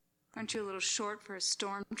Aren't you a little short for a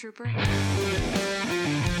stormtrooper?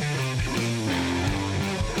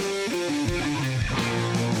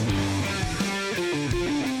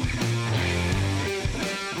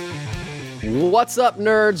 What's up,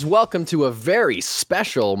 nerds? Welcome to a very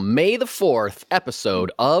special May the 4th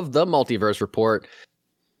episode of the Multiverse Report.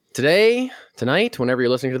 Tonight, whenever you're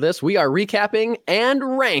listening to this, we are recapping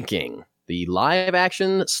and ranking the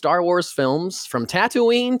live-action Star Wars films from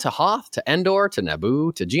Tatooine to Hoth to Endor to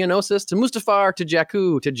Naboo to Geonosis to Mustafar to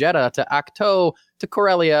Jakku to Jeddah to Ahch-To to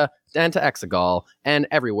Corellia and to Exegol and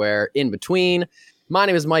everywhere in between. My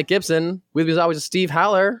name is Mike Gibson. With me as always is Steve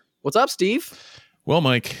Haller. What's up, Steve? Well,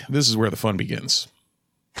 Mike, this is where the fun begins.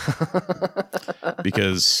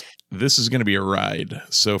 Because this is going to be a ride.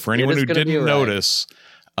 So for anyone who didn't notice,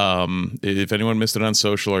 if anyone missed it on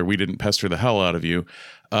social or we didn't pester the hell out of you,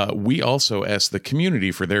 we also asked the community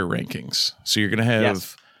for their rankings. So you're going to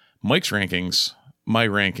have Mike's rankings, my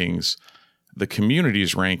rankings, the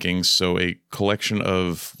community's rankings, so a collection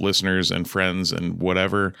of listeners and friends and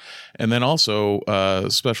whatever. And then also a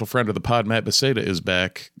special friend of the pod, Matt Beseda, is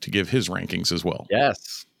back to give his rankings as well.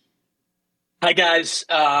 Yes. Hi, guys.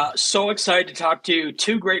 So excited to talk to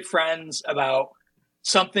two great friends about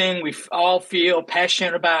something we all feel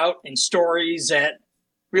passionate about and stories that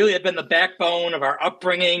really have been the backbone of our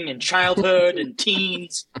upbringing and childhood and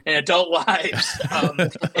teens and adult lives.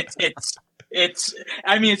 It's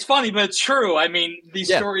funny, but it's true. I mean, these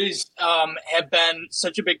stories have been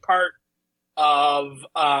such a big part of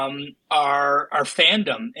our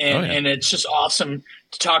fandom, and it's just awesome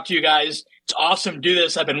to talk to you guys. It's awesome to do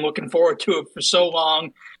this. I've been looking forward to it for so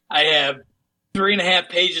long. I have 3.5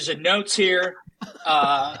 pages of notes here.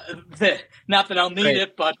 Not that I'll need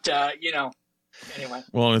it, but anyway.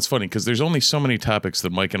 Well, and it's funny because there's only so many topics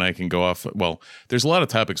that Mike and I can go off. Well, there's a lot of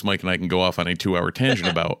topics Mike and I can go off on a 2-hour tangent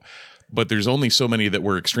about. But there's only so many that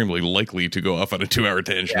we're extremely likely to go off on a 2-hour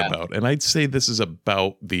tangent about. And I'd say this is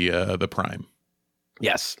about the prime.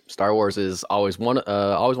 Yes. Star Wars is always one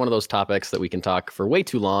of those topics that we can talk for way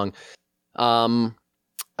too long. I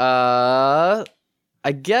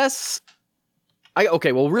guess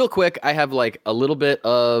real quick, I have like a little bit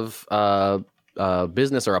of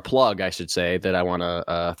business, or a plug, I should say, that I want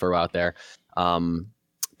to throw out there. Because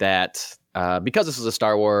this is a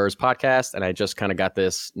Star Wars podcast and I just kind of got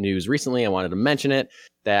this news recently, I wanted to mention it,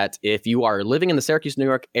 that if you are living in the Syracuse, New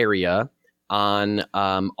York area on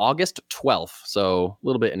August 12th, so a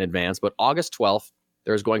little bit in advance, but August 12th,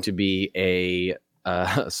 there's going to be a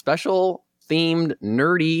special themed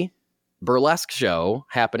nerdy burlesque show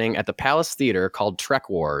happening at the Palace Theater called Trek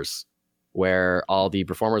Wars, where all the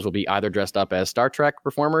performers will be either dressed up as Star Trek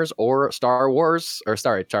performers or Star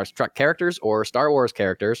Trek characters or Star Wars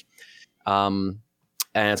characters. And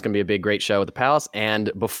it's going to be a big, great show at the Palace.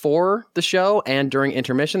 And before the show and during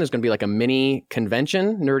intermission, there's going to be like a mini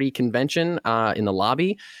convention, nerdy convention in the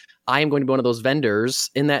lobby. I am going to be one of those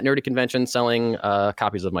vendors in that nerdy convention selling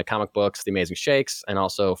copies of my comic books, The Amazing Shakes, and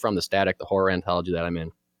also From the Static, the horror anthology that I'm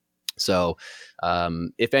in. So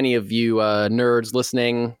if any of you nerds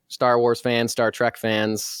listening, Star Wars fans, Star Trek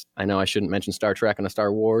fans, I know I shouldn't mention Star Trek on a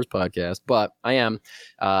Star Wars podcast, but I am.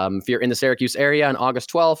 If you're in the Syracuse area on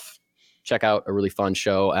August 12th, check out a really fun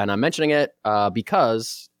show. And I'm mentioning it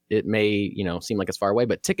because it may, seem like it's far away,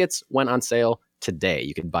 but tickets went on sale today.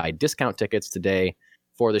 You can buy discount tickets today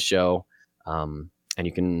for the show. And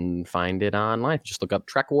you can find it online. Just look up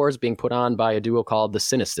Trek Wars being put on by a duo called the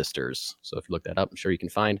Cinesisters. So if you look that up, I'm sure you can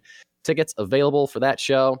find tickets available for that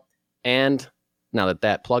show. And now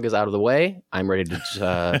that plug is out of the way, I'm ready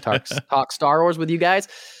to talk Star Wars with you guys.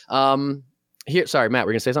 Sorry, Matt,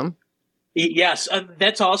 were you going to say something? Yes,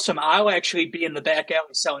 that's awesome. I'll actually be in the back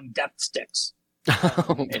alley selling depth sticks.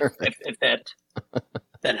 If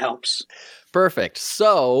that helps. Perfect.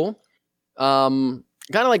 So,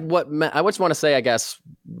 kind of like I just want to say, I guess,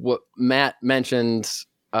 what Matt mentioned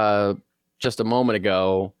just a moment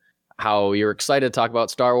ago, how you're excited to talk about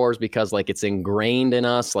Star Wars because like it's ingrained in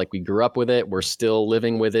us, like we grew up with it, we're still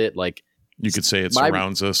living with it. Like you could say it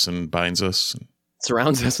surrounds us and binds us.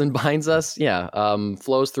 Surrounds us and binds us. Yeah.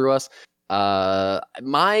 Flows through us. I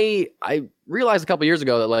realized a couple years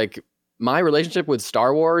ago that like my relationship with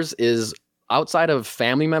Star Wars is, outside of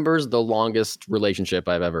family members, the longest relationship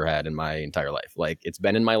I've ever had in my entire life. Like it's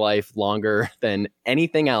been in my life longer than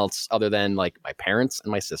anything else other than like my parents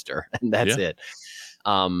and my sister. And that's it.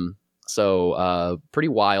 So pretty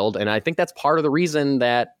wild. And I think that's part of the reason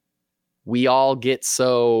that we all get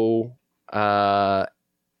so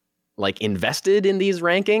like invested in these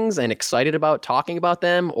rankings and excited about talking about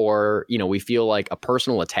them, or, we feel like a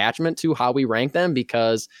personal attachment to how we rank them,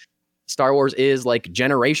 because Star Wars is like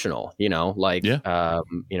generational, like,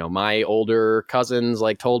 my older cousins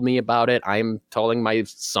like told me about it. I'm telling my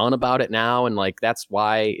son about it now. And like, that's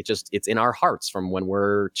why it's in our hearts from when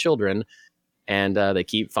we're children, and they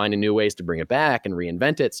keep finding new ways to bring it back and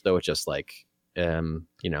reinvent it. So it's just like,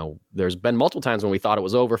 there's been multiple times when we thought it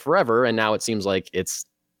was over forever, and now it seems like it's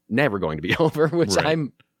never going to be over, which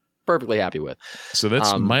I'm perfectly happy with. So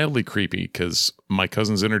that's mildly creepy because my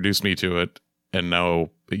cousins introduced me to it, and now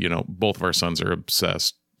both of our sons are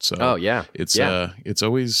obsessed. So it's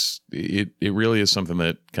always it really is something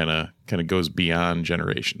that kind of goes beyond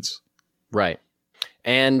generations, right?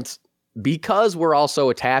 And because we're also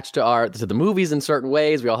attached to the movies in certain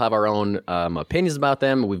ways, we all have our own opinions about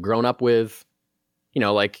them. We've grown up with,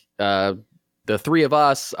 the three of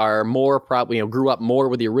us are more probably, grew up more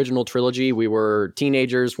with the original trilogy. We were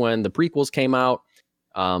teenagers when the prequels came out,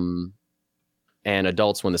 and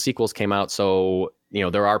adults when the sequels came out. So,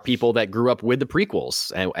 there are people that grew up with the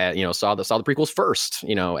prequels and saw the prequels first,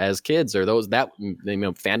 as kids, or those that,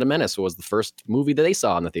 Phantom Menace was the first movie that they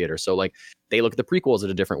saw in the theater. So like they look at the prequels in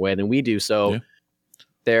a different way than we do. So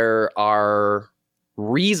there are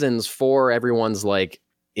reasons for everyone's like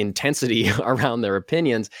intensity around their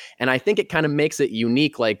opinions. And I think it kind of makes it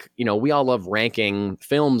unique. Like, we all love ranking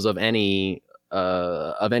films of any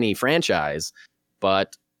franchise,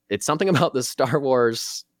 but it's something about the Star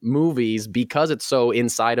Wars movies, because it's so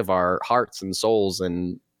inside of our hearts and souls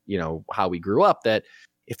and, how we grew up, that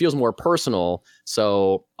it feels more personal.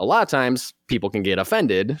 So a lot of times people can get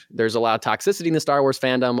offended. There's a lot of toxicity in the Star Wars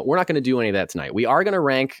fandom. We're not going to do any of that tonight. We are going to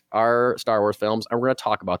rank our Star Wars films, and we're going to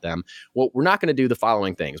talk about them. Well, we're not going to do the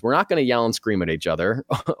following things. We're not going to yell and scream at each other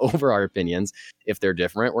over our opinions if they're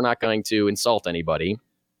different. We're not going to insult anybody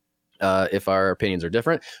if our opinions are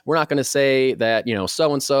different. We're not going to say that,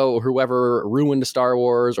 so-and-so or whoever ruined Star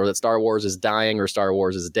Wars, or that Star Wars is dying or Star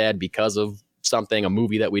Wars is dead because of a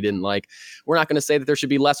movie that we didn't like. We're not going to say that there should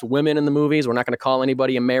be less women in the movies. We're not going to call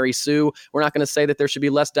anybody a Mary Sue. We're not going to say that there should be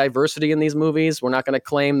less diversity in these movies. We're not going to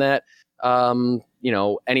claim that,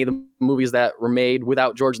 any of the movies that were made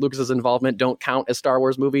without George Lucas's involvement don't count as Star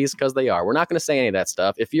Wars movies, because they are. We're not going to say any of that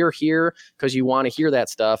stuff. If you're here because you want to hear that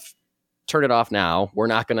stuff, turn it off now. We're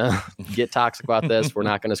not going to get toxic about this. We're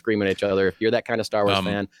not going to scream at each other. If you're that kind of Star Wars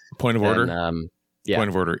fan. Point of order. Point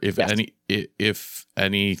of order. If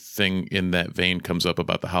anything in that vein comes up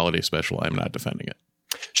about the holiday special, I'm not defending it.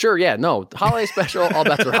 Sure. Yeah. No. Holiday special. All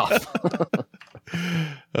bets are off.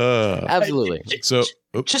 Absolutely. So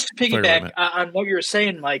just to piggyback on what you were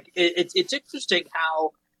saying, like it's interesting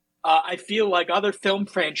how I feel like other film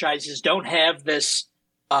franchises don't have this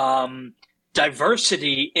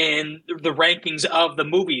diversity in the rankings of the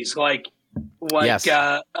movies, like yes.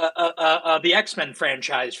 The X-Men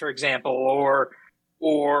franchise, for example,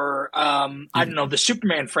 or I don't know, the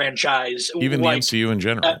Superman franchise, even like, the MCU in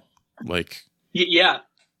general.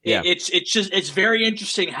 It's very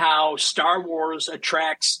interesting how Star Wars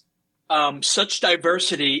attracts such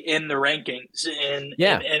diversity in the rankings, and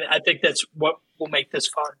I think that's what will make this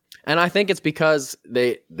fun. And I think it's because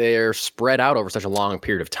they're spread out over such a long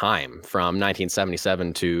period of time, from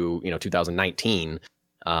 1977 to 2019.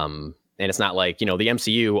 And it's not like, the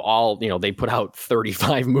MCU they put out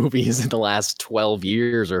 35 movies in the last 12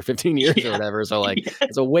 years or 15 years or whatever. So like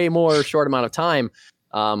it's a way more short amount of time.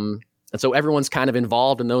 And so everyone's kind of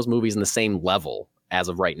involved in those movies in the same level as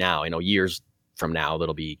of right now. Years from now,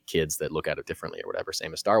 there'll be kids that look at it differently or whatever,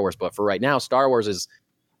 same as Star Wars. But for right now, Star Wars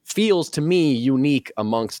feels to me unique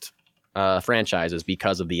amongst franchises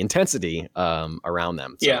because of the intensity around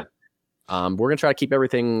them. So, we're going to try to keep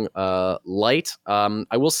everything light.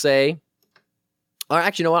 I will say,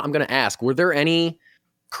 actually, you know what? I'm going to ask, were there any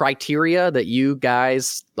criteria that you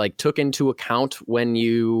guys like took into account when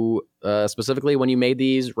you specifically when you made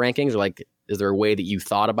these rankings? Or like, is there a way that you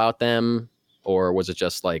thought about them, or was it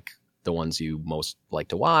just like the ones you most like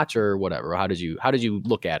to watch or whatever? How did you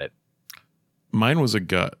look at it? Mine was a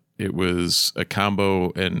gut. It was a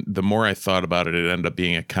combo, and the more I thought about it, it ended up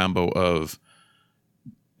being a combo of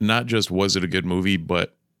not just was it a good movie,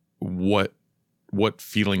 but what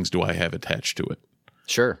feelings do I have attached to it?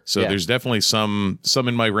 Sure. So there's definitely some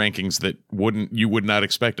in my rankings that you would not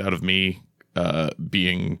expect out of me,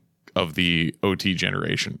 being of the OT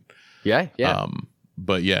generation. Yeah. Yeah.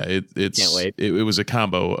 But yeah, it was a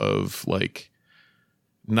combo of like,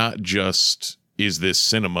 not just is this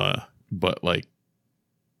cinema, but like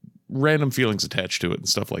random feelings attached to it and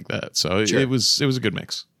stuff like that. So it was a good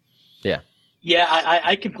mix. Yeah. Yeah,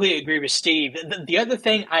 I completely agree with Steve. The other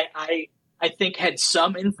thing I think had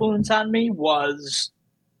some influence on me was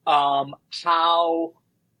how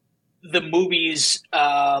the movies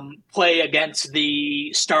play against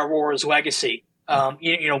the Star Wars legacy.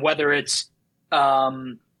 Whether it's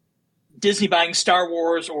Disney buying Star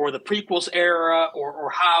Wars or the prequels era, or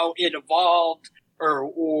how it evolved,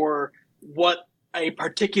 or what a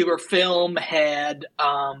particular film had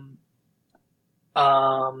an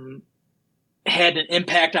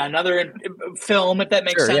impact on another film, if that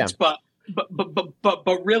makes sense. Yeah.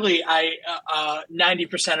 But really,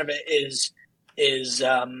 90% of it is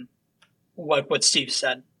what Steve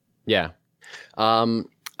said. Yeah.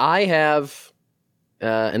 I have,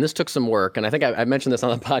 and this took some work, and I think I mentioned this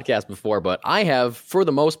on the podcast before, but I have, for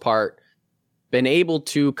the most part, been able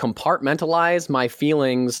to compartmentalize my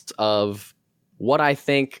feelings of what I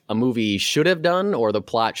think a movie should have done, or the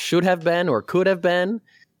plot should have been, or could have been,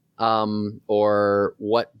 or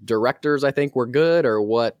what directors I think were good, or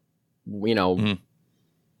what, I've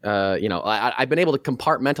been able to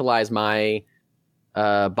compartmentalize my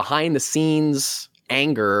behind the scenes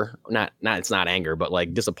anger, it's not anger, but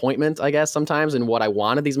like disappointment, I guess, sometimes in what I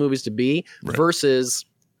wanted these movies to be, right, versus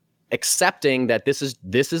accepting that this is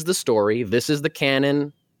the story, this is the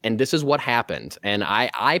canon, and this is what happened. And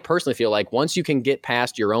I personally feel like once you can get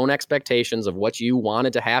past your own expectations of what you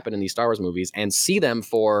wanted to happen in these Star Wars movies and see them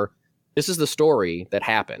for, this is the story that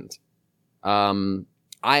happened.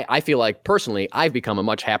 I feel like personally I've become a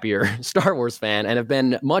much happier Star Wars fan and have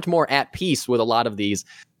been much more at peace with a lot of these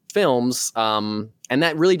films. And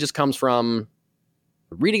that really just comes from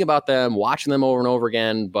reading about them, watching them over and over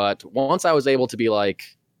again. But once I was able to be like,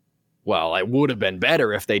 well, it would have been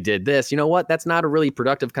better if they did this. You know what? That's not a really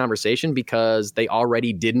productive conversation because they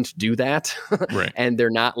already didn't do that. Right. And they're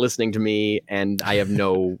not listening to me, and I have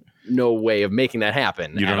no way of making that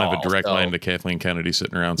happen. You don't have a direct line to Kathleen Kennedy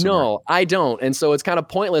sitting around somewhere. No, I don't. And so it's kind of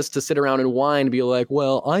pointless to sit around and whine and be like,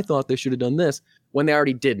 well, I thought they should have done this when they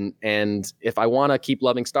already didn't. And if I want to keep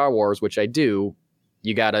loving Star Wars, which I do,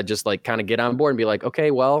 you got to just like kind of get on board and be like, okay,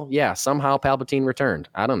 well, yeah, somehow Palpatine returned.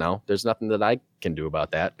 I don't know. There's nothing that I can do about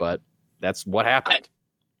that, but that's what happened.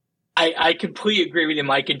 I completely agree with you,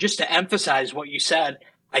 Mike. And just to emphasize what you said,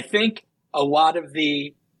 I think a lot of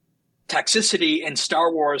the toxicity in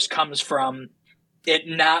Star Wars comes from it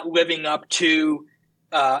not living up to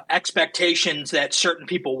expectations that certain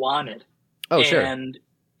people wanted. Oh, sure. And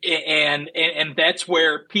that's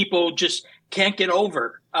where people just can't get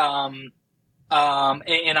over. And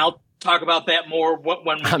I'll talk about that more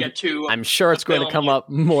when we get to. I'm sure it's going to come up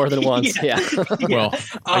more than once. Yeah. Well,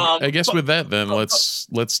 I guess with that, then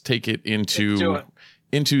let's take it into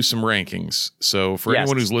some rankings. So for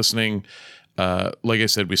anyone who's listening, like I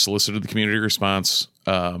said, we solicited the community response.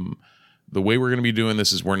 The way we're going to be doing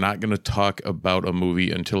this is we're not going to talk about a movie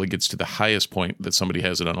until it gets to the highest point that somebody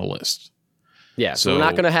has it on a list. Yeah. So we're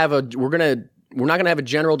not going to have a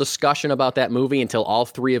general discussion about that movie until all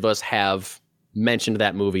three of us have mentioned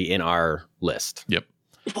that movie in our list. Yep.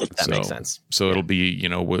 That makes sense. So it'll be,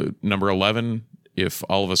 number 11. If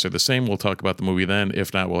all of us are the same, we'll talk about the movie then.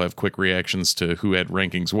 If not, we'll have quick reactions to who had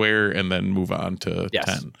rankings where, and then move on to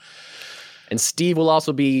 10. And Steve will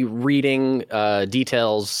also be reading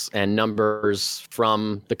details and numbers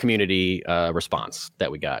from the community response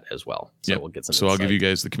that we got as well. So we'll get some. So I'll give you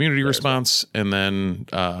guys the community response, and then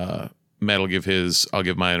Matt will give his. I'll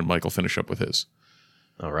give mine, and Mike will finish up with his.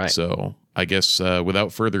 All right. So I guess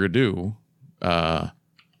without further ado,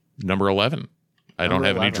 number 11. I don't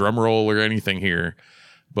have any drum roll or anything here,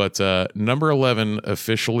 but number 11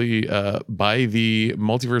 officially by the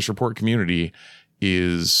Multiverse Report community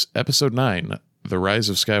is Episode 9, The Rise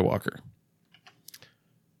of Skywalker.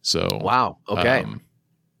 So wow, okay,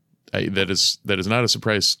 that is not a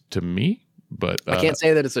surprise to me, but I can't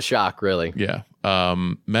say that it's a shock, really. Yeah,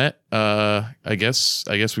 Matt, I guess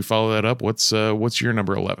we follow that up. What's your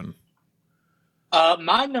number 11?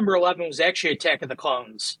 My number 11 was actually Attack of the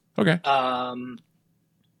Clones. Okay.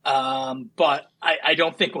 But I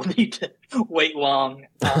don't think we'll need to wait long.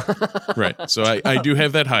 Right. So I do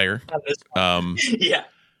have that higher. Yeah.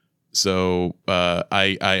 So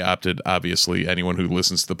I opted, obviously, anyone who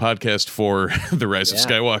listens to the podcast for The Rise of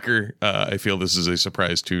Skywalker. I feel this is a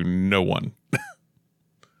surprise to no one.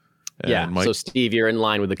 Mike? So Steve, you're in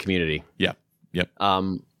line with the community. Yeah. Yep.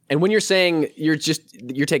 And when you're saying you're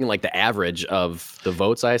taking like the average of the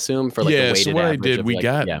votes, I assume, for like the weighted so what I average did, of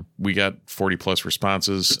we got 40 plus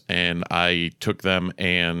responses, and I took them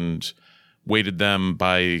and weighted them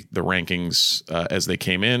by the rankings as they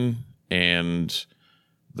came in, and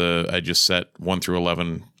I just set 1 through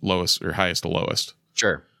 11 lowest or highest to lowest.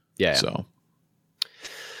 Sure. Yeah. So,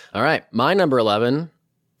 all right, my number 11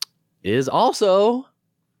 is also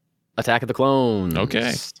Attack of the Clones.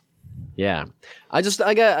 Okay. Yeah. I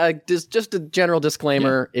got just a general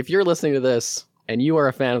disclaimer. Yeah. If you're listening to this and you are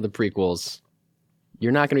a fan of the prequels,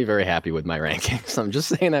 you're not going to be very happy with my rankings. I'm just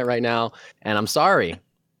saying that right now. And I'm sorry.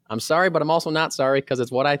 I'm sorry, but I'm also not sorry because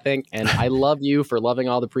it's what I think. And I love you for loving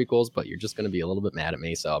all the prequels, but you're just going to be a little bit mad at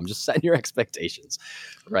me. So I'm just setting your expectations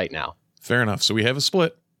right now. Fair enough. So we have a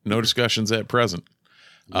split. No discussions at present.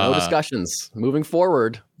 No discussions. Moving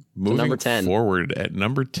forward to number 10. Forward at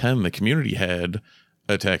number 10, the community had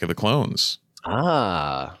Attack of the Clones.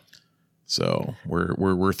 Ah. So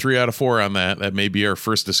we're 3 out of 4 on that. That may be our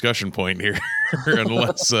first discussion point here,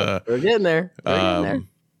 unless we're getting there.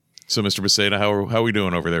 So, Mr. Beceda, how are we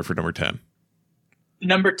doing over there for number 10?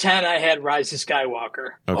 Number 10, I had Rise of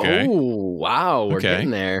Skywalker. Okay. Oh, wow. We're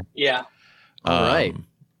getting there. Yeah. All right.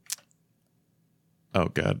 Oh,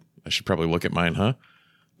 God. I should probably look at mine, huh?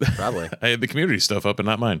 Probably. I had the community stuff up and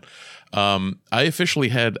not mine. I officially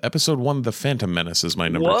had episode 1, The Phantom Menace, as my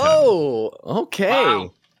number 10. Whoa. Okay.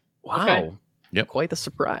 Wow. Okay. Yep. Quite the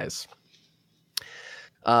surprise.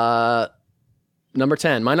 Number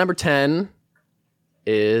 10. My number 10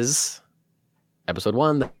 is episode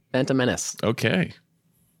 1, The Phantom Menace. Okay.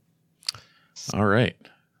 All right.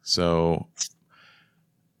 So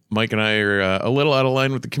Mike and I are a little out of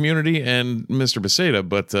line with the community and Mr. Beceda,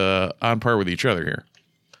 but on par with each other here.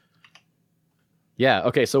 Yeah.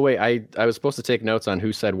 Okay. So wait, I was supposed to take notes on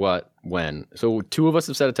who said what when. So 2 of us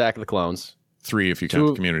have said Attack of the Clones. 3 if you count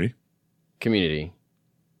the community. Community.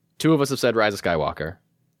 2 of us have said Rise of Skywalker.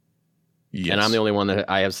 Yes. And I'm the only one that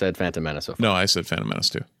I have said Phantom Menace so far. No, I said Phantom Menace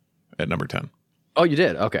too at number 10. Oh, you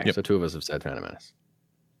did? Okay. Yep. So 2 of us have said Phantom Menace.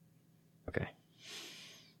 Okay.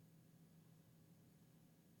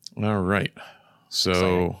 All right.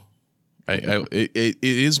 So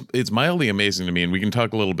it's mildly amazing to me, and we can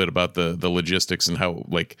talk a little bit about the logistics and how,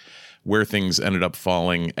 like, where things ended up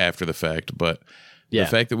falling after the fact. But the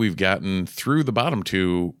fact that we've gotten through the bottom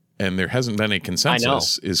 2 and there hasn't been a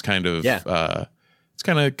consensus is kind of it's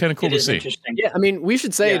kind of cool to see. Yeah, I mean, we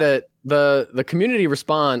should say that the community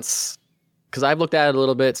response, because I've looked at it a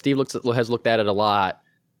little bit, Steve has looked at it a lot.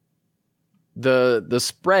 The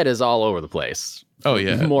spread is all over the place. Oh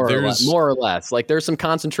yeah, more or less. Like there's some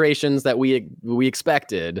concentrations that we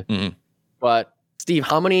expected, but Steve,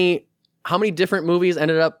 how many different movies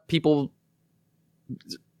ended up people?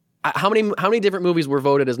 How many different movies were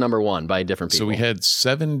voted as number 1 by different people? So we had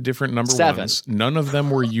 7 different number 1s. None of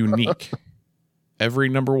them were unique. Every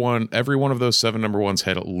one of those 7 number 1s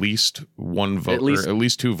had at least 1 vote, or at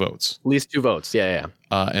least 2 votes. At least 2 votes. Yeah.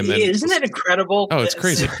 And then isn't that incredible? Oh, it's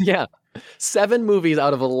crazy. Yeah, 7 movies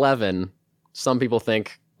out of 11. Some people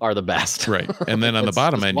think are the best. Right. And then on the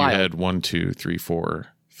bottom end, wild. You had 1, 2, 3, 4,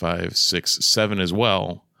 5, 6, 7 as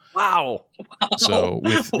well. Wow. So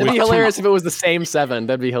it'd be hilarious if it was the same 7.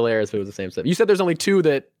 That'd be hilarious if it was the same 7. You said there's only 2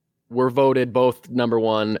 that were voted both number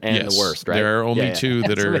 1 and the worst, right? There are only 2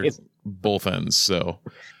 that are both ends. So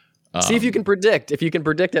see if you can predict. If you can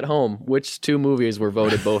predict at home which 2 movies were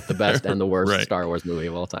voted both the best and the worst Star Wars movie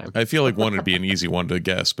of all time. I feel like one would be an easy one to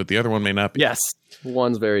guess, but the other one may not be. Yes,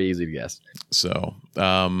 one's very easy to guess. So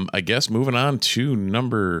I guess moving on to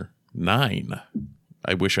number 9.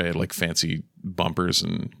 I wish I had like fancy bumpers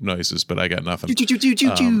and noises, but I got nothing.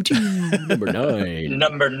 Number 9.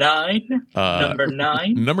 Number 9. Number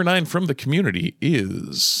 9. Number 9 from the community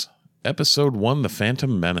is episode 1, The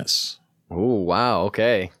Phantom Menace. Oh, wow.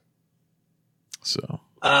 Okay. So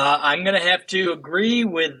I'm going to have to agree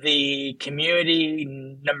with the community.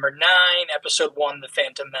 Number 9, episode 1, The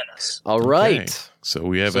Phantom Menace. All right. Okay. So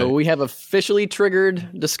we have officially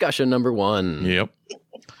triggered discussion number 1. Yep.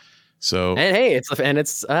 So and hey,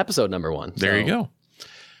 it's episode number 1. There you go.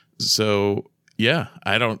 So yeah,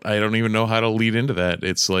 I don't even know how to lead into that.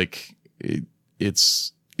 It's like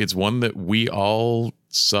it's one that we all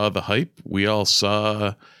saw the hype. We all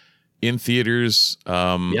saw in theaters.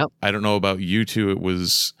 I don't know about you two. It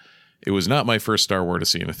was not my first Star Wars to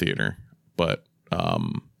see in a theater, but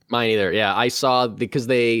mine either. Yeah, I saw because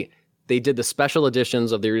they did the special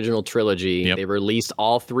editions of the original trilogy. Yep. They released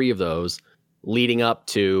all 3 of those leading up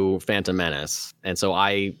to Phantom Menace, and so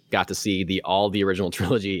I got to see all the original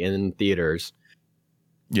trilogy in theaters.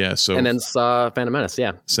 Yeah, so and then saw Phantom Menace.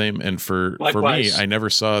 Yeah, same. And for me, I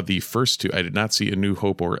never saw the first 2. I did not see A New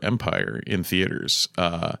Hope or Empire in theaters.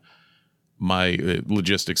 My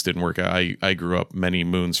logistics didn't work out. I grew up many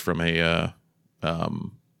moons from a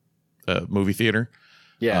movie theater.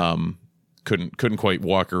 Yeah, couldn't quite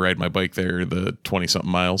walk or ride my bike there the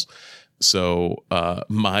 20-something miles. So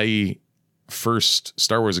my first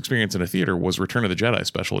Star Wars experience in a theater was Return of the Jedi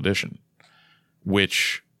Special Edition,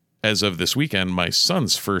 which as of this weekend, my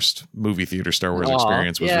son's first movie theater Star Wars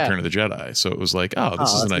experience was Return of the Jedi. So it was like,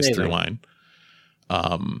 this is a nice through line.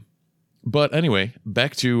 But anyway,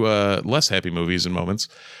 back to less happy movies and moments.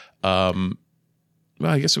 Well,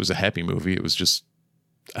 I guess it was a happy movie. It was just,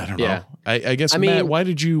 I don't know. I guess, Matt, why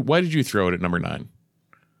did you throw it at number 9?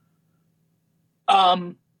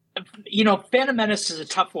 Phantom Menace is a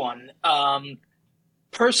tough one.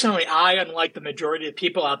 Personally, unlike the majority of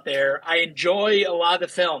people out there, I enjoy a lot of the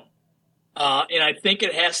film. And I think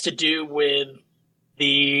it has to do with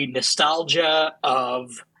the nostalgia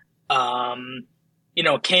of,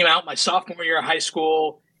 it came out my sophomore year of high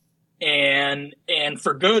school, and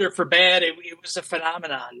for good or for bad, it was a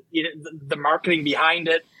phenomenon. The marketing behind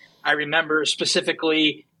it. I remember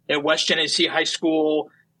specifically at West Genesee High School,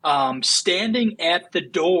 standing at the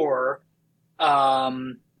door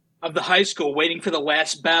of the high school, waiting for the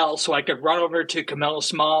last bell so I could run over to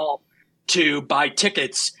Camillus Mall to buy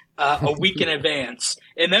tickets a week in advance.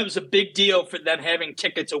 And that was a big deal for them having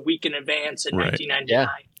tickets a week in advance in 1999.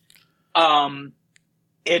 I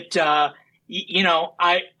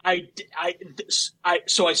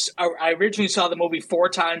originally saw the movie 4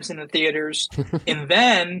 times in the theaters. And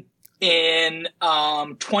then in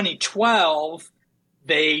 2012,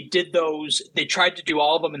 they tried to do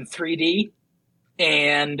all of them in 3D.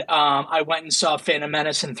 And I went and saw Phantom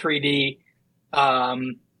Menace in 3D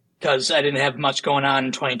because I didn't have much going on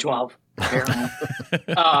in 2012, apparently.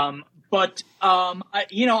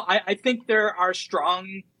 I think there are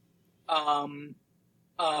strong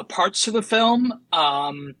parts to the film.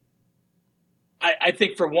 I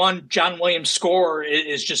think, for one, John Williams' score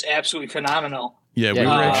is just absolutely phenomenal. Yeah,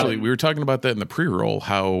 we were talking about that in the pre-roll,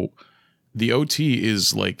 how the OT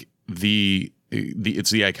is like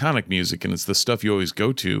it's the iconic music and it's the stuff you always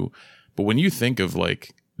go to. But when you think of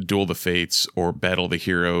like Duel of the Fates or Battle of the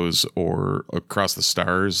Heroes or Across the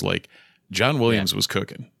Stars, like John Williams was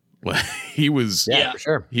cooking. Like he was, for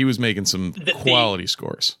sure. He was making some quality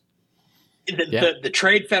scores. The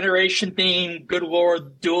Trade Federation theme, Good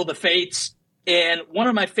Lord, Duel of the Fates. And one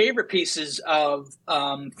of my favorite pieces of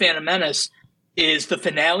Phantom Menace is the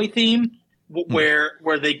finale theme, where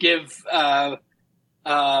they give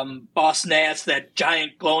Boss Nass that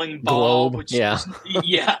giant glowing ball. Globe,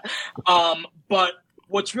 But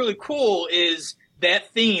what's really cool is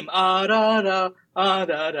that theme,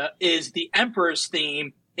 is the Emperor's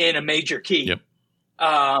theme in a major key,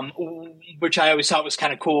 which I always thought was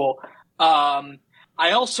kind of cool. I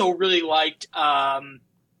also really liked Jabba's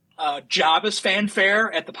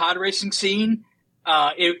fanfare at the pod racing scene.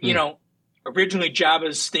 Originally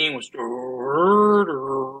Jabba's theme was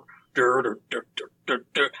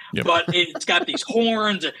but it's got these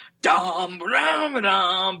horns.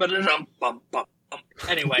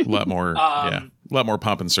 Anyway, a lot more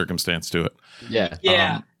pomp and circumstance to it.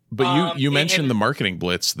 But you mentioned the marketing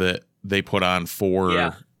blitz that they put on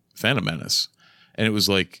for Phantom Menace, and it was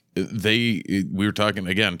like we were talking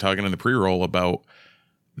in the pre-roll about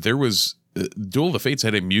there was Duel of the Fates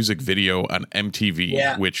had a music video on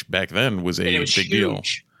MTV, which back then was a big huge deal.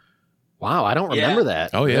 Wow, I don't remember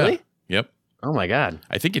that. Oh yeah, really? Yep. Oh my god,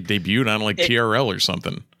 I think it debuted on like TRL or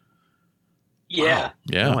something. Yeah,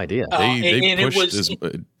 wow. No idea. They pushed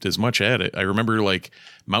as much at it. I remember like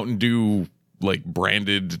Mountain Dew like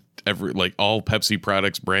branded all Pepsi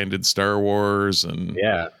products branded Star Wars, and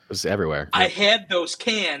it was everywhere. I had those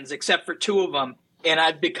cans except for 2 of them, and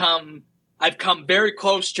I've come very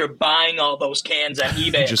close to buying all those cans on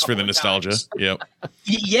eBay just for the nostalgia. Times. Yep.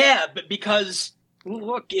 Yeah, but because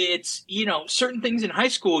look, it's certain things in high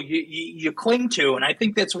school you cling to, and I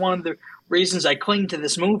think that's one of the reasons I cling to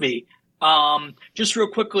this movie. Just real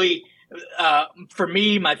quickly, for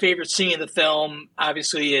me, my favorite scene in the film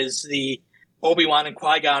obviously is the Obi-Wan and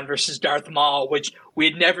Qui-Gon versus Darth Maul, which we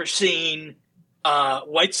had never seen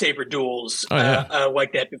lightsaber duels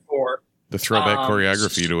like that before. The throwback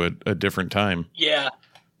choreography to a different time. Yeah.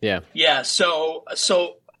 So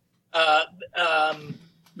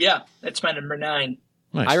that's my number 9.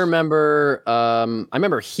 Nice. I remember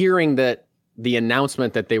hearing that the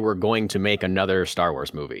announcement that they were going to make another Star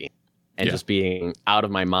Wars movie, and just being out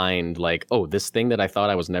of my mind, like, oh, this thing that I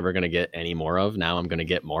thought I was never going to get any more of, now I'm going to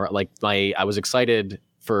get more. Like I was excited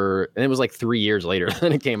and it was like 3 years later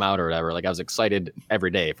than it came out or whatever. Like I was excited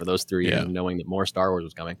every day for those 3 years, knowing that more Star Wars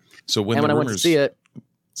was coming. So when I went to see it,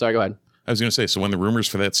 sorry, go ahead. I was going to say, so when the rumors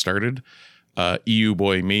for that started, EU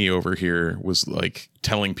boy me over here was like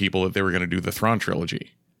telling people that they were going to do the Thrawn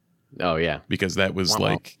trilogy. Oh yeah, because that was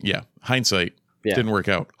hindsight. Didn't work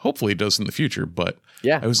out. Hopefully it does in the future, but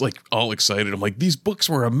I was like all excited. I'm like, these books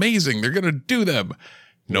were amazing. They're going to do them.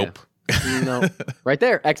 Nope. No, right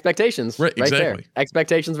there. Expectations. Right, exactly. There.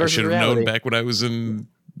 Expectations versus reality. I should have known back when I was in,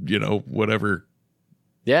 whatever.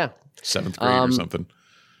 Yeah. 7th grade or something.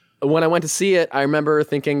 When I went to see it, I remember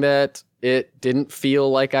thinking that it didn't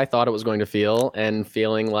feel like I thought it was going to feel, and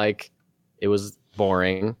feeling like it was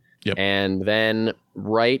boring. Yep. And then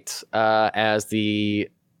right as the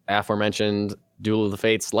aforementioned Duel of the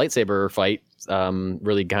Fates lightsaber fight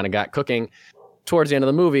really kind of got cooking, towards the end of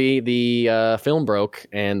the movie, the film broke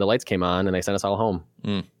and the lights came on and they sent us all home.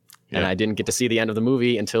 Yeah. And I didn't get to see the end of the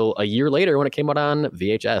movie until a year later when it came out on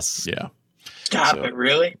VHS. Yeah. Stop it,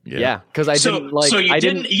 really? Yeah, because I didn't like. So you I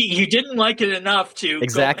you didn't like it enough to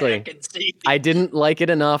exactly. go back and see. I didn't like it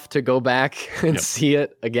enough to go back and see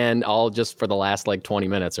it again, all just for the last 20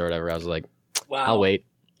 minutes or whatever. I was like, wow, I'll wait.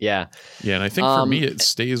 Yeah. Yeah, and I think for me it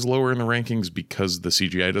stays lower in the rankings because the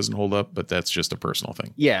CGI doesn't hold up, but that's just a personal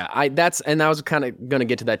thing. Yeah, I was kind of going to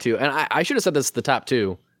get to that too. And I should have said this at the top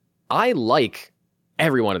too. I like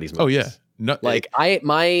every one of these movies. Oh yeah. No,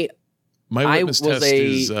 my litmus test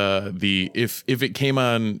is if it came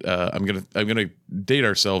on I'm gonna date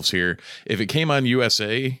ourselves here. If it came on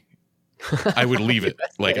USA, I would leave it.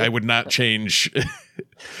 I would not change.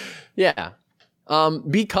 Yeah.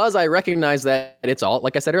 Because I recognize that it's all,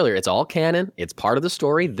 like I said earlier, it's all canon. It's part of the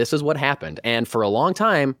story. This is what happened. And for a long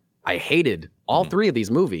time, I hated all three of these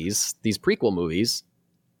movies, these prequel movies,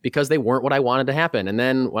 because they weren't what I wanted to happen. And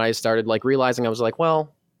then when I started realizing, I was like,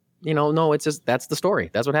 well, no, it's just, that's the story.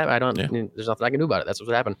 That's what happened. There's nothing I can do about it. That's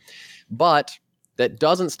what happened. But that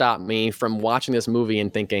doesn't stop me from watching this movie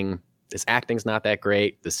and thinking this acting's not that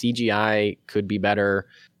great. The CGI could be better.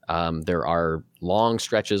 There are long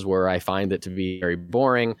stretches where I find it to be very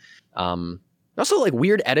boring. Also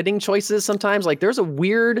weird editing choices sometimes. There's a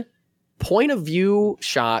weird point of view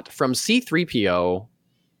shot from C-3PO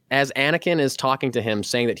as Anakin is talking to him,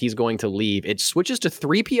 saying that he's going to leave. It switches to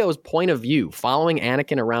 3PO's point of view, following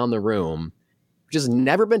Anakin around the room, which has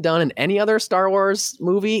never been done in any other Star Wars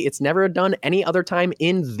movie. It's never done any other time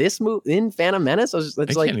in this movie, in Phantom Menace. I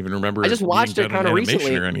can't even remember. I just watched it kind of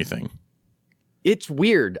recently or anything. It's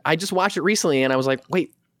weird. I just watched it recently and I was like,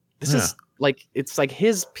 wait, this is it's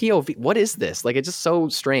his POV. What is this? It's just so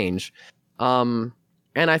strange. And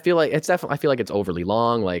I feel like it's overly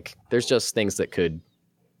long. There's just things that could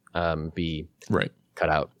be cut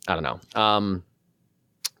out. I don't know.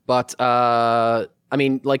 But I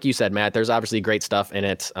mean, like you said, Matt, there's obviously great stuff in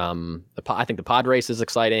it. I think the pod race is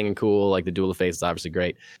exciting and cool. The Duel of Fates is obviously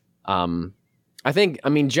great. Generally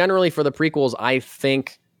for the prequels, I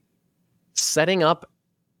think I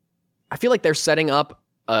feel like they're setting up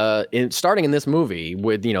starting in this movie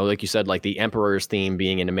with, like you said, the Emperor's theme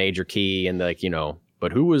being in a major key and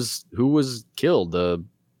but who was killed? The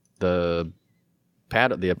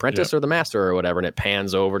apprentice or the master or whatever, and it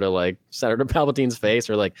pans over to Senator Palpatine's face,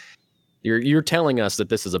 or you're telling us that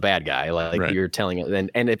this is a bad guy. You're telling it,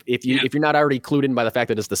 and if you're not already clued in by the fact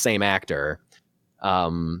that it's the same actor, I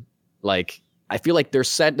feel like they're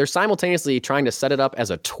simultaneously trying to set it up as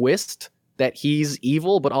a twist that he's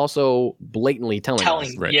evil, but also blatantly telling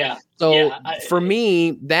us. Right. Yeah. So for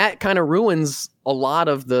me, that kind of ruins a lot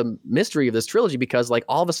of the mystery of this trilogy, because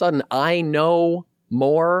all of a sudden I know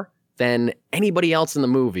more than anybody else in the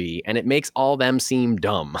movie, and it makes all them seem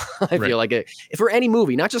dumb. I feel like it for any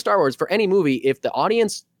movie, not just Star Wars, for any movie, if the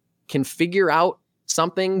audience can figure out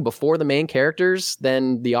something before the main characters,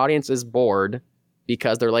 then the audience is bored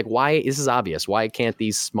because they're like, why? This is obvious. Why can't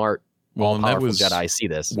these smart, all-powerful Jedi see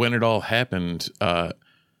this? When it all happened, it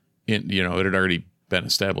had already been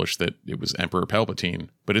established that it was Emperor Palpatine,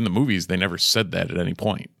 but in the movies, they never said that at any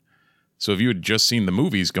point. So if you had just seen the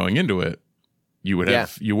movies going into it, you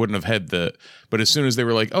wouldn't have had but as soon as they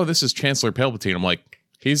were like, oh, this is Chancellor Palpatine, I'm like,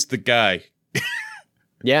 he's the guy.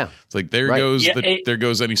 Yeah. It's there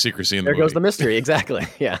goes any secrecy in the movie. There goes the mystery. Exactly.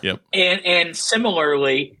 Yeah. Yep. And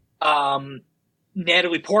similarly,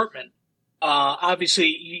 Natalie Portman, obviously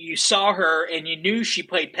you saw her and you knew she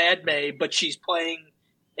played Padme, but she's playing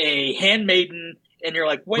a handmaiden, and you're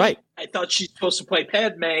like, wait, I thought she's supposed to play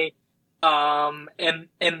Padme. And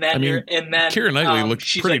then Keira Knightley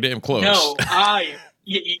looked pretty damn close. No,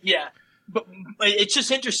 yeah, but it's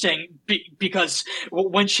just interesting because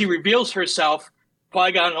when she reveals herself,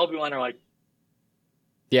 Qui-Gon and Obi-Wan are like,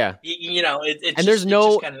 yeah, and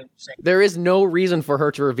there is no reason for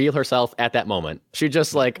her to reveal herself at that moment. She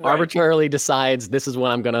just arbitrarily decides this is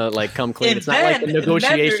when I'm gonna come clean. It's not like a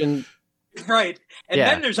negotiation. Right. And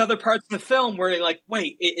then there's other parts of the film where you're like,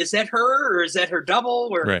 wait, is that her or is that her double?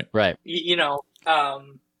 Or, right.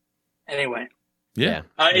 Anyway. Yeah.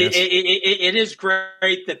 It is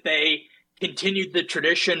great that they continued the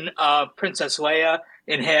tradition of Princess Leia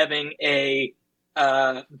in having a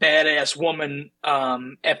badass woman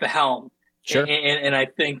at the helm. Sure. And I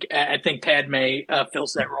think Padme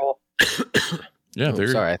fills that role. Yeah, oh,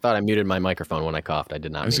 sorry. I thought I muted my microphone when I coughed. I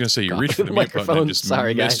did not. I was going to say you reached for the microphone and just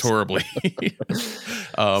missed horribly.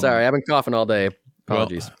 Sorry, I've been coughing all day.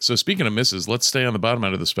 Apologies. Well, so speaking of misses, let's stay on the bottom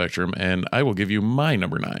end of the spectrum, and I will give you my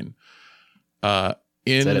number 9.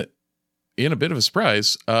 In a bit of a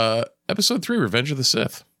surprise, episode 3, Revenge of the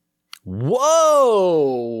Sith.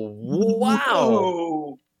 Whoa! Wow!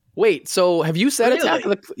 Whoa. Wait, so have you said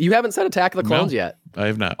Really? You haven't said Attack of the Clones yet? I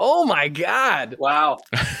have not. Oh my God! Wow!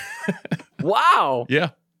 Wow! Yeah.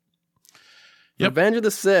 Yep. Revenge of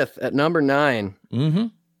the Sith at number 9. Mm-hmm.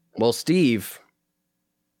 Well, Steve,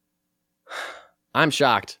 I'm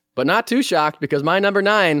shocked, but not too shocked because my number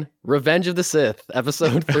 9, Revenge of the Sith,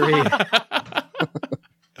 episode 3.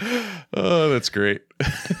 Oh, that's great.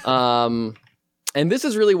 And this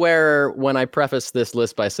is really where, when I preface this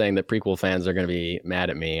list by saying that prequel fans are going to be mad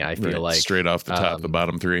at me, I feel like straight off the top, the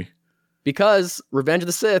bottom 3. Because Revenge of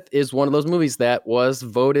the Sith is one of those movies that was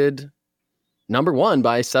voted number 1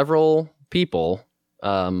 by several people,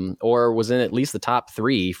 or was in at least the top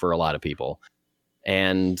 3 for a lot of people.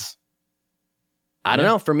 And I don't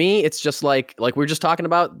know. For me, it's just like we were just talking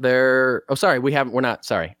about there. Oh, sorry. We're not.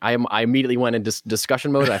 Sorry. I immediately went into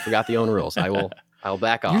discussion mode. I forgot the own rules. I'll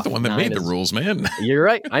back off. You're the one that made the rules, man. You're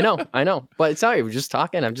right. I know. But sorry, we're just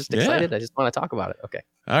talking. I'm just excited. I just want to talk about it. Okay.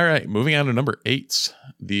 All right. Moving on to number 8.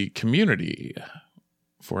 The Community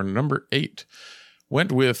for number 8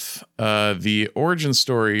 went with the origin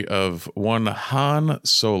story of one Han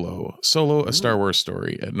Solo. A Star Wars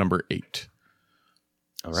story at number 8.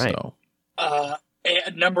 All right. So.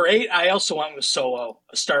 At number 8, I also went with Solo,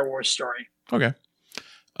 a Star Wars story. Okay.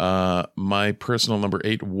 My personal number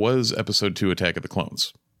 8 was episode 2, Attack of the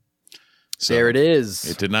Clones. So there it is.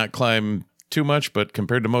 It did not climb too much, but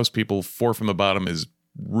compared to most people, 4 from the bottom is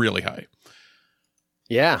really high.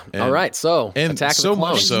 Yeah. All right. So Attack of the Clones.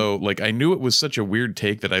 Much so, like, I knew it was such a weird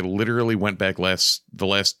take that I literally went back the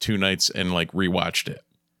last 2 nights and like rewatched it.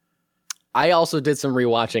 I also did some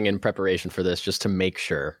rewatching in preparation for this just to make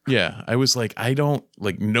sure. Yeah, I was like,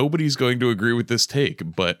 nobody's going to agree with this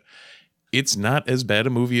take, but it's not as bad a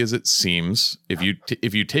movie as it seems. If you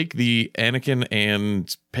take the Anakin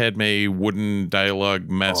and Padme wooden dialogue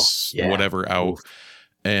mess, whatever out,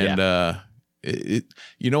 and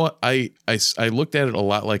you know what? I looked at it a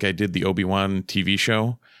lot like I did the Obi-Wan TV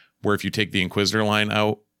show, where if you take the Inquisitor line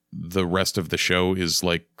out, the rest of the show is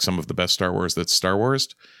like some of the best Star Wars that's Star Wars.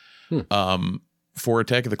 For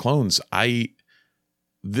Attack of the Clones,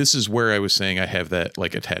 this is where I was saying I have that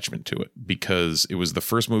like attachment to it, because it was the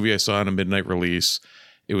first movie I saw on a midnight release.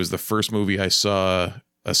 It was the first movie I saw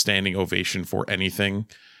a standing ovation for anything.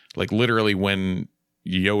 Like literally when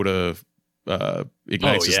Yoda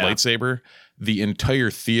ignites his lightsaber, the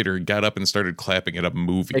entire theater got up and started clapping at a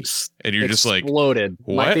movie. And you're just like, exploded.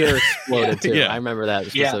 What? My theater exploded too. Yeah. I remember that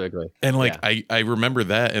specifically. And like, I remember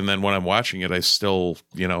that. And then when I'm watching it, I still,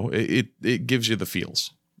 it gives you the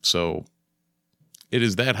feels. So it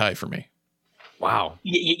is that high for me. Wow.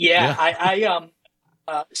 Yeah. I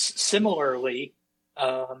similarly,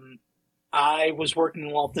 I was working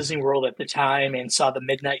in Walt Disney World at the time and saw the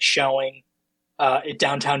midnight showing at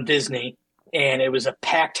Downtown Disney. And it was a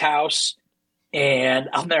packed house. And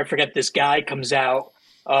I'll never forget, this guy comes out,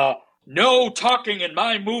 no talking in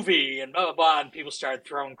my movie, and blah, blah, blah. And people started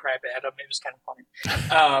throwing crap at him. It was kind of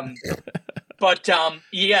funny.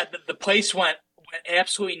 The place went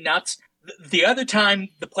absolutely nuts. The other time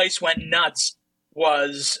the place went nuts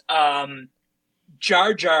was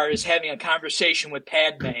Jar Jar is having a conversation with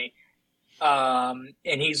Padme. And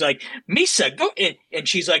he's like, Misa, go in. And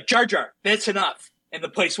she's like, Jar Jar, that's enough. And the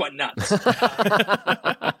place went nuts.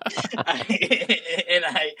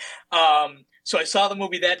 So I saw the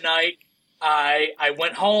movie that night. I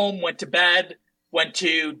went home, went to bed, went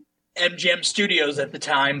to MGM Studios at the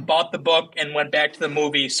time, bought the book, and went back to the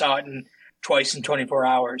movie. Saw it twice in 24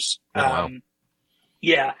 hours. Wow.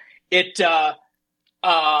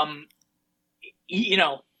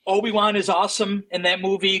 Obi-Wan is awesome in that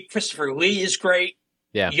movie. Christopher Lee is great.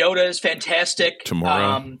 Yeah. Yoda is fantastic.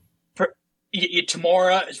 Tamora.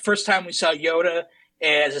 Tamora, first time we saw Yoda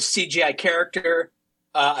as a CGI character.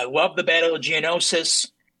 I love the Battle of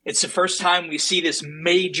Geonosis. It's the first time we see this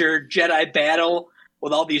major Jedi battle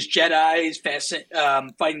with all these Jedis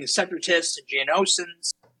fighting the Separatists and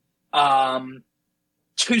Geonosins.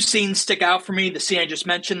 2 scenes stick out for me. The scene I just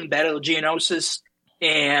mentioned, the Battle of Geonosis.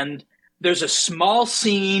 And there's a small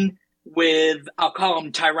scene with, I'll call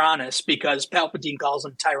him Tyrannus because Palpatine calls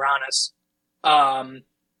him Tyrannus.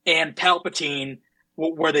 And Palpatine,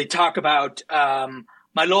 where they talk about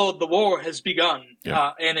my lord, the war has begun.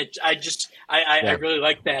 Yeah. And I really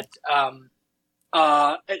like that.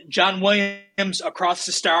 John Williams' Across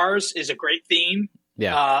the Stars is a great theme.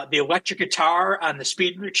 Yeah. The electric guitar on the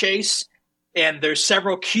speeder chase. And there's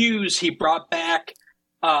several cues he brought back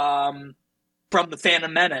from The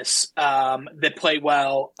Phantom Menace that play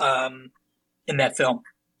well in that film.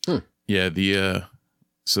 Yeah,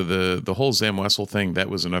 so the whole Zam Wessel thing, that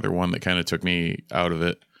was another one that kind of took me out of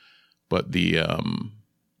it. But the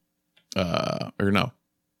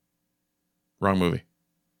wrong movie.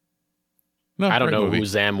 No, I don't right know movie. who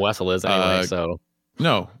Zam Wessel is anyway, so.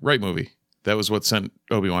 No, right movie. That was what sent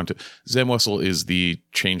Obi-Wan to. Zam Wessel is the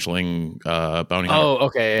changeling bounty hunter. Oh,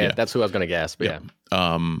 okay. Yeah. That's who I was going to guess, but yeah.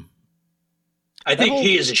 I think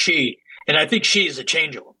he is a she, and I think she is a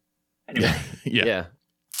changeling. Anyway. Yeah.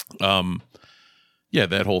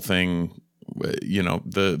 That whole thing,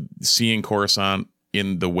 the seeing Coruscant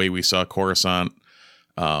in the way we saw Coruscant.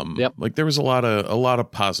 Like there was a lot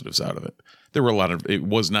of positives out of it. There were it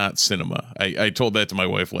was not cinema. I told that to my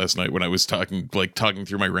wife last night when I was talking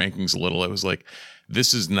through my rankings a little. I was like,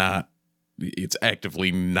 it's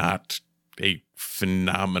actively not a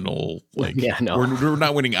phenomenal, we're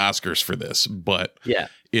not winning Oscars for this, but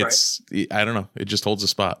it's, I don't know. It just holds a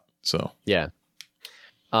spot. So, yeah.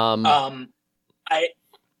 I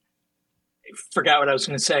forgot what I was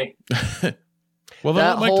going to say. Well,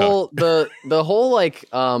 that whole, the whole,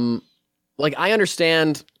 I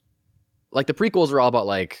understand, like the prequels are all about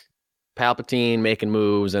like Palpatine making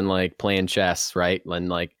moves and like playing chess, right? And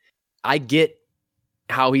like, I get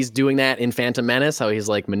how he's doing that in Phantom Menace, how he's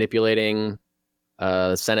like manipulating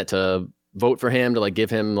the Senate to vote for him, to like give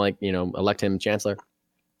him elect him chancellor.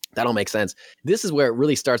 That all makes sense. This is where it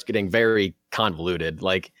really starts getting very convoluted.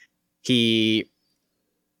 Like he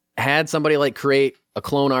had somebody like create a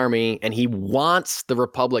clone army and he wants the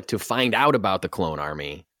Republic to find out about the clone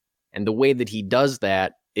army. And the way that he does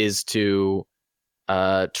that is to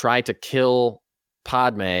try to kill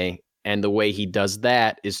Padme. And the way he does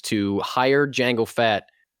that is to hire Jango Fett.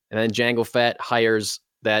 And then Jango Fett hires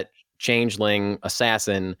that changeling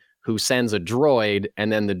assassin who sends a droid.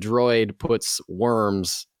 And then the droid puts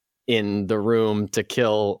worms in the room to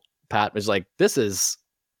kill Padme. It's like, this is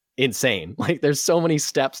insane. Like there's so many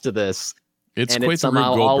steps to this. It's and quite it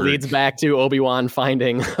somehow all leads back to Obi-Wan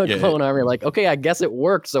finding a clone army. Like, okay, I guess it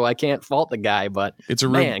worked, so I can't fault the guy. But it's a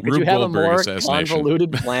man, could you have a more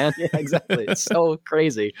convoluted plan? Yeah, exactly. It's so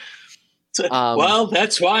crazy. Well,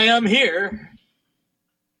 that's why I'm here.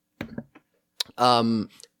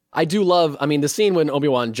 I do love. I mean, the scene when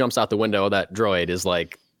Obi-Wan jumps out the window of that droid is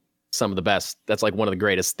like some of the best. That's like one of the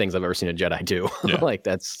greatest things I've ever seen a Jedi do. Yeah. Like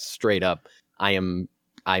that's straight up. I'm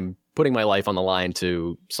putting my life on the line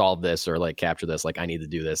to solve this or like capture this. Like I need to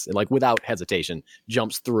do this. And like without hesitation,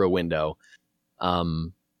 jumps through a window.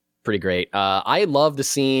 Pretty great. I love the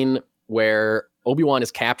scene where Obi-Wan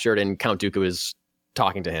is captured and Count Dooku is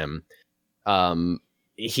talking to him. Because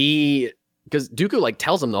Dooku like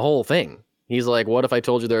tells him the whole thing. He's like, what if I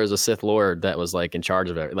told you there was a Sith Lord that was like in charge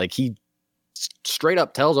of it? Like he straight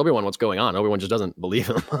up tells Obi-Wan what's going on. Obi-Wan just doesn't believe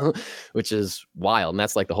him, which is wild. And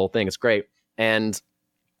that's like the whole thing. It's great. And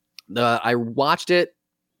I watched it,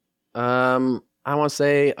 I want to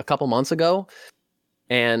say a couple months ago,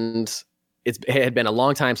 and it had been a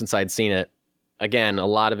long time since I'd seen it. Again, a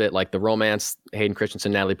lot of it, like the romance, Hayden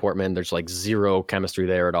Christensen, Natalie Portman, there's like zero chemistry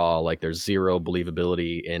there at all. Like there's zero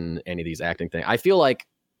believability in any of these acting things. I feel like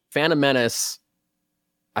Phantom Menace,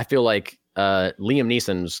 Liam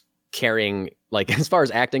Neeson's carrying, like as far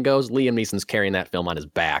as acting goes, Liam Neeson's carrying that film on his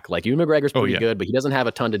back. Like Ewan McGregor's pretty good, but he doesn't have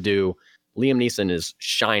a ton to do. Liam Neeson is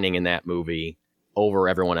shining in that movie over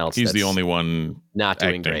everyone else. He's the only one not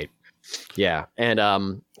doing great. Yeah.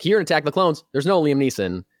 And here in Attack of the Clones, there's no Liam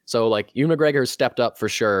Neeson. So like Ewan McGregor has stepped up for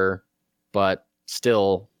sure, but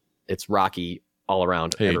still it's rocky all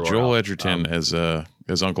around. Hey, Joel Edgerton as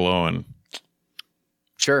Uncle Owen.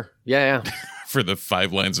 Sure. Yeah. For the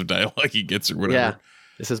 5 lines of dialogue he gets or whatever. Yeah.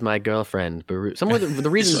 This is my girlfriend, Beru. Some of the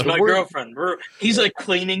reasons. This is my girlfriend, Beru. He's like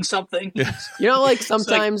cleaning something. Like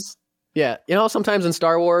sometimes, sometimes in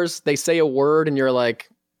Star Wars they say a word and you're like,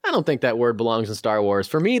 I don't think that word belongs in Star Wars.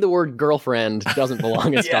 For me, the word girlfriend doesn't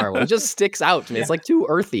belong in Star Wars. It just sticks out to me. It's like too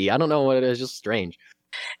earthy. I don't know what it is. Just strange.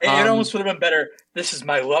 It almost would have been better. This is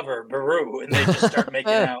my lover, Beru, and they just start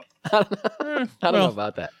making out. I don't know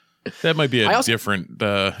about that. That might be a different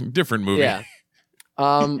movie. Yeah.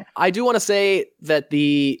 I do want to say that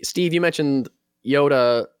Steve, you mentioned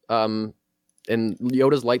Yoda, and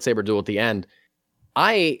Yoda's lightsaber duel at the end.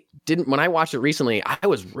 When I watched it recently, I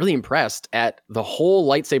was really impressed at the whole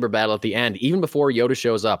lightsaber battle at the end, even before Yoda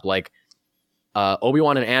shows up. Like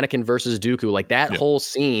Obi-Wan and Anakin versus Dooku, like that whole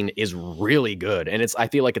scene is really good. And I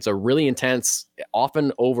feel like it's a really intense,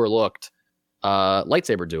 often overlooked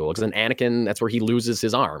lightsaber duel, because then Anakin, that's where he loses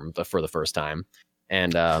his arm for the first time.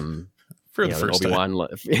 And for the first Obi-Wan,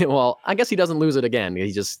 well, I guess he doesn't lose it again.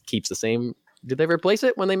 He just keeps the same. Did they replace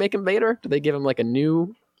it when they make him Vader? Did they give him like a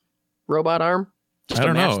new robot arm? I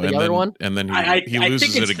don't know. And then he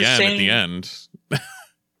loses it again at the end.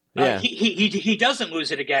 Yeah, he doesn't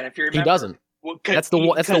lose it again. If you remember, he doesn't. That's the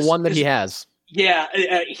one that he has. Yeah,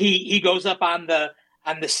 he goes up on the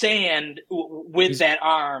sand with that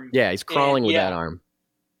arm. Yeah, he's crawling with that arm.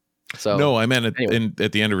 So no, I meant at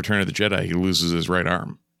the end of Return of the Jedi, he loses his right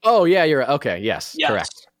arm. Oh yeah, you're right. Okay. Yes,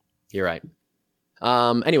 correct. You're right.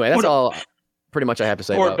 Anyway, that's all pretty much I have to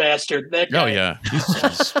say. Poor bastard. That guy. Oh yeah,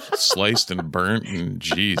 he's sliced and burnt, and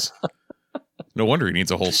jeez. No wonder he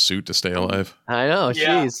needs a whole suit to stay alive. I know.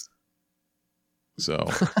 Jeez. So,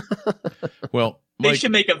 well, they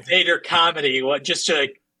should make a Vader comedy. What? Just to,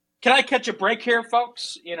 can I catch a break here,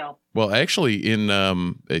 folks? Well, actually,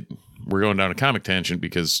 we're going down a comic tangent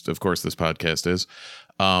because, of course, this podcast is.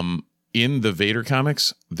 In the Vader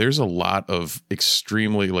comics, there's a lot of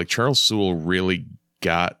extremely, like, Charles Soule really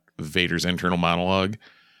got Vader's internal monologue,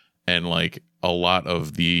 and like a lot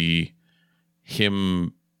of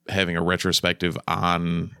him having a retrospective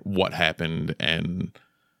on what happened, and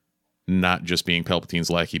not just being Palpatine's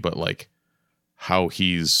lackey, but like how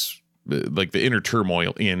he's like the inner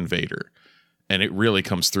turmoil in Vader. And it really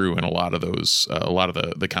comes through in a lot of those, a lot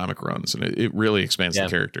of the comic runs. And it really expands the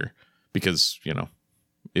character because,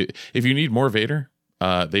 if you need more Vader,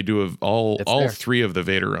 they do have all three of the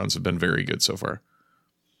Vader runs have been very good so far.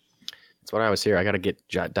 That's what I was here. I got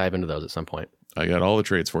to dive into those at some point. I got all the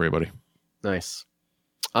trades for you, buddy. Nice.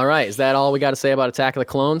 All right. Is that all we got to say about Attack of the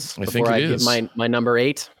Clones? I think it is. Give my number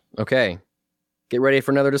 8. Okay. Get ready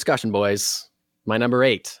for another discussion, boys. My number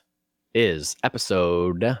 8 is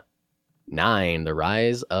episode 9, The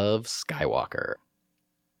Rise of Skywalker.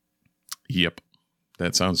 Yep.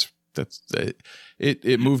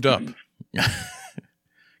 It moved up.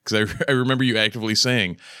 Because I remember you actively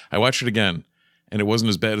saying, I watched it again, and it wasn't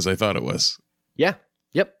as bad as I thought it was. Yeah.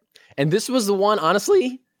 Yep. And this was the one,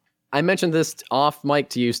 honestly, I mentioned this off mic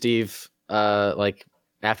to you, Steve, like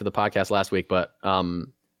after the podcast last week, but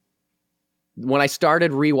when I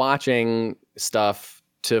started rewatching stuff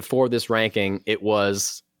for this ranking, it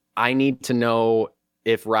was, I need to know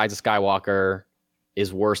if Rise of Skywalker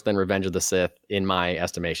is worse than Revenge of the Sith in my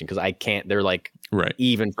estimation, because I can't, they're like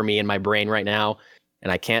even for me in my brain right now,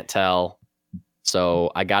 and I can't tell.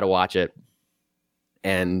 So I got to watch it.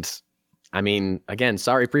 And I mean, again,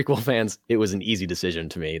 sorry, prequel fans, it was an easy decision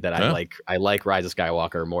to me that I like Rise of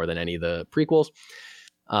Skywalker more than any of the prequels.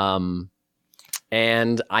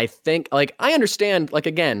 And I think, like, I understand, like,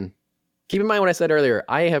 again, keep in mind what I said earlier,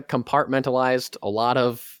 I have compartmentalized a lot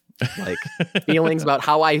of like feelings about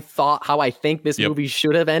how I think this movie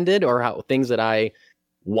should have ended, or how things that I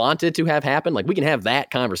wanted to have happened. Like, we can have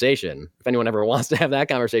that conversation. If anyone ever wants to have that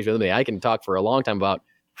conversation with me, I can talk for a long time about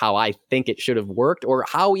how I think it should have worked, or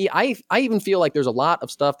how I even feel like there's a lot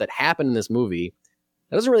of stuff that happened in this movie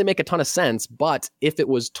that doesn't really make a ton of sense, but if it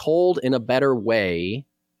was told in a better way,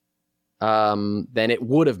 then it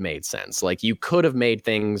would have made sense. Like, you could have made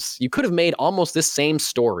almost this same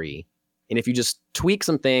story, and if you just tweak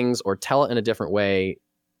some things or tell it in a different way,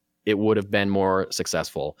 it would have been more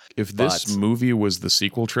successful. If this movie was the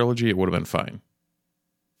sequel trilogy, it would have been fine.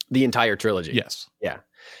 The entire trilogy. Yes. Yeah.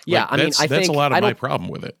 Yeah. Like, I mean, that's a lot of my problem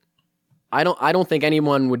with it. I don't think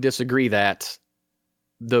anyone would disagree that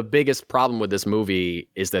the biggest problem with this movie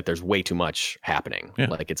is that there's way too much happening. Yeah.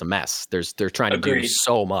 Like, it's a mess. They're trying to do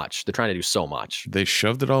so much. They're trying to do so much. They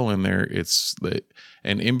shoved it all in there.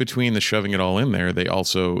 And in between the shoving it all in there,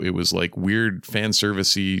 it was like weird fan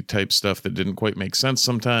servicey type stuff that didn't quite make sense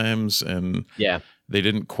sometimes. And they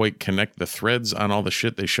didn't quite connect the threads on all the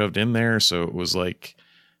shit they shoved in there. So it was like,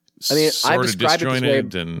 sort of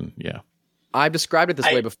disjointed, and I've described it this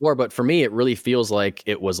way before, but for me, it really feels like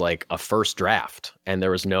it was like a first draft, and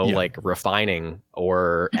there was no like refining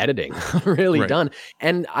or editing really done.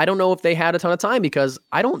 And I don't know if they had a ton of time, because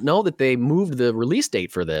I don't know that they moved the release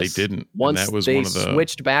date for this. They didn't. Once that was they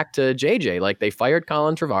switched back to JJ, like they fired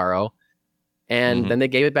Colin Trevorrow, and then they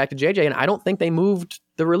gave it back to JJ, and I don't think they moved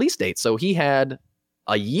the release date. So he had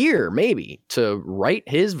a year maybe to write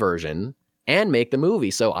his version and make the movie.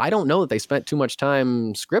 So I don't know that they spent too much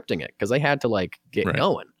time scripting it, because they had to like get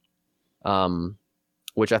going,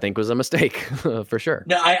 which I think was a mistake for sure.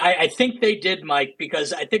 No, I think they did, Mike,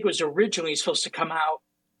 because I think it was originally supposed to come out.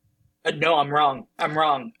 No, I'm wrong.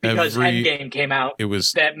 Because Endgame came out. It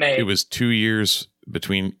was that May. It was 2 years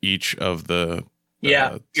between each of the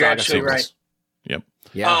you're absolutely right. Yep.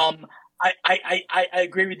 Yeah. I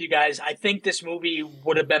agree with you guys. I think this movie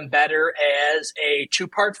would have been better as a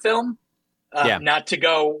 2-part film. Not to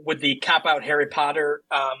go with the cop-out Harry Potter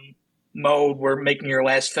mode, where making your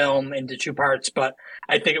last film into 2 parts, but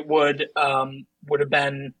I think it would have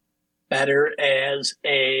been better as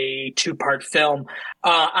a 2-part film.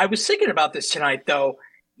 I was thinking about this tonight, though.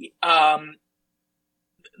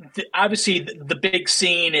 Obviously, the big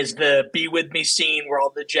scene is the "Be With Me" scene, where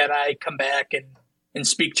all the Jedi come back and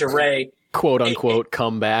speak to Rey, quote unquote,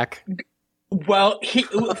 come back. Well,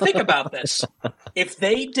 think about this: if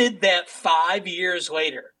they did that 5 years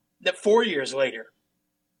later, that 4 years later,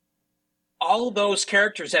 all of those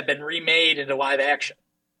characters have been remade into live action.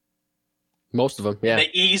 Most of them, yeah. They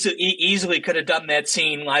easily could have done that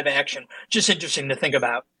scene live action. Just interesting to think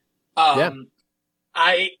about. I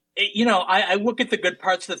look at the good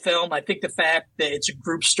parts of the film. I think the fact that it's a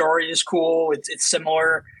group story is cool. It's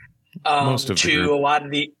similar to a lot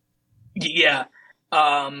of the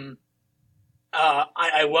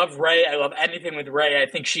I love Rey. I love anything with Rey. I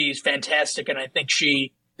think she's fantastic, and I think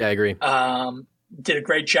she I agree. Did a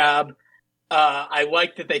great job. I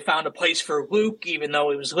like that they found a place for Luke, even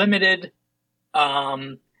though it was limited.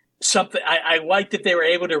 I like that they were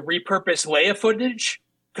able to repurpose Leia footage.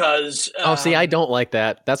 Because I don't like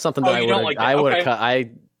that. That's something that I would have cut.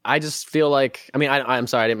 I just feel like, I mean, I'm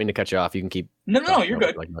sorry, I didn't mean to cut you off. You can keep. No, you're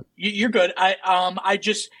good. You're good.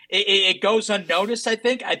 It goes unnoticed. I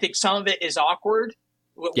think some of it is awkward.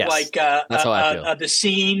 Yes, like that's how I feel. The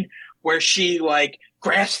scene where she like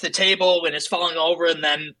grasps the table and is falling over, and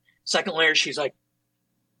then second layer she's like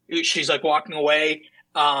walking away.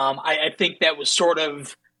 I think that was sort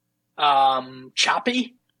of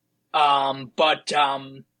choppy. Well,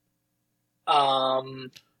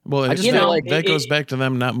 I just feel like that goes back to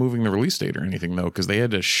them not moving the release date or anything, though, because they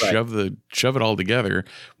had to shove it all together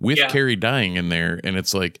with Carrie dying in there, and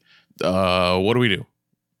it's like, what do we do?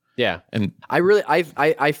 Yeah, and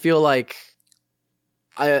I feel like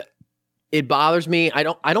it bothers me. I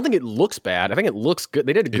don't think it looks bad. I think it looks good.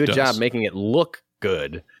 They did a good job making it look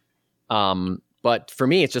good. But for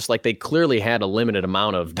me, it's just like they clearly had a limited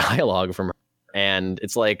amount of dialogue from her, and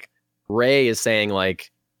it's like Rey is saying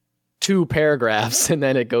like 2 paragraphs, and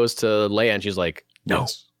then it goes to Leia, and she's like, no.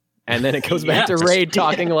 Yes. And then it goes back to Rey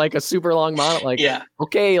talking like a super long monologue. Like,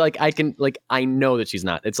 okay, like I know that she's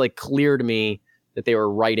not. It's like clear to me that they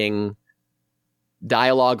were writing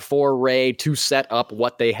dialogue for Rey to set up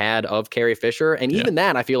what they had of Carrie Fisher. And even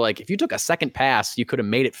that, I feel like if you took a second pass, you could have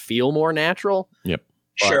made it feel more natural. Yep.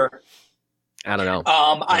 But sure. I don't know.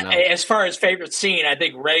 As far as favorite scene, I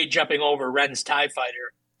think Rey jumping over Ren's TIE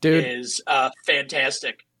fighter is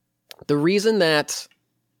fantastic. The reason that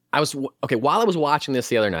while I was watching this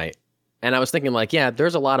the other night, and I was thinking like, yeah,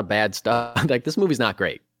 there's a lot of bad stuff. Like this movie's not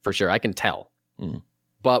great for sure. I can tell. Mm.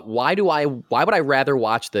 But why would I rather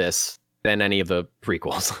watch this than any of the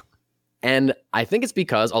prequels? And I think it's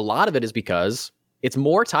because a lot of it is because it's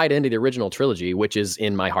more tied into the original trilogy, which is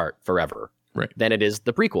in my heart forever, than it is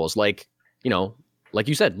the prequels. Like, like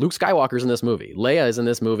you said, Luke Skywalker's in this movie. Leia is in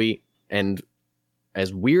this movie. And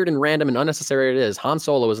as weird and random and unnecessary it is, Han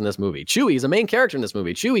Solo is in this movie. Chewie is a main character in this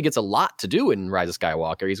movie. Chewie gets a lot to do in Rise of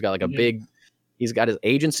Skywalker. He's got like he's got his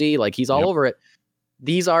agency, like he's all over it.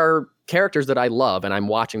 These are characters that I love, and I'm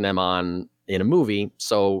watching them in a movie.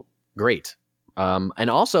 So great. And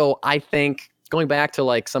also I think going back to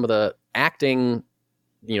like some of the acting,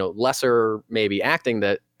 lesser maybe acting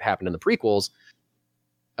that happened in the prequels,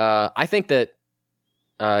 I think that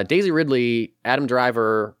Daisy Ridley, Adam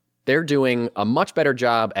Driver, they're doing a much better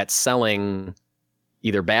job at selling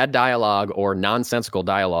either bad dialogue or nonsensical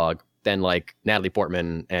dialogue than like Natalie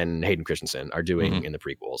Portman and Hayden Christensen are doing in the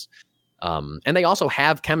prequels. And they also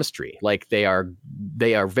have chemistry. Like they are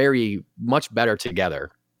very much better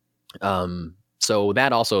together. So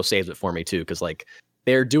that also saves it for me too. Cause like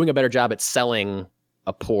they're doing a better job at selling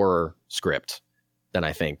a poor script than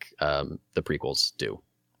I think, the prequels do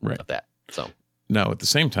of that. So now at the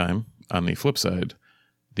same time, on the flip side,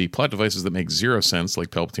 the plot devices that make zero sense, like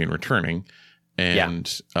Palpatine returning,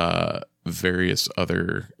 and various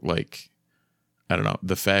other, like, I don't know,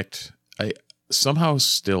 the fact I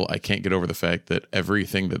can't get over the fact that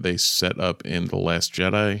everything that they set up in The Last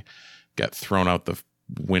Jedi got thrown out the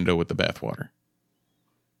window with the bathwater.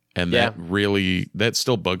 And that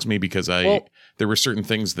still bugs me because there were certain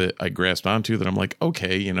things that I grasped onto that I'm like,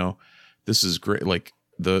 okay, this is great. Like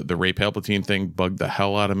the Rey Palpatine thing bugged the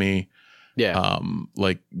hell out of me. Yeah.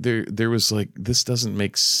 Like there was like, this doesn't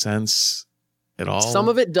make sense at all. Some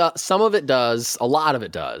of it does. A lot of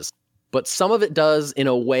it does. But some of it does in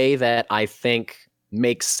a way that I think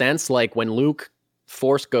makes sense. Like when Luke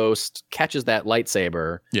Force Ghost catches that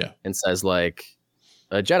lightsaber and says like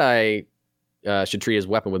a Jedi should treat his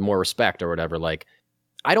weapon with more respect or whatever. Like,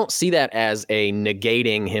 I don't see that as a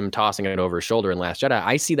negating him tossing it over his shoulder in Last Jedi.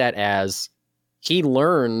 I see that as he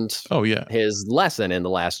learned his lesson in The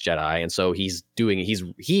Last Jedi. And so he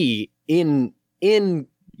in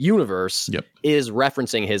universe is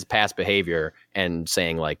referencing his past behavior and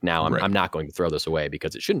saying like, now I'm not going to throw this away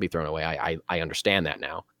because it shouldn't be thrown away. I understand that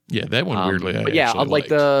now. Yeah, that one weirdly. Like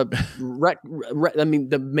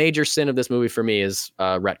the major sin of this movie for me is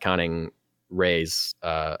retconning Rey's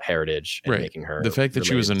heritage and making her. The fact that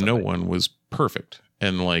she was a no one was perfect,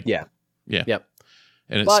 and like and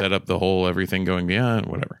it set up the whole everything going beyond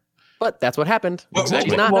whatever. But that's what happened.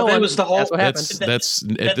 Exactly. That was the whole. That's what happened. That's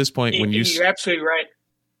at this point when you're absolutely right.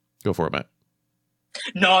 Go for it, Matt.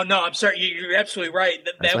 No, I'm sorry. You're absolutely right.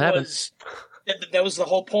 That was the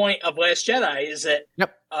whole point of Last Jedi, is that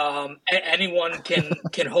anyone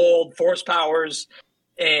can hold Force powers,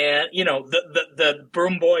 and the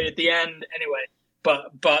broom boy at the end. Anyway,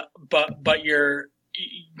 but you're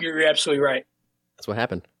absolutely right. That's what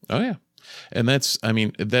happened. Oh yeah, and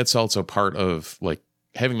that's also part of like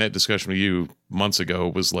having that discussion with you months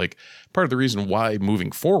ago was like part of the reason why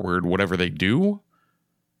moving forward, whatever they do,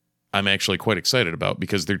 I'm actually quite excited about,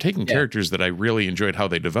 because they're taking characters that I really enjoyed how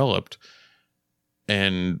they developed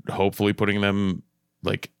and hopefully putting them,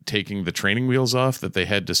 like taking the training wheels off that they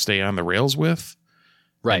had to stay on the rails with,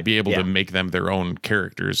 and be able to make them their own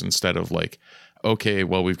characters instead of like, okay,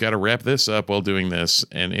 well, we've got to wrap this up while doing this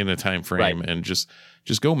and in a time frame and just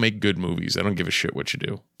go make good movies. I don't give a shit what you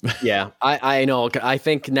do. Yeah, I know. I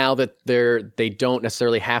think now that they don't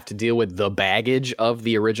necessarily have to deal with the baggage of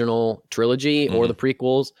the original trilogy or the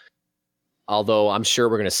prequels, although I'm sure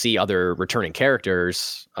we're going to see other returning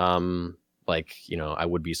characters. Like, I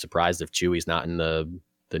would be surprised if Chewie's not in the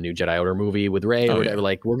new Jedi Order movie with Rey or whatever.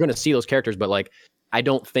 Like, we're going to see those characters, but like, I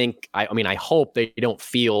don't think, I hope they don't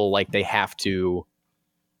feel like they have to,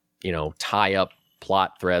 tie up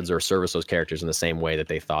plot threads or service those characters in the same way that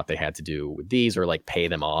they thought they had to do with these, or like pay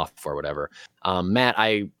them off or whatever. Matt,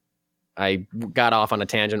 I got off on a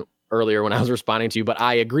tangent earlier when I was responding to you, but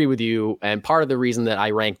I agree with you. And part of the reason that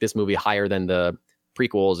I rank this movie higher than the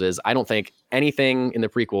prequels is I don't think anything in the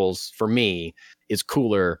prequels for me is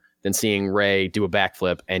cooler than seeing Rey do a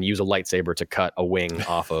backflip and use a lightsaber to cut a wing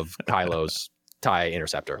off of Kylo's TIE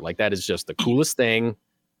interceptor. Like, that is just the coolest thing.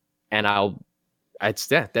 And there's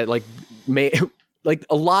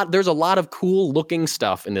a lot of cool looking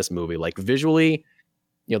stuff in this movie. Like, visually,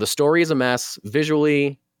 the story is a mess.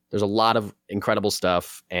 Visually, there's a lot of incredible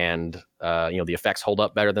stuff, and the effects hold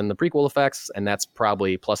up better than the prequel effects, and that's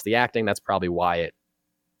probably, plus the acting, that's probably why it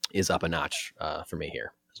is up a notch for me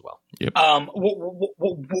here as well. Yep.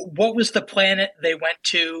 What was the planet they went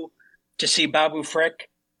to see Babu Frick?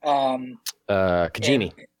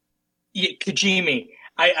 Kijimi. Kijimi.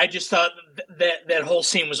 I just thought that whole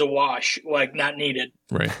scene was a wash, like not needed.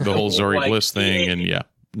 Right. The whole Zori Bliss thing, and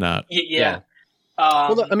not. Yeah.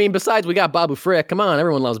 Well, besides we got Babu Frick. Come on,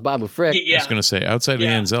 everyone loves Babu Frick. I was going to say, outside of the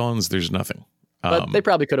Anzellans, there's nothing. But they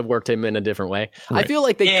probably could have worked him in a different way. Right. I feel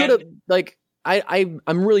like they could have, like, I'm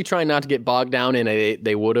really trying not to get bogged down in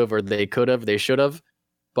they would have, or they could have, they should have,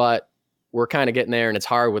 but we're kind of getting there, and it's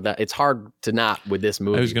hard with that. It's hard to not with this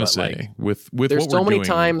movie. I was going to say, like, with there's what so we're many doing,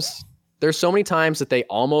 times. There's so many times that they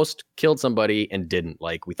almost killed somebody and didn't.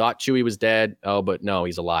 Like, we thought Chewie was dead. Oh, but no,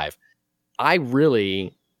 he's alive. I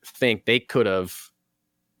really think they could have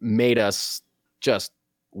made us just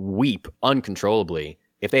weep uncontrollably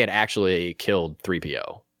if they had actually killed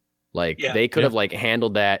 3PO. Like, they could have like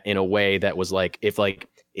handled that in a way that was like,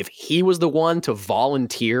 if he was the one to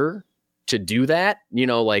volunteer to do that,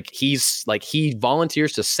 he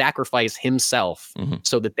volunteers to sacrifice himself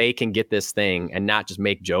so that they can get this thing and not just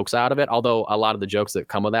make jokes out of it. Although a lot of the jokes that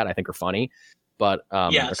come with that, I think, are funny, but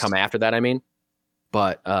or come after that,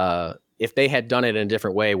 but if they had done it in a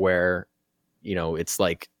different way where, it's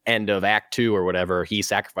like end of Act 2 or whatever, he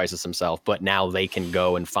sacrifices himself, but now they can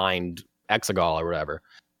go and find Exegol or whatever.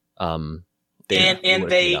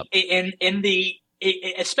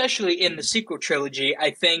 Especially in the sequel trilogy,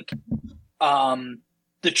 I think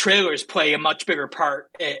the trailers play a much bigger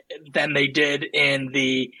part than they did in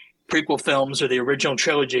the prequel films or the original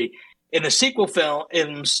trilogy. In the sequel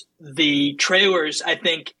films, the trailers, I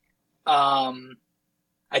think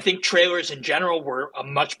trailers in general were a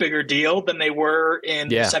much bigger deal than they were in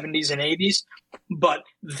the 70s and 80s. But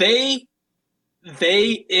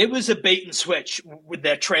it was a bait and switch with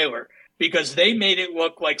that trailer, because they made it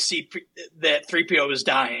look like that 3PO was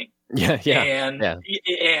dying. Yeah. And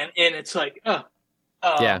it's like,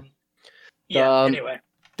 Anyway,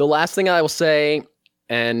 the last thing I will say,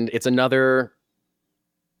 and it's another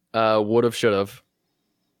would have, should have,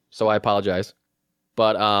 so I apologize.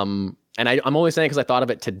 But and I'm only saying because I thought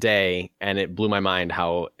of it today, and it blew my mind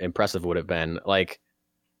how impressive it would have been. Like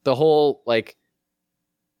the whole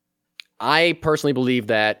I personally believe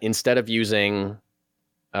that instead of using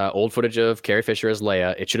old footage of Carrie Fisher as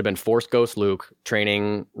Leia, it should have been Force Ghost Luke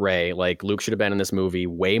training Rey. Like Luke should have been in this movie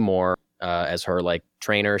way more as her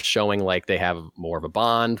trainer, showing they have more of a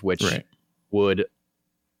bond, which would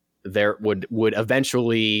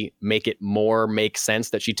eventually make it more make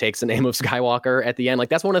sense that she takes the name of Skywalker at the end.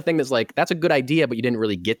 That's one of the things that's a good idea, but you didn't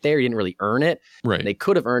really get there. You didn't really earn it. Right. They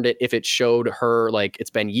could have earned it if it showed her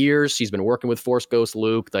it's been years. She's been working with Force Ghost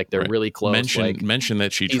Luke. They're really close. Mention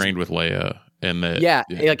that she trained with Leia. And that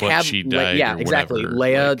she died. Exactly. Whatever.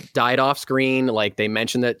 Leia died off screen. They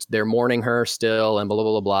mentioned that they're mourning her still, and blah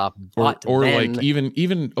blah blah blah. Or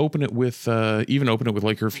even open it with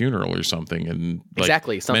her funeral or something, and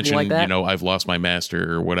exactly something mention, like that. I've lost my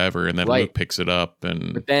master or whatever, and then Luke picks it up.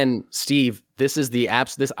 But then Steve, I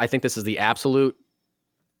think this is the absolute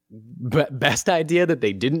best idea that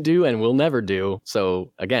they didn't do and will never do.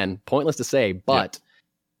 So again, pointless to say, but. Yeah.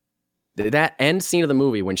 That end scene of the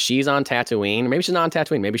movie when she's on Tatooine, maybe she's not on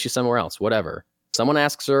Tatooine, maybe she's somewhere else, whatever. Someone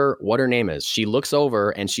asks her what her name is. She looks over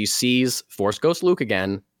and she sees Force Ghost Luke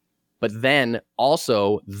again, but then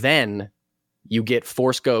you get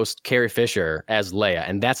Force Ghost Carrie Fisher as Leia.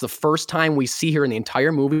 And that's the first time we see her in the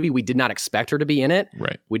entire movie. We did not expect her to be in it.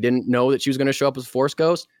 Right. We didn't know that she was going to show up as Force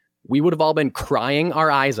Ghost. We would have all been crying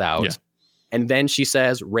our eyes out. Yeah. And then she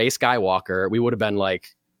says Rey Skywalker. We would have been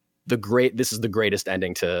this is the greatest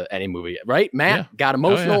ending to any movie, right? Matt got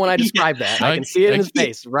emotional when I described that. I can see it in his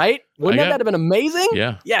face, right? Wouldn't that have been amazing?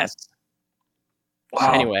 Yeah. Yes.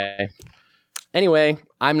 Wow. Anyway,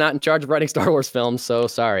 I'm not in charge of writing Star Wars films, so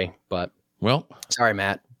sorry, but sorry,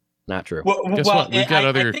 Matt. Not true. Guess what? We've got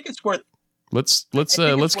other. I think it's worth. Let's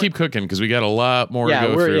keep cooking because we got a lot more to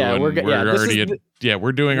go through.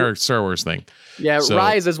 We're doing our Star Wars thing. Yeah, so,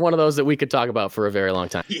 Rise is one of those that we could talk about for a very long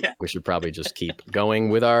time. Yeah. We should probably just keep going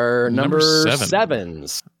with our number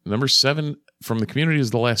sevens. Number 7 from the community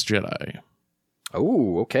is The Last Jedi.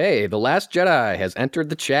 Oh, okay. The Last Jedi has entered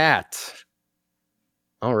the chat.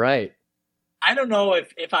 All right. I don't know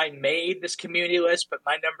if I made this community list, but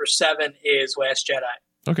my number 7 is Last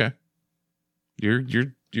Jedi. Okay.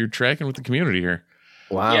 You're tracking with the community here.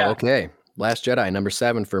 Wow. Yeah. Okay. Last Jedi, number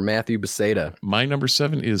 7 for Matthew Beseda. My number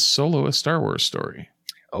 7 is Solo: A Star Wars Story.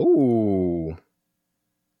 Oh.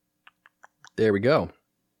 There we go.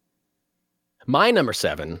 My number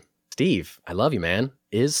 7, Steve, I love you, man,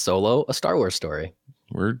 is Solo: A Star Wars Story.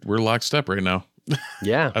 We're lockstep right now.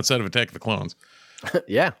 Yeah. Outside of Attack of the Clones.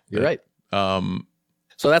 Yeah, you're right.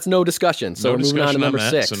 So that's no discussion. So we're moving on to number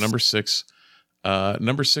 6. So number 6.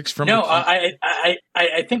 Number 6 from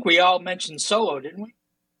I think we all mentioned Solo, didn't we?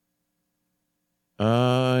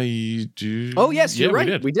 You do. Oh yes, you're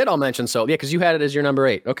right. We did all mention Solo. Yeah, because you had it as your number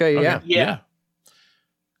 8. Okay. Yeah.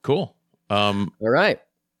 Cool. All right.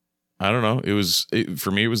 I don't know.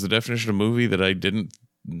 For me, it was the definition of movie that I didn't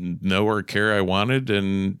know or care I wanted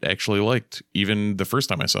and actually liked, even the first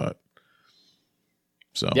time I saw it.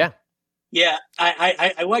 So yeah.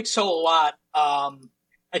 I like Solo a lot.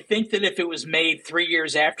 I think that if it was made 3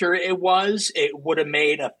 years after it would have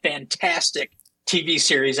made a fantastic TV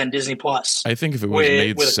series on Disney Plus. I think if it was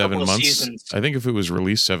made 7 months, I think if it was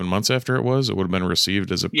released 7 months after it would have been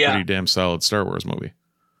received as a pretty damn solid Star Wars movie.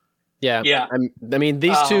 Yeah. I mean,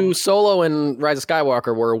 these two, Solo and Rise of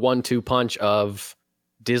Skywalker, were a 1-2 punch of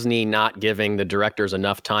Disney not giving the directors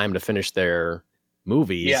enough time to finish their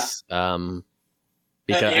movies. Yeah.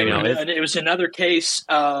 Because it was another case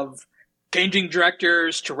of changing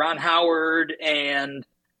directors to Ron Howard, and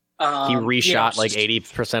he reshot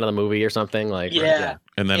 80% of the movie or something.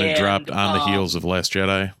 And then it dropped on the heels of Last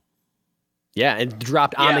Jedi. Yeah, it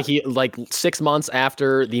dropped on the heel 6 months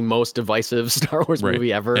after the most divisive Star Wars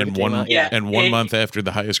movie ever. And one month after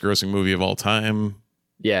the highest grossing movie of all time.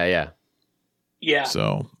 Yeah.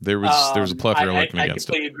 So there was a plethora looking against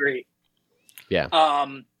it. I completely agree. Yeah.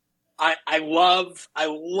 I love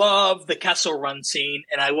the Kessel Run scene,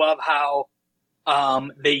 and I love how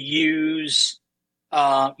they use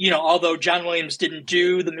although John Williams didn't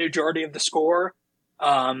do the majority of the score, he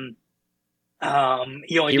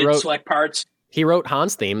only did select parts. He wrote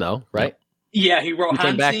Han's theme though, right? Yeah, he wrote Han's theme.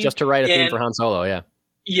 He came back just to write a theme for Han Solo, yeah.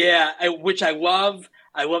 Yeah, which I love.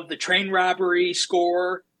 I love the train robbery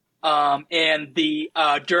score, and the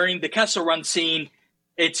during the Kessel Run scene,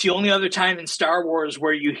 it's the only other time in Star Wars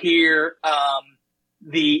where you hear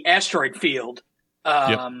the asteroid field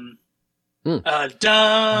Anyway,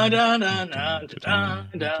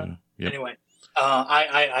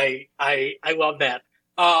 I love that.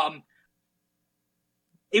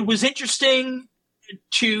 It was interesting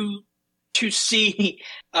to see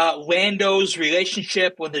Lando's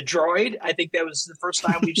relationship with the droid. I think that was the first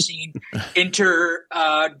time we've seen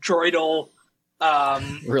droidal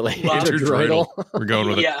droidal. We're going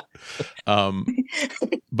with it.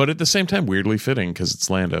 But at the same time, weirdly fitting because it's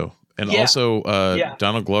Lando. And also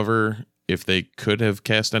Donald Glover, if they could have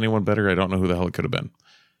cast anyone better, I don't know who the hell it could have been.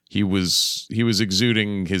 He was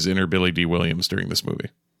exuding his inner Billy D. Williams during this movie.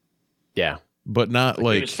 Yeah. But not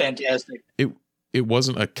like it was fantastic. It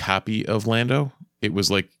wasn't a copy of Lando. It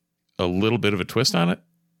was like a little bit of a twist on it.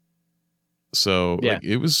 So like,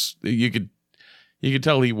 it was, you could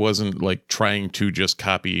tell he wasn't like trying to just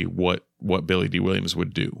copy what Billy D. Williams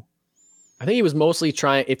would do. I think he was mostly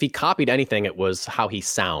trying, if he copied anything, it was how he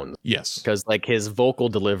sounds. Yes. Because like his vocal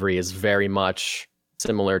delivery is very much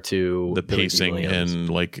similar to the pacing and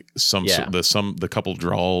like the couple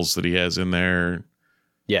drawls that he has in there.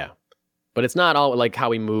 Yeah. But it's not all like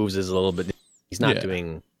how he moves is a little bit, he's not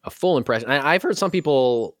doing a full impression. I've heard some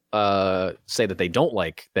people say that they don't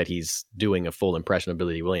like that he's doing a full impression of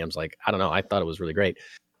Billy D. Williams. Like, I don't know. I thought it was really great.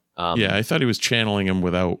 I thought he was channeling him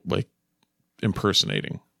without like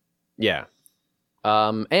impersonating. Yeah.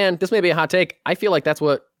 And this may be a hot take. I feel like that's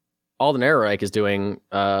what Alden Ehrenreich is doing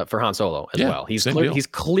for Han Solo as well. He's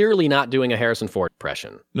clearly not doing a Harrison Ford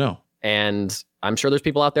impression. No. And I'm sure there's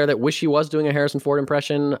people out there that wish he was doing a Harrison Ford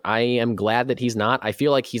impression. I am glad that he's not. I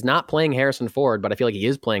feel like he's not playing Harrison Ford, but I feel like he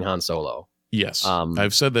is playing Han Solo. Yes.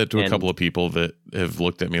 I've said that to a couple of people that have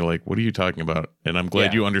looked at me like, what are you talking about? And I'm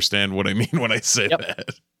glad you understand what I mean when I say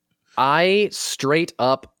that. I straight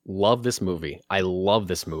up love this movie. I love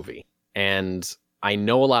this movie. And I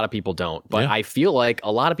know a lot of people don't, but I feel like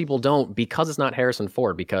a lot of people don't because it's not Harrison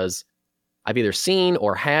Ford, because I've either seen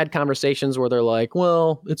or had conversations where they're like,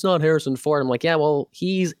 well, it's not Harrison Ford. I'm like, yeah, well,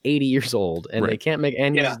 he's 80 years old and they can't make,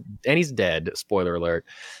 and he's dead. Spoiler alert.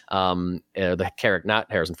 The character,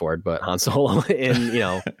 not Harrison Ford, but Han Solo in,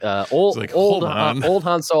 old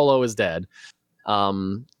Han Solo is dead.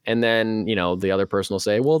 And then, the other person will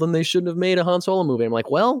say, well, then they shouldn't have made a Han Solo movie. I'm like,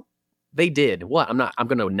 well, they did. What? I'm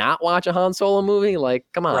going to not watch a Han Solo movie. Like,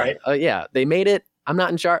 come on. Right. They made it. I'm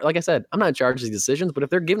not in charge. Like I said, I'm not in charge of these decisions, but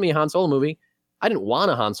if they're giving me a Han Solo movie, I didn't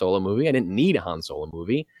want a Han Solo movie. I didn't need a Han Solo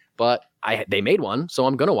movie, but they made one. So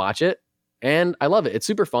I'm going to watch it and I love it. It's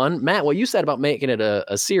super fun. Matt, what you said about making it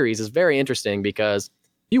a series is very interesting because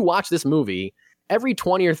you watch this movie every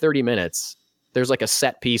 20 or 30 minutes, there's like a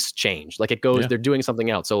set piece change. Like it goes, they're doing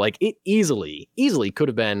something else. So like it easily could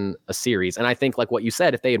have been a series. And I think like what you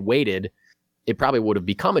said, if they had waited, it probably would have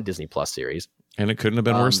become a Disney Plus series. And it couldn't have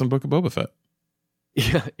been worse than Book of Boba Fett.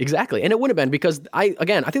 Yeah, exactly. And it would have been because I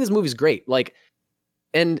think this movie's great. Like,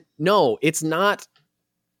 and no, it's not.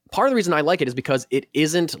 Part of the reason I like it is because it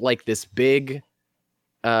isn't like this big,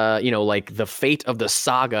 like the fate of the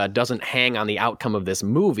saga doesn't hang on the outcome of this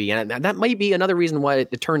movie. And that might be another reason why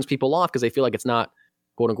it turns people off because they feel like it's not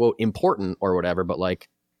quote unquote important or whatever. But like,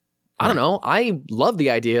 I don't know. I love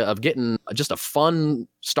the idea of getting just a fun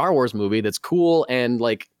Star Wars movie that's cool and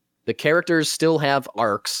like, the characters still have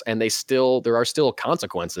arcs and there are still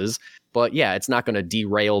consequences, but it's not going to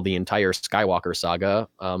derail the entire Skywalker saga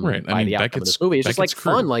by the outcome of this movie. It's just like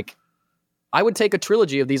fun. Like I would take a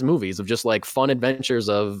trilogy of these movies of just like fun adventures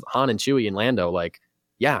of Han and Chewie and Lando. Like,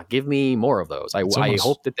 give me more of those. I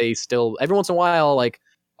hope that they still, every once in a while, like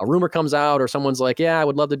a rumor comes out or someone's like, I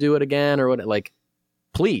would love to do it again or what, like,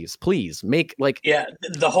 please make like,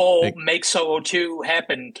 the whole Make Solo 2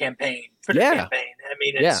 happen campaign. For the campaign. I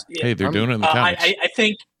mean, it's, hey, they're doing it in the comics.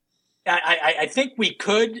 I think we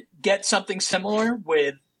could get something similar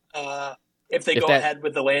with if they go ahead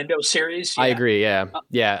with the Lando series. I agree. It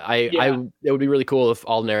would be really cool if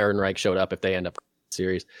Alden Ehrenreich showed up if they end up with the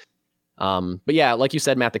series. But like you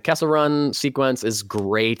said, Matt, the Kessel Run sequence is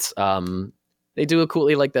great. They do it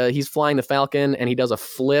coolly, like he's flying the Falcon and he does a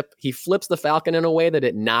flip. He flips the Falcon in a way that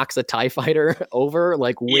it knocks a TIE fighter over,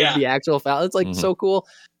 like with the actual Falcon. It's like so cool.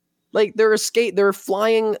 Like they're escaping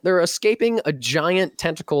a giant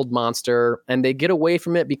tentacled monster and they get away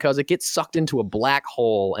from it because it gets sucked into a black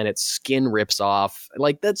hole and its skin rips off.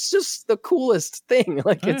 Like that's just the coolest thing.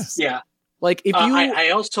 Like it's like if you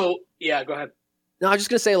I also go ahead. No, I was just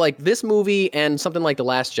gonna say like this movie and something like The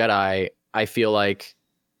Last Jedi, I feel like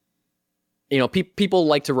people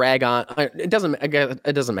like to rag on. It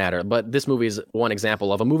doesn't matter, but this movie is one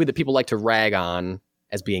example of a movie that people like to rag on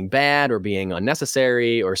as being bad or being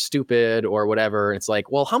unnecessary or stupid or whatever. It's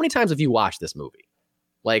like, well, how many times have you watched this movie?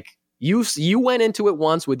 Like you went into it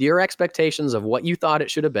once with your expectations of what you thought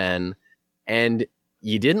it should have been. and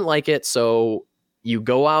you didn't like it, so you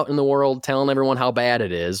go out in the world telling everyone how bad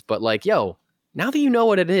it is. But like, yo, now that you know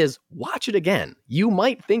what it is, watch it again. You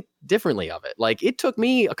might think differently of it. Like, it took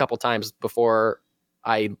me a couple times before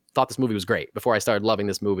I thought this movie was great, before I started loving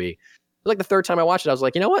this movie. It was like the third time I watched it, I was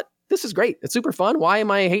like, you know what? This is great. It's super fun. Why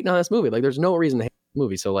am I hating on this movie? Like, there's no reason to hate this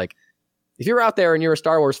movie. So like, if you're out there and you're a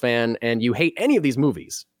Star Wars fan and you hate any of these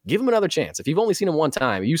movies, give them another chance. If you've only seen them one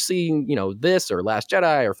time, you see, this or Last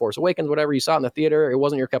Jedi or Force Awakens, whatever you saw in the theater, it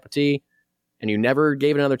wasn't your cup of tea, and you never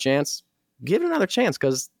gave it another chance, give it another chance.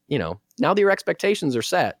 Because, now that your expectations are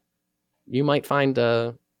set, you might find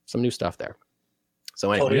some new stuff there.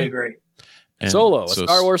 So anyway, totally agree. And Solo, a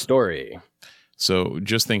Star Wars story. So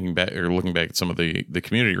just thinking back or looking back at some of the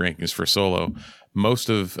community rankings for Solo,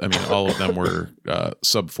 all of them were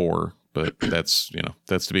sub 4, but that's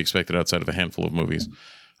to be expected outside of a handful of movies.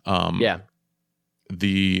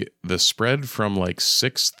 The spread from like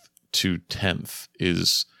 6th to 10th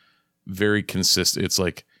is very consistent. It's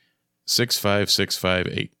like 6, 5, 6, 5,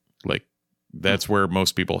 8. Like that's where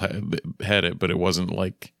most people had it, but it wasn't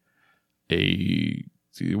like it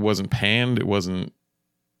wasn't panned. It wasn't,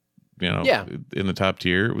 in the top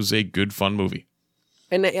tier. It was a good, fun movie.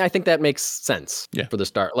 And I think that makes sense for the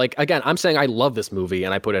start. Like, again, I'm saying I love this movie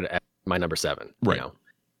and I put it at my number 7. Right.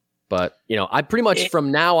 But, I pretty much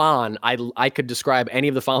from now on, I could describe any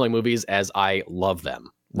of the following movies as I love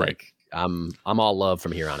them. Right. Like, I'm all love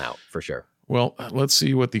from here on out, for sure. Well, let's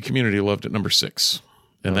see what the community loved at number 6.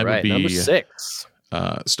 And that would be number 6.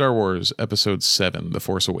 Star Wars Episode 7, The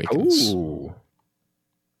Force Awakens. Ooh.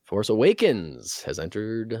 Force Awakens has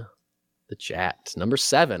entered the chat. Number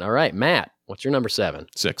 7. All right, Matt, what's your number 7?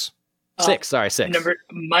 6. 6. Sorry, 6.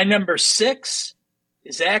 My number 6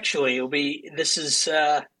 is actually will be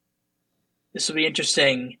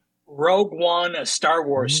interesting. Rogue One, a Star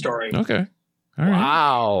Wars story. Okay. All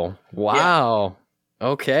right. Wow. Yeah.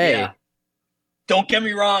 Okay. Yeah. Don't get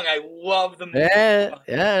me wrong. I love the movie.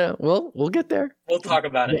 Yeah. We'll get there. We'll talk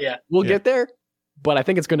about it. Yeah. We'll get there. But I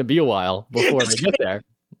think it's going to be a while before we get there.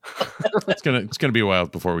 It's gonna be a while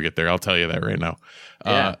before we get there. I'll tell you that right now.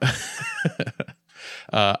 Yeah.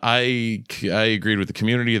 I agreed with the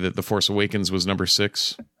community that The Force Awakens was number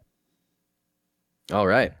 6. All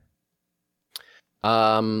right.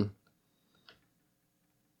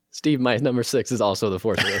 Steve, my number 6 is also The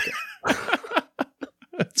Force Awakens.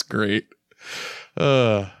 That's great.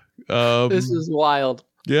 This is wild.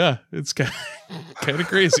 Yeah, it's kind of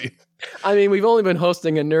crazy. I mean, we've only been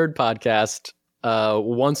hosting a nerd podcast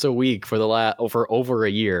once a week for over a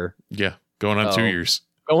year. Yeah, going on 2 years.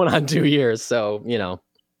 Going on 2 years. So,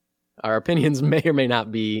 our opinions may or may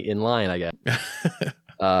not be in line, I guess.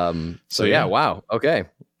 So yeah, wow. Okay.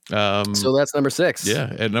 So that's number 6.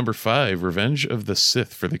 Yeah. At number 5, Revenge of the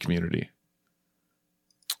Sith for the community.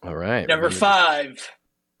 All right. Number 5,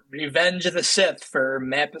 Revenge of the Sith for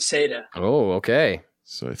Matt Peseta. Oh, okay.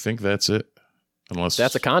 So I think that's it. Unless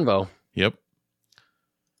that's a convo. Yep.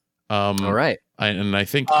 All right. I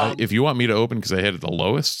think if you want me to open because I had it the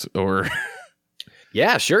lowest, or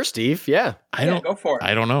yeah, sure, Steve. Yeah, go for it.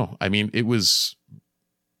 I don't know. I mean, it was.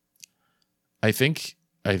 I think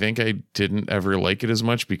I didn't ever like it as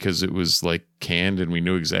much because it was like canned and we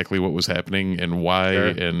knew exactly what was happening and why,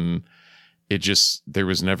 and it just there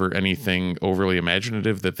was never anything overly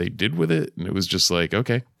imaginative that they did with it, and it was just like,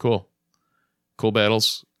 okay, cool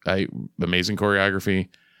battles, amazing choreography.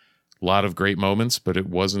 A lot of great moments, but it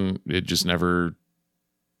just never,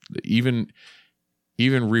 even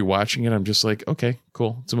rewatching it, I'm just like, okay,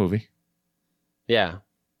 cool. It's a movie. Yeah.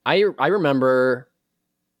 I remember,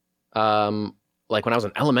 like when I was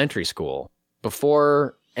in elementary school,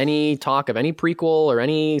 before any talk of any prequel or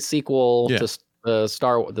any sequel to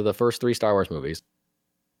the first 3 Star Wars movies,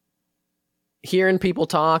 hearing people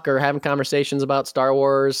talk or having conversations about Star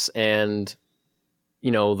Wars and,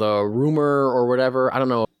 the rumor or whatever, I don't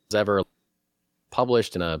know, ever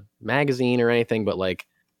published in a magazine or anything, but like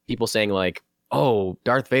people saying like, oh,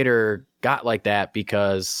 Darth Vader got like that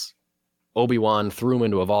because Obi-Wan threw him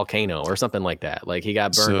into a volcano or something like that. Like he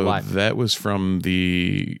got burned alive. That was from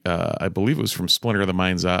the I believe it was from Splinter of the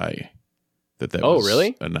Mind's Eye that was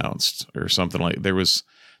really announced or something. Like there was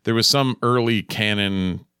some early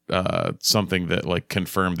canon something that like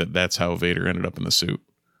confirmed that that's how Vader ended up in the suit.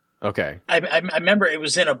 Okay. I remember it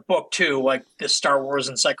was in a book too, like the Star Wars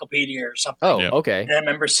Encyclopedia or something. Oh, okay. And I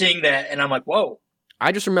remember seeing that and I'm like, whoa.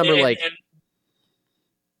 I just remember go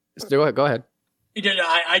ahead.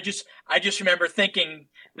 I just remember thinking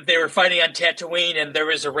that they were fighting on Tatooine and there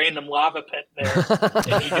was a random lava pit there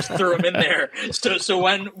and he just threw him in there. So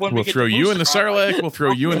when we'll throw you in the Sarlacc, we'll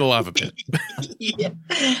throw you in the lava pit. Yeah.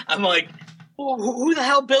 I'm like, well, who the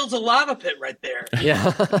hell builds a lava pit right there?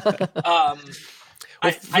 Yeah.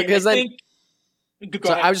 I think.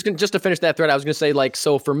 So I was just to finish that thread, I was gonna say, like,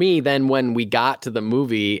 so for me, then when we got to the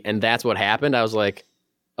movie and that's what happened, I was like,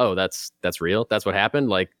 oh, that's real. That's what happened.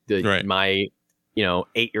 Like my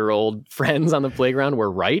 8-year-old friends on the playground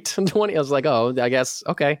were right. 20. I was like, oh, I guess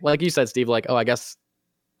okay. Like you said, Steve, like, oh, I guess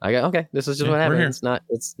okay. This is just what happened.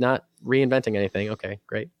 It's not reinventing anything. Okay,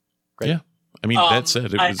 great. Yeah, I mean, that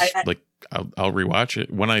said, it was like I'll rewatch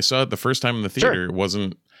it. When I saw it the first time in the theater, It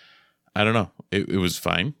wasn't. I don't know. It was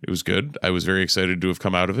fine. It was good. I was very excited to have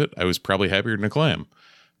come out of it. I was probably happier than a clam.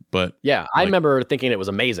 But yeah, I remember thinking it was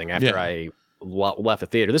amazing after I left the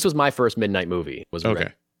theater. This was my first midnight movie. Okay.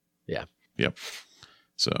 Yeah. Yep.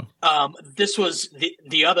 So this was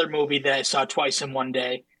the other movie that I saw twice in one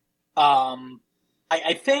day.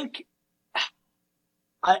 I think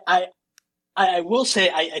I will say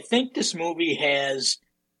I think this movie has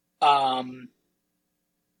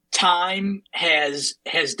time has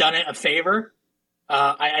done it a favor.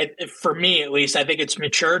 For me at least, I think it's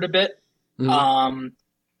matured a bit. Mm-hmm.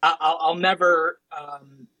 I'll never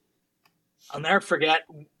forget.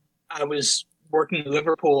 I was working in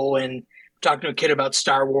Liverpool and talking to a kid about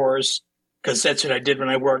Star Wars, because that's what I did when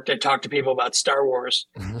I worked. I talked to people about Star Wars.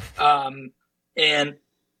 And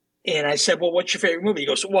I said, well, what's your favorite movie? He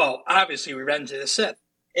goes, well, obviously Revenge of the Sith.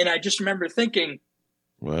 And I just remember thinking,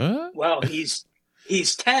 what? Well, he's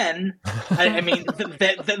 10. I mean,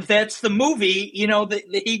 that's the movie,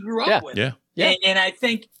 that he grew up with. Yeah. And I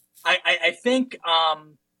think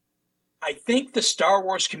the Star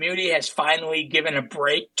Wars community has finally given a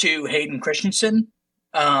break to Hayden Christensen.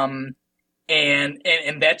 And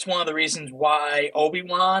that's one of the reasons why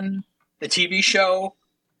Obi-Wan, the TV show,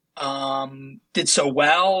 did so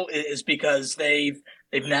well, is because they've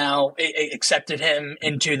now accepted him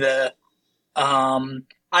into the.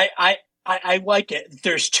 I like it.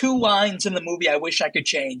 There's 2 lines in the movie I wish I could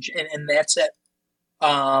change, and that's it.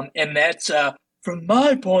 And that's from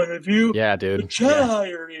my point of view. Yeah, dude. The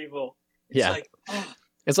Jedi are evil. It's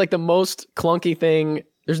it's like the most clunky thing.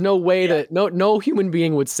 There's no way that no human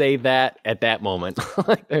being would say that at that moment.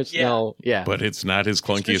 Like there's no. But it's not his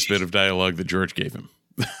clunkiest bit of dialogue that George gave him.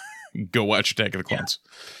 Go watch Attack of the Clones.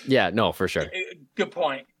 Yeah, no, for sure. Good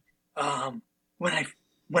point. When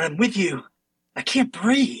I'm with you, I can't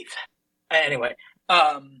breathe. Anyway.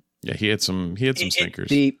 Yeah, he had some stinkers.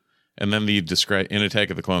 And then in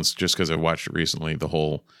Attack of the Clones, just because I watched it recently, the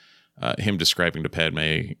whole him describing to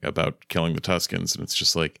Padme about killing the Tuskens, and it's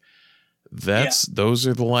just like, those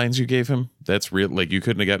are the lines you gave him. That's real. Like, you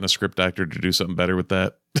couldn't have gotten a script doctor to do something better with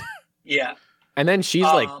that. Yeah. And then she's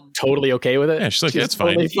like totally okay with it. Yeah, she's like, that's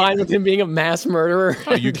fine. Totally fine with him being a mass murderer.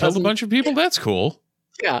 Oh, you killed a bunch of people? That's cool.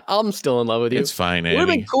 Yeah, I'm still in love with you. It's fine, Annie. It would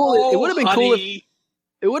have been cool. It would have been cool if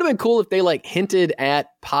it would have been cool if they like hinted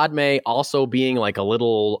at Padme also being like a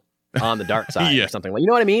little on the dark side or something. Like, you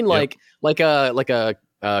know what I mean? Like a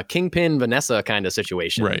Kingpin Vanessa kind of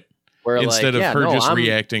situation. Right. Where instead of her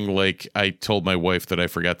reacting like, I told my wife that I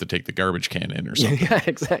forgot to take the garbage can in or something.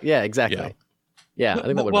 Yeah, exactly. Yeah, I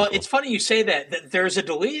think that would be cool. It's funny you say that. There's a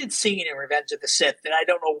deleted scene in Revenge of the Sith that I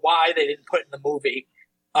don't know why they didn't put in the movie.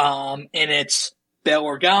 And it's Bail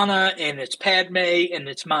Organa, and it's Padme, and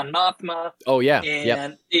it's Mon Mothma. Oh, yeah.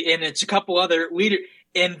 And it's a couple other leaders.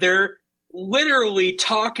 And they're literally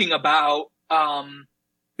talking about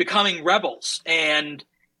becoming rebels and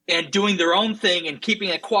doing their own thing and keeping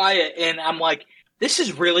it quiet. And I'm like, this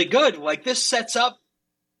is really good. Like, this sets up,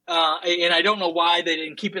 and I don't know why they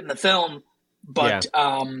didn't keep it in the film, but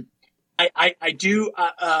I do.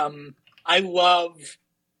 I love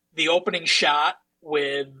the opening shot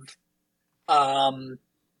with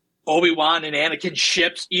Obi-Wan and Anakin's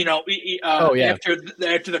ships. After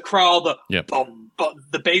the crawl,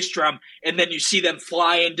 the bass drum, and then you see them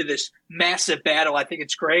fly into this massive battle. I think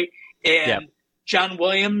it's great. And John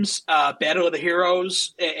Williams, Battle of the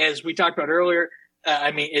Heroes, as we talked about earlier.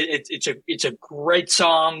 I mean, it's a great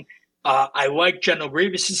song. I like General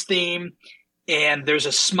Grievous's theme, and there's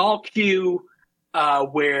a small cue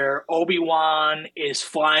where Obi-Wan is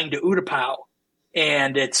flying to Utapau,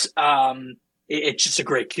 and it's just a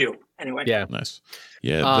great cue. Anyway, nice.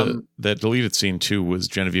 Yeah, that deleted scene too was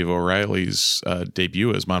Genevieve O'Reilly's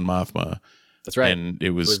debut as Mon Mothma. That's right, and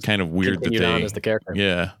it was kind of weird that they on as the character.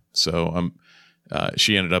 Yeah, so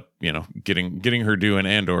she ended up, getting her due in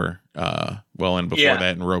Andor, and before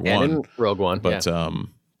that in Rogue One. In Rogue One,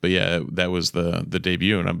 but yeah, that was the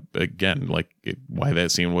debut, and I'm again like why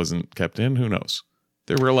that scene wasn't kept in. Who knows?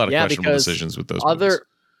 There were a lot of questionable decisions with those movies.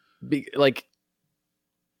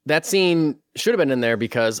 that scene should have been in there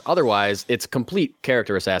because otherwise it's complete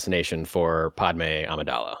character assassination for Padme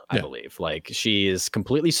Amidala, I believe. Like, she is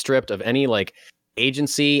completely stripped of any like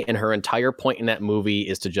agency, and her entire point in that movie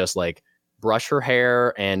is to just like brush her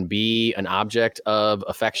hair and be an object of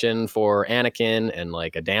affection for Anakin and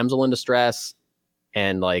like a damsel in distress.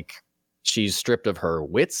 And like, she's stripped of her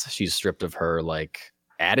wits. She's stripped of her like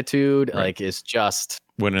attitude. Right. Like, it's just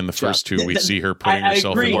when in the first two we see her putting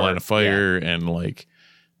herself in the line of fire and like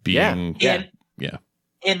being and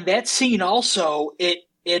that scene also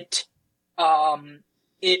it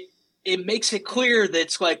makes it clear that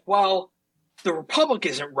it's like, well, the Republic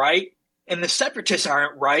isn't right and the Separatists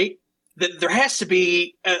aren't right. That there has to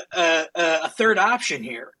be a third option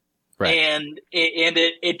here. Right. And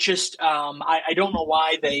it just I don't know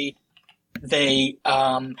why they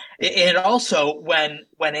and also when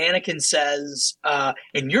Anakin says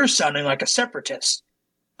and you're sounding like a Separatist,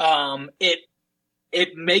 it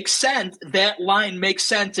makes sense. That line makes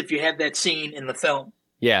sense if you have that scene in the film.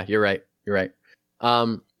 Yeah, you're right.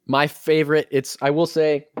 My favorite, I will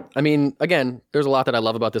say, I mean, again, there's a lot that I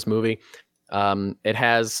love about this movie. It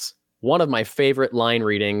has one of my favorite line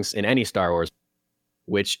readings in any Star Wars,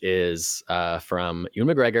 which is from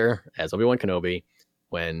Ewan McGregor as Obi-Wan Kenobi,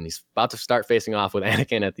 when he's about to start facing off with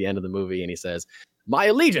Anakin at the end of the movie, and he says, "My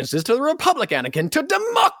allegiance is to the Republic, Anakin, to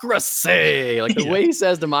democracy." Like, the way he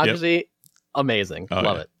says democracy, amazing.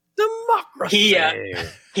 Love it. Democracy.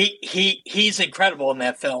 He's incredible in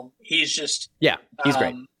that film. He's just he's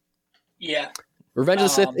great. Yeah. Revenge of the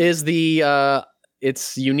Sith is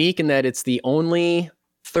it's unique in that it's the only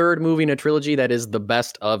third movie in a trilogy that is the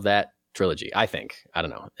best of that trilogy, I think. I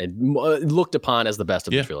don't know. It looked upon as the best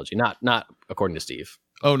of the trilogy, not according to Steve.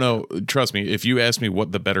 Oh no, trust me. If you ask me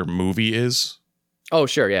what the better movie is, oh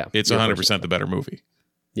sure, yeah, it's 100% the better movie.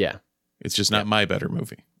 Yeah, it's just not my better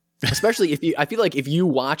movie. Especially I feel like if you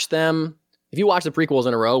watch the prequels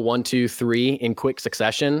in a row, 1, 2, 3 in quick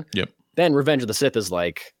succession, then Revenge of the Sith is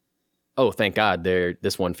like, oh, thank God,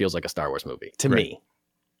 this one feels like a Star Wars movie to me.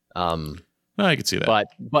 I could see that.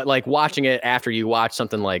 But like watching it after you watch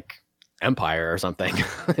something like Empire or something,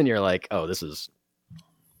 and you're like, oh, this is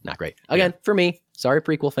not great. Again, for me, sorry,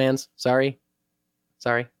 prequel fans. Sorry.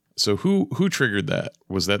 So who triggered that?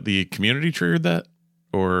 Was that the community triggered that,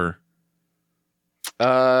 or? No,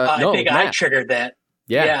 I think Matt. I triggered that.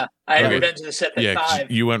 Yeah. I had Revenge of the Sith at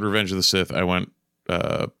 5. You went Revenge of the Sith. I went.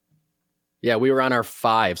 Yeah, we were on our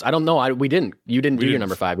 5s. I don't know. We didn't. You didn't do your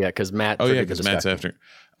number 5 yet because Matt. Oh yeah, because Matt's after.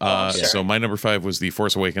 So my number 5 was The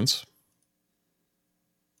Force Awakens.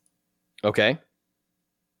 Okay.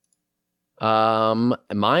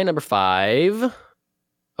 My number 5.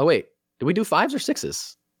 Oh wait, did we do 5s or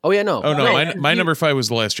 6s? Oh yeah, no. Oh no, my number 5 was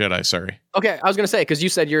The Last Jedi. Sorry. Okay, I was gonna say because you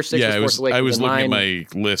said your 6 was Force Awakens. I was looking at my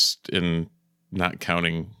list and not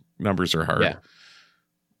counting numbers are hard. Yeah.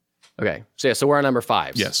 Okay, so we're on number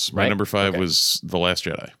 5s. Yes, my number 5 was The Last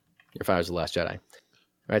Jedi. Your 5 was The Last Jedi. All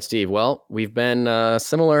right, Steve. Well, we've been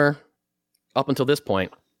similar up until this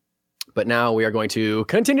point, but now we are going to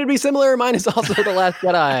continue to be similar. Mine is also The Last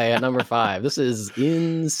Jedi at number 5. This is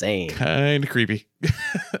insane. Kind of creepy.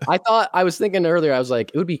 I was thinking earlier, I was like,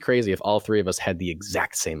 it would be crazy if all three of us had the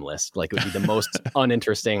exact same list. Like, it would be the most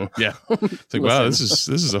uninteresting. Yeah. It's like, wow, this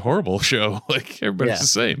is a horrible show. Like, everybody's the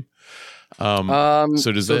same.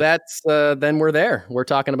 So that's then we're there. We're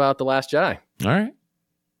talking about The Last Jedi.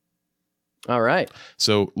 All right.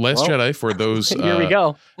 So Last Jedi, for those here we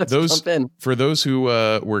go. Let's jump in. For those who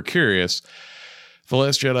were curious, The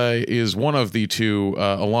Last Jedi is one of the two,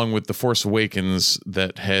 along with The Force Awakens,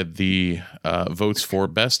 that had the votes for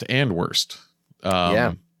best and worst.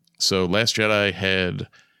 So Last Jedi had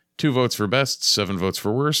 2 votes for best, 7 votes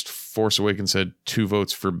for worst. Force Awakens had 2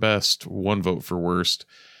 votes for best, 1 vote for worst.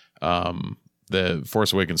 The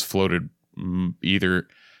Force Awakens floated either.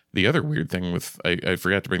 The other weird thing with I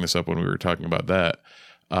forgot to bring this up when we were talking about that.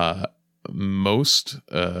 Most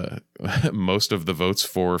of the votes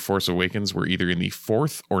for Force Awakens were either in the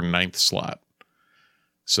 4th or 9th slot.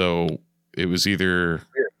 So it was either,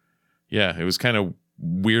 it was kind of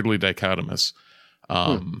weirdly dichotomous.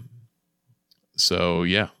 So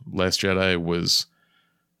Last Jedi was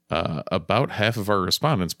about half of our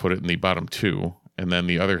respondents put it in the bottom 2, and then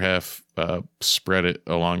the other half spread it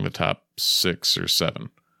along the top 6 or 7.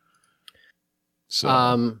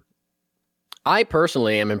 So, I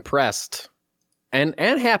personally am impressed and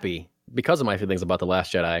happy because of my feelings about The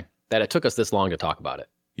Last Jedi that it took us this long to talk about it.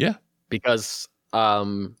 Yeah. Because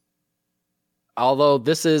although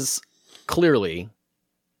this is clearly,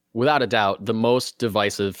 without a doubt, the most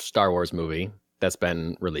divisive Star Wars movie that's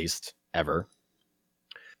been released ever,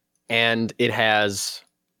 and it has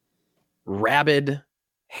rabid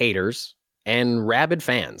haters and rabid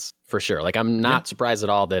fans for sure. Like, I'm not surprised at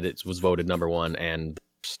all that it was voted number one and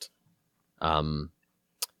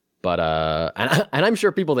but I'm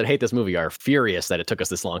sure people that hate this movie are furious that it took us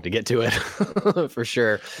this long to get to it for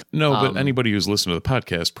sure. No, but anybody who's listened to the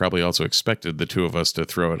podcast probably also expected the two of us to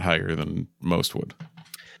throw it higher than most would.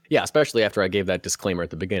 Yeah, especially after I gave that disclaimer at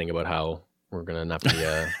the beginning about how we're going to not be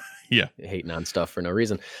hating on stuff for no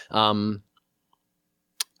reason.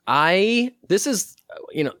 This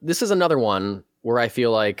is another one where I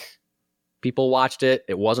feel like people watched it.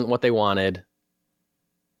 It wasn't what they wanted.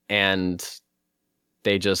 And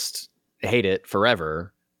they just hate it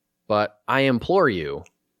forever. But I implore you,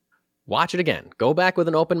 watch it again. Go back with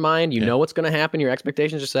an open mind. You know what's going to happen. Your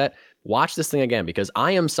expectations are set. Watch this thing again, because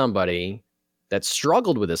I am somebody that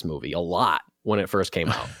struggled with this movie a lot when it first came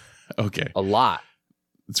out. Okay. A lot.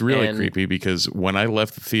 It's really creepy, because when I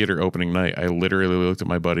left the theater opening night, I literally looked at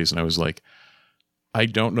my buddies and I was like, I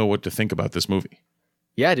don't know what to think about this movie.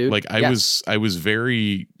 Yeah, dude. Like, I was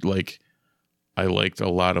very, like, I liked a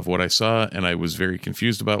lot of what I saw, and I was very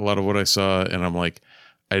confused about a lot of what I saw. And I'm like,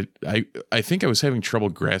 I think I was having trouble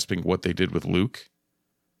grasping what they did with Luke.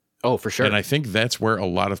 Oh, for sure. And I think that's where a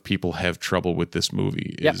lot of people have trouble with this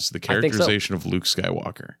movie, is the characterization of Luke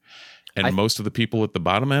Skywalker. And most of the people at the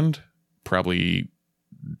bottom end probably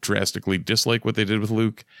drastically dislike what they did with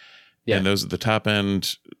Luke. Yeah. And those at the top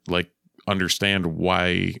end, like, understand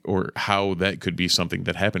why or how that could be something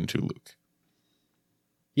that happened to Luke.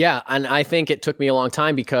 Yeah, and I think it took me a long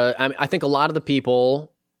time, because I think a lot of the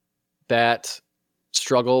people that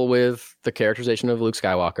struggle with the characterization of Luke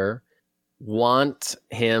Skywalker wanted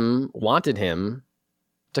him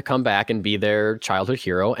to come back and be their childhood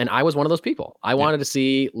hero, and I was one of those people. I wanted to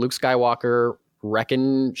see Luke Skywalker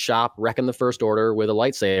wrecking the First Order with a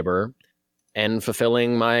lightsaber and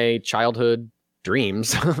fulfilling my childhood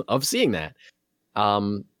dreams of seeing that.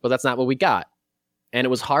 But that's not what we got. And it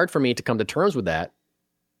was hard for me to come to terms with that.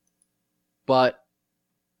 But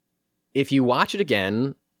if you watch it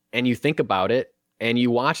again and you think about it, and you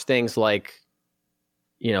watch things like,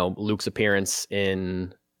 Luke's appearance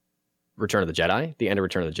in Return of the Jedi, the end of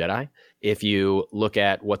Return of the Jedi, if you look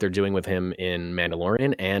at what they're doing with him in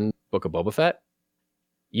Mandalorian and Book of Boba Fett,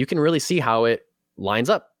 you can really see how it lines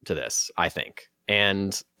up to this, I think.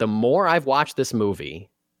 And the more I've watched this movie,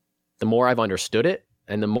 the more I've understood it,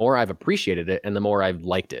 and the more I've appreciated it, and the more I've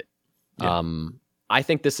liked it. Yeah. I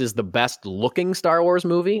think this is the best looking Star Wars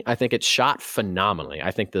movie. I think it's shot phenomenally. I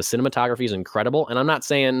think the cinematography is incredible. And I'm not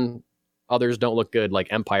saying others don't look good. Like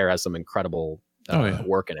Empire has some incredible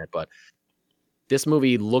work in it, but this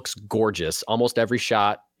movie looks gorgeous. Almost every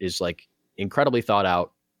shot is like incredibly thought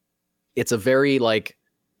out. It's a very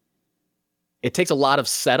it takes a lot of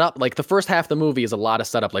setup. Like the first half of the movie is a lot of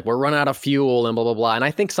setup. Like we're running out of fuel and blah, blah, blah. And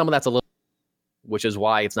I think some of that's a little, which is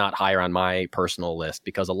why it's not higher on my personal list,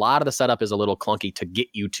 because a lot of the setup is a little clunky to get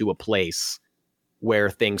you to a place where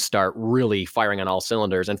things start really firing on all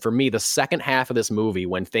cylinders. And for me, the second half of this movie,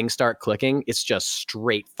 when things start clicking, it's just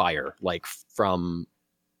straight fire. Like from,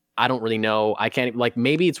 I don't really know. I can't,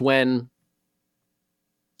 maybe it's when,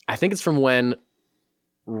 I think it's from when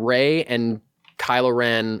Rey and Kylo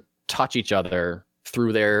Ren touch each other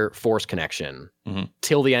through their Force connection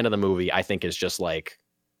till the end of the movie. I think is just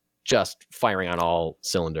firing on all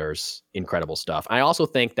cylinders. Incredible stuff. I also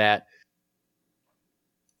think that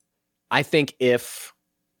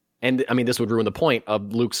this would ruin the point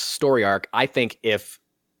of Luke's story arc. I think if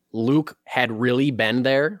Luke had really been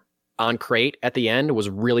there on Crate at the end, was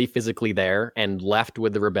really physically there and left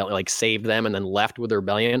with the rebellion, saved them and then left with the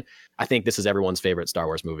rebellion, I think this is everyone's favorite Star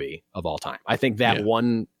Wars movie of all time. I think that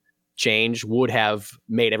one change would have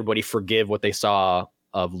made everybody forgive what they saw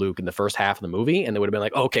of Luke in the first half of the movie, and they would have been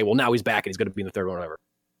like, okay, well now he's back and he's going to be in the third one, whatever.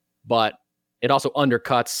 But it also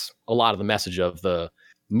undercuts a lot of the message of the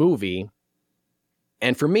movie.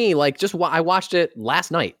 And for me, I watched it last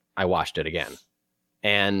night. I watched it again,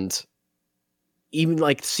 and even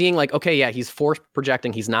seeing okay, yeah, he's force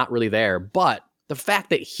projecting, he's not really there, but the fact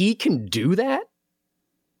that he can do that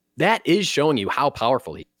is showing you how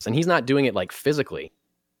powerful he is. And he's not doing it physically.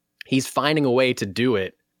 He's finding a way to do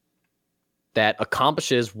it that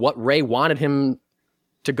accomplishes what Rey wanted him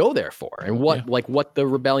to go there for, and what the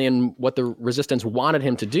rebellion, what the resistance wanted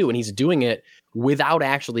him to do. And he's doing it without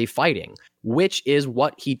actually fighting, which is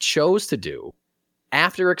what he chose to do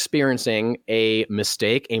after experiencing a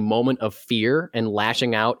mistake, a moment of fear and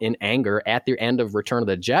lashing out in anger at the end of Return of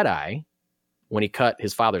the Jedi, when he cut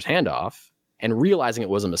his father's hand off and realizing it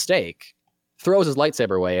was a mistake, throws his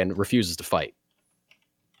lightsaber away and refuses to fight.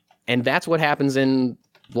 And that's what happens in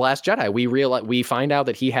The Last Jedi. We find out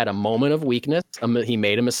that he had a moment of weakness. He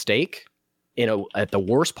made a mistake, at the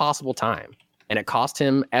worst possible time, and it cost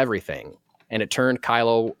him everything, and it turned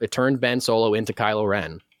Ben Solo into Kylo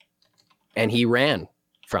Ren, and he ran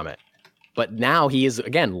from it. But now he is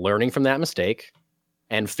again learning from that mistake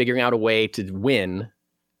and figuring out a way to win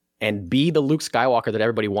and be the Luke Skywalker that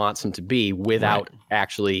everybody wants him to be without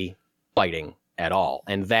actually fighting at all.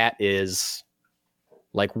 And that is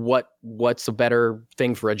like, what's a better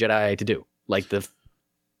thing for a Jedi to do? Like the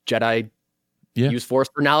Jedi use Force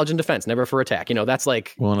for knowledge and defense, never for attack. That's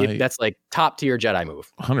like, that's like top tier Jedi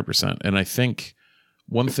move. 100%. And I think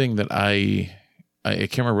one thing that I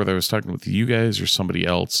can't remember whether I was talking with you guys or somebody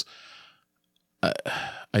else.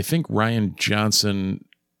 I think Rian Johnson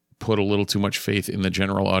put a little too much faith in the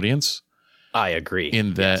general audience. I agree.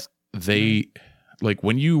 In that they, like,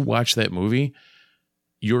 when you watch that movie,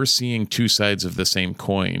 you're seeing two sides of the same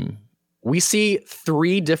coin. We see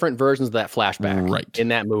 3 different versions of that flashback in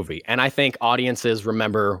that movie. And I think audiences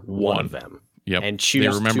remember one of them. Yep. And choose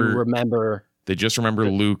to remember. They just remember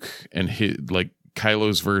Luke and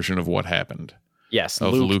Kylo's version of what happened. Yes.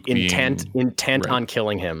 Luke intent on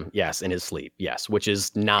killing him. Yes. In his sleep. Yes. Which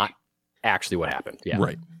is not actually what happened. Yeah.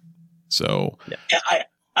 Right. So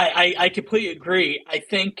I completely agree. I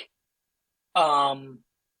think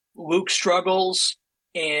Luke struggles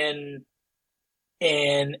in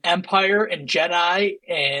Empire and Jedi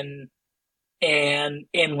and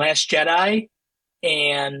in Last Jedi,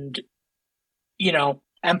 and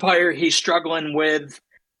Empire he's struggling with.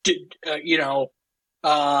 I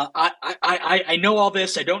know all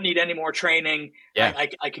this. I don't need any more training. Yeah.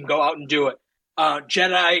 I can go out and do it.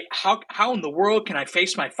 Jedi, how in the world can I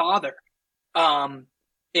face my father?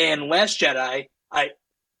 In Last Jedi,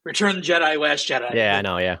 Return of the Jedi, Last Jedi. Yeah, I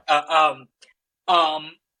know. Yeah.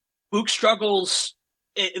 Luke struggles.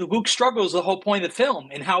 Luke struggles the whole point of the film,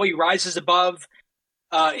 and how he rises above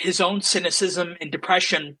his own cynicism and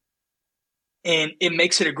depression, and it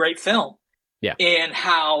makes it a great film. Yeah. And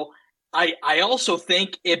how I also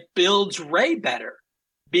think it builds Rey better,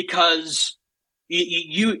 because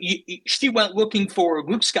she went looking for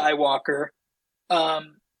Luke Skywalker.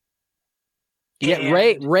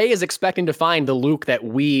 Rey is expecting to find the Luke that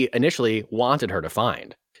we initially wanted her to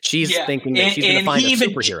find. She's thinking that she's going to find a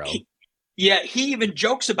superhero. He even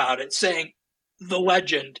jokes about it, saying the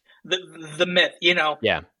legend, the myth,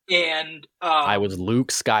 Yeah. And I was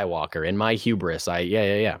Luke Skywalker in my hubris.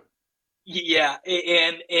 Yeah. Yeah,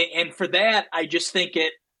 and for that, I just think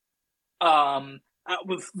it.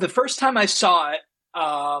 The first time I saw it,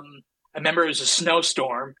 I remember it was a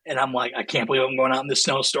snowstorm, and I'm like, I can't believe I'm going out in the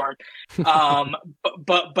snowstorm.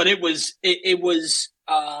 But it was.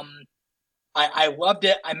 I loved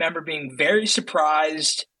it. I remember being very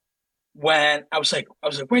surprised when I was like,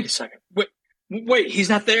 wait a second, wait, he's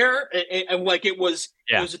not there. And like it was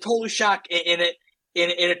a total shock, and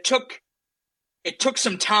it took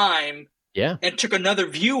some time. Yeah. And took another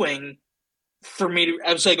viewing for me to.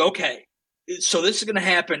 I was like, okay, so this is going to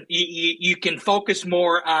happen. You can focus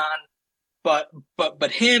more on, but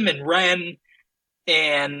him and Ren,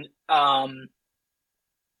 and I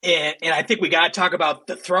think we got to talk about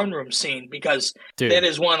the throne room scene, because that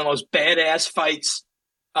is one of the most badass fights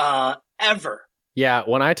ever. Yeah,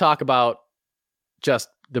 when I talk about just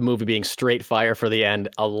the movie being straight fire for the end,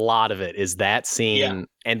 a lot of it is that scene,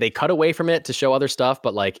 and they cut away from it to show other stuff,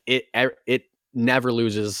 but like it never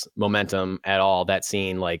loses momentum at all. That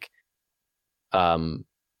scene, like, I'm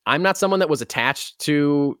not someone that was attached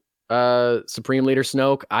to Supreme Leader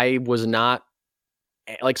Snoke. I was not,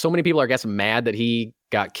 like, so many people are, I guess, mad that he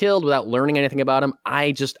got killed without learning anything about him.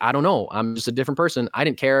 I don't know. I'm just a different person. I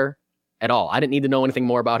didn't care at all. I didn't need to know anything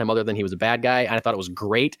more about him other than he was a bad guy. And I thought it was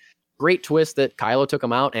great twist that Kylo took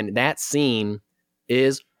him out. And that scene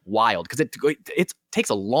is wild because it takes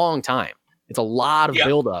a long time. It's a lot of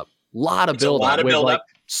buildup. Like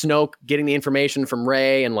Snoke getting the information from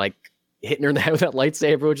Rey and like hitting her in the head with that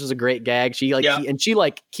lightsaber, which is a great gag. She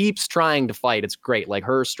keeps trying to fight. It's great. Like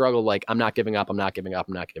her struggle, like, I'm not giving up.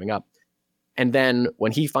 And then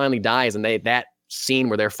when he finally dies, and that scene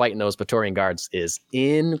where they're fighting those Praetorian guards is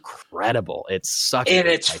incredible. It's such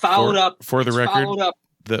followed up for the record.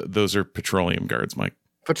 Those are petroleum guards, Mike.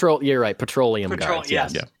 You're right. Petroleum guards.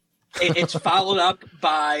 Yes. Yeah. It's followed up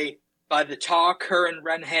by the talk her and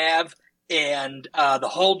Ren have, and the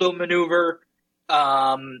Holdo maneuver.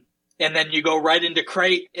 And then you go right into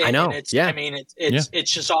Crate. And, I know. And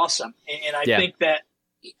it's just awesome. And I think that,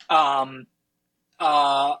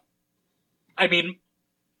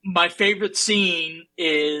 my favorite scene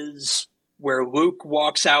is where Luke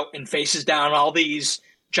walks out and faces down all these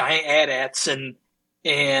giant AT-ATs and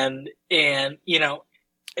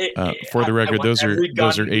for the record, those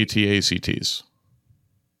are AT-ACTs.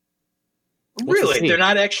 Really? They're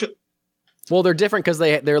not actually. Well, they're different because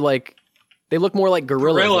they're like they look more like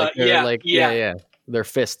gorillas. Like yeah. Their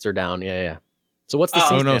fists are down. Yeah. So what's the?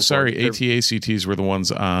 Oh no, sorry. AT-ACTs were the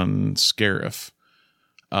ones on Scarif.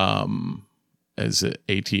 Is it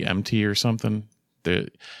ATMT or something? The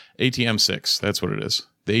ATM6. That's what it is.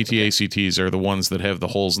 The AT-ACTs are the ones that have the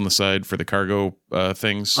holes in the side for the cargo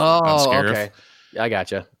things on Scarif. Okay. I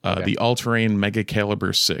gotcha. Okay. The All-Terrain Mega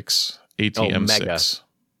Caliber 6, ATM6,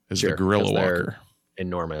 is the Gorilla Walker.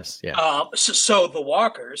 Enormous, yeah. So the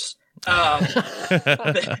walkers,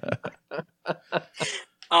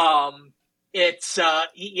 it's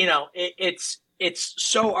it's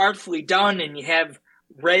so artfully done, and you have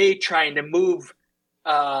Rey trying to move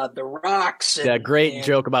the rocks. Great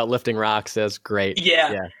joke about lifting rocks. That's great.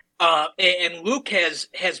 Yeah. And Luke has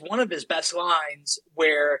one of his best lines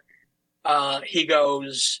where he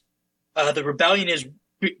goes, "The rebellion is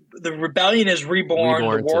reborn.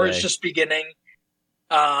 The war is just beginning,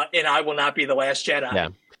 and I will not be the last Jedi." Yeah.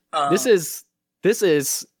 This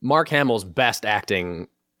is Mark Hamill's best acting.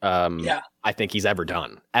 I think he's ever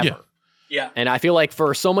done ever. Yeah. And I feel like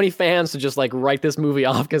for so many fans to just like write this movie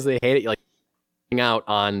off because they hate it, like out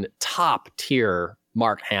on top tier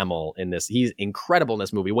Mark Hamill in this. He's incredible in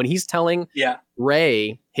this movie. When he's telling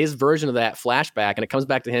Rey his version of that flashback and it comes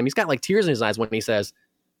back to him, he's got like tears in his eyes when he says,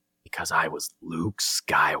 "Because I was Luke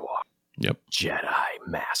Skywalker, Jedi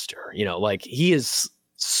Master." You know, like he is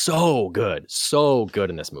so good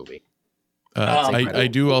in this movie. I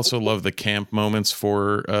do also love the camp moments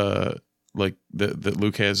for like that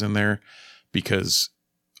Luke has in there, because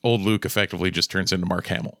old Luke effectively just turns into Mark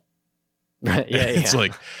Hamill. It's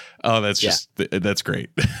like, oh, that's great.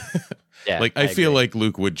 Like I feel like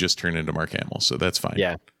Luke would just turn into Mark Hamill, so that's fine.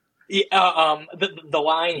 The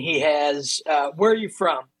line he has, "Where are you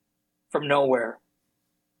from?" "From nowhere."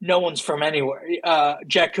 "No one's from anywhere."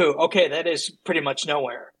 Jakku. Okay, that is pretty much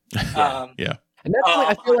nowhere. And that's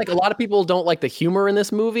I feel like a lot of people don't like the humor in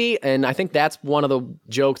this movie, and I think that's one of the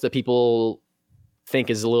jokes that people think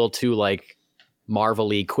is a little too like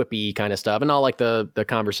Marvel-y, quippy kind of stuff, and not like the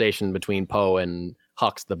conversation between Poe and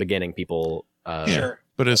Hux at the beginning. People, sure.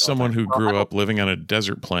 But as someone who grew up living on a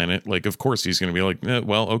desert planet, like of course he's going to be like,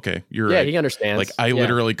 well, okay, you're right. Yeah, he understands. Like I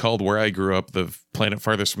literally called where I grew up the planet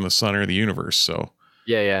farthest from the sun or the universe. So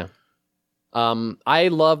yeah. I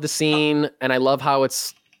love the scene, and I love how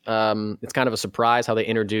it's kind of a surprise how they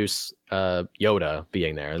introduce Yoda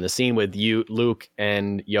being there, and the scene with Luke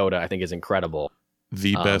and Yoda I think is incredible.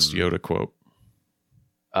 The best Yoda quote.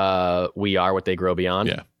 "We are what they grow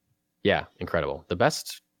beyond." Yeah, incredible. The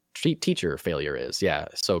best teacher failure is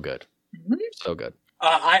so good. So good.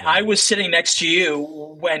 I was sitting next to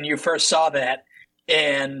you when you first saw that,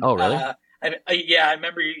 and oh really? I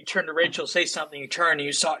remember you turned to Rachel, say something, you turn and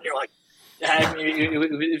you saw it, and you're like, I mean,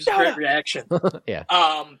 it was a great reaction. Yeah.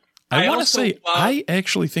 I want to say I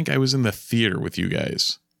actually think I was in the theater with you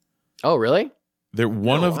guys. Oh really?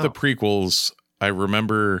 One of the prequels, I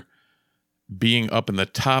remember being up in the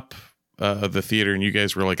top of the theater, and you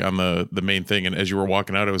guys were like on the main thing, and as you were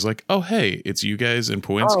walking out I was like, oh hey, it's you guys and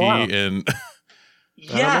Pawinski. And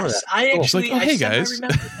yes, I actually like, oh hey guys. I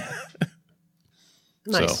remember that.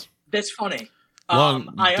 Nice. So, that's funny.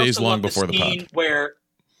 Days long before the pod, where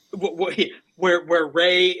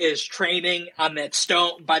Rey is training on that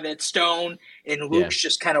stone, by that stone, and Luke's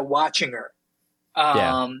just kind of watching her.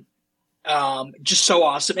 Just so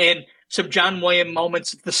awesome. And some John Williams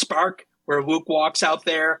moments at the Spark where Luke walks out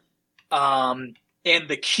there, and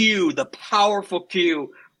the cue, the powerful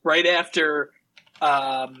cue right after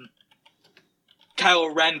Kylo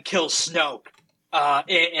Ren kills Snoke,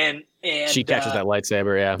 and she catches that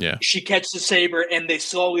lightsaber. Yeah, she catches the saber, and they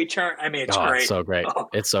slowly turn. I mean, it's great. It's so great.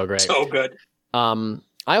 It's so great. So good. I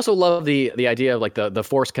also love the idea of like the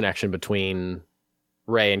Force connection between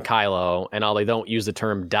Rey and Kylo, and although they don't use the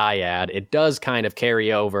term dyad, it does kind of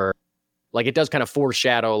carry over. Like it does kind of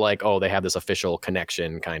foreshadow like, oh, they have this official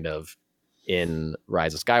connection kind of in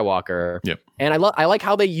Rise of Skywalker. Yep. And I like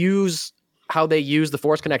how they use the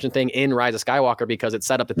Force connection thing in Rise of Skywalker, because it's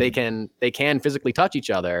set up that they can physically touch each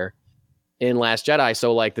other in Last Jedi.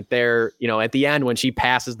 So like that they're, at the end when she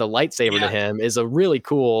passes the lightsaber to him is a really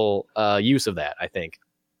cool use of that, I think.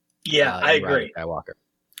 Yeah, I agree. Skywalker.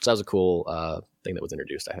 So that was a cool thing that was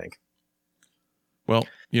introduced, I think. Well,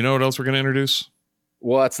 you know what else we're going to introduce?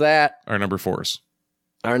 What's that? Our number 4s.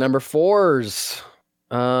 Our number 4s.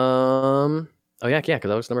 Oh yeah, because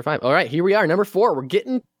that was number 5. All right, here we are, number 4. We're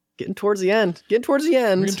getting towards the end. We're getting towards the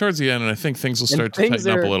end, and I think things will start to tighten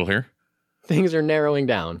up a little here. Things are narrowing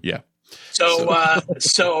down. Yeah.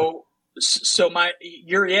 So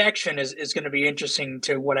your reaction is going to be interesting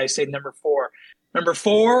to what I say. Number 4. Number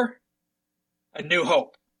 4, A New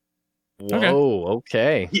Hope. Whoa.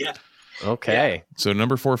 Okay. Yeah. Okay. Yeah. So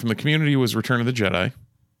number 4 from the community was Return of the Jedi.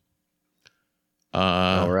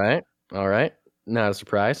 All right. Not a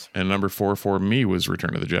surprise. And number 4 for me was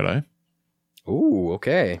Return of the Jedi. Ooh,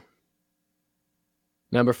 okay.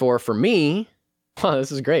 Number 4 for me. Wow,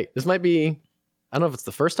 this is great. This might be, I don't know if it's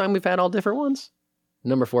the first time we've had all different ones.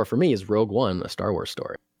 Number 4 for me is Rogue One, a Star Wars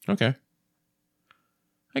story. Okay.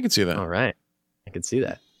 I can see that. All right. I can see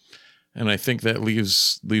that. And I think that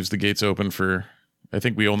leaves the gates open for, I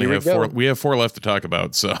think we only have go. 4. We have 4 left to talk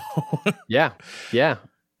about. So Yeah.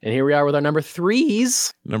 And here we are with our number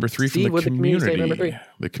 3s. Number 3 Steve, from the community say community. number 3?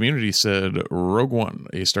 The community said Rogue One,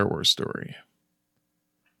 a Star Wars story.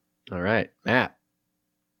 All right, Matt.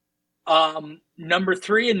 Number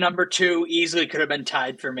 3 and number 2 easily could have been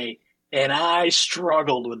tied for me, and I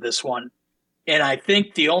struggled with this one. And I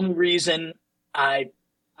think the only reason I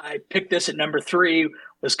picked this at number 3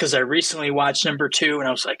 was because I recently watched number 2, and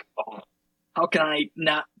I was like, oh, how can I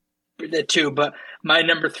not put that 2? But my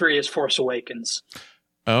number 3 is Force Awakens.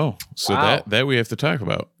 Oh, so Wow. that we have to talk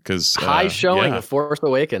about because High showing of Force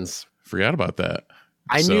Awakens. Forgot about that.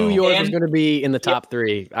 I knew yours was going to be in the top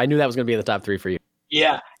 3. I knew that was going to be in the top 3 for you.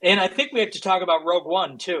 Yeah, and I think we have to talk about Rogue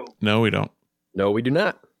One too. No, we don't. No, we do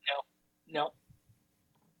not. No.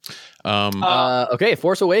 Okay,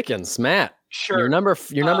 Force Awakens, Matt. Sure. You're number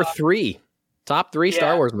 3. Top 3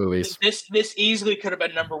 Star Wars movies. This easily could have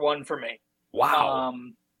been number 1 for me. Wow.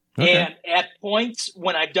 Okay. And at points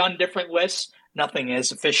when I've done different lists, nothing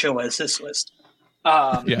as official as this list.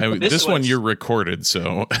 This one you're recorded,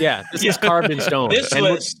 so Yeah, this is carved in stone. This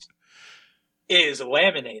list is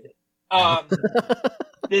laminated.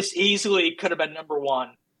 This easily could have been number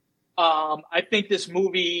 1. I think this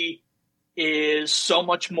movie is so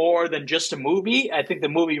much more than just a movie. I think the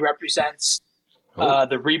movie represents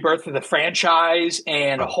the rebirth of the franchise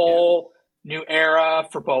and a whole new era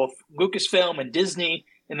for both Lucasfilm and Disney,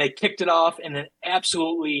 and they kicked it off in an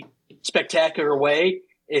absolutely spectacular way.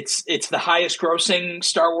 It's the highest grossing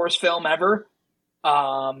Star Wars film ever.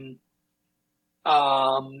 And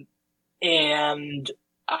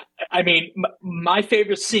I mean, my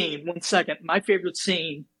favorite scene, my favorite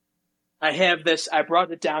scene, I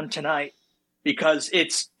brought it down tonight because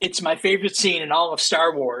it's my favorite scene in all of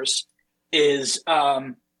Star Wars is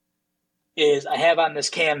I have on this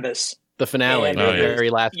canvas. The finale, the very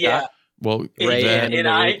last shot. Well, Rey and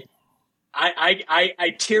I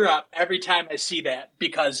tear up every time I see that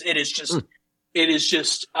because it is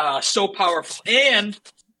just so powerful. And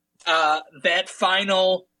that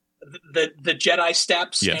final the Jedi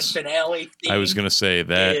steps and finale theme I was going to say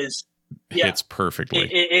that hits perfectly.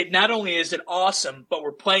 It not only is it awesome, but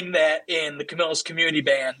we're playing that in the Camillus Community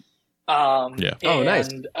Band. Nice.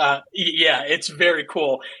 It's very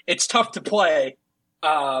cool. It's tough to play.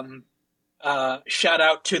 Shout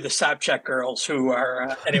out to the Sobchak girls who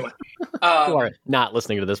are anyway. Who are not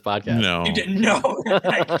listening to this podcast. No,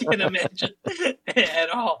 I can't imagine at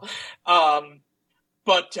all.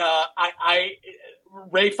 But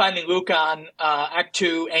Rey finding Luke on Act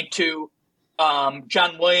 2, Act 2,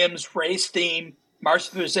 John Williams, Rey's theme, March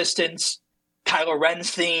of the Resistance, Kylo Ren's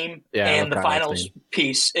theme, and the final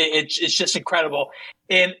piece. It's just incredible.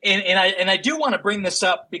 And I do want to bring this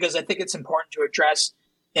up because I think it's important to address,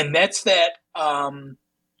 and that's that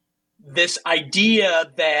this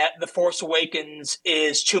idea that The Force Awakens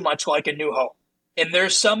is too much like A New Hope. And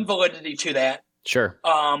there's some validity to that. Sure.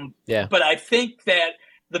 But I think that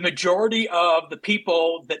the majority of the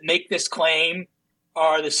people that make this claim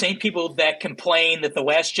are the same people that complain that The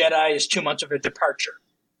Last Jedi is too much of a departure.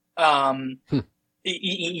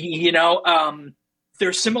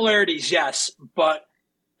 There's similarities, yes, but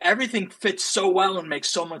everything fits so well and makes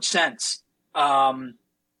so much sense.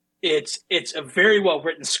 It's a very well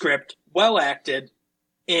written script, well acted,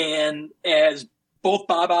 and as both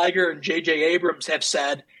Bob Iger and J.J. Abrams have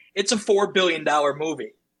said, it's a $4 billion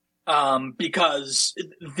movie because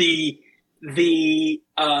the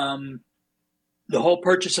whole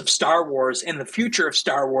purchase of Star Wars and the future of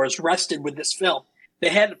Star Wars rested with this film. They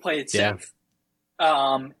had to play it safe.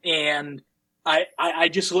 And I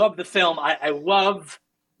just love the film. I love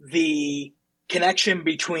the connection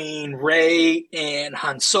between Rey and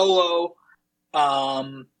Han Solo.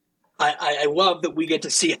 I love that we get to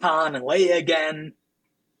see Han and Leia again.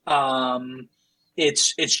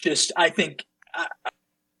 It's just, I think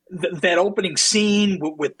that opening scene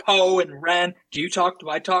with Poe and Ren. Do you talk? Do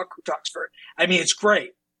I talk? Who talks first? I mean, it's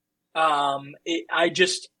great. I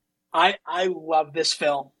love this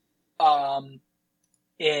film.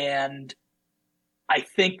 And I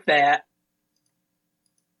think that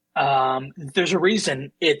there's a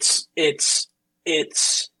reason it's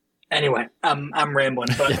Anyway, I'm rambling,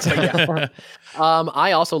 but yeah.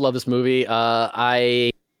 I also love this movie.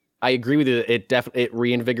 I agree with you. It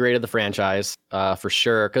reinvigorated the franchise for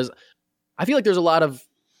sure. Because I feel like there's not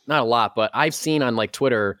a lot, but I've seen on like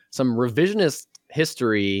Twitter some revisionist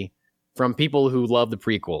history from people who love the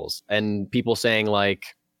prequels and people saying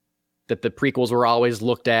like that the prequels were always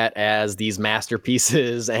looked at as these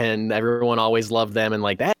masterpieces and everyone always loved them. And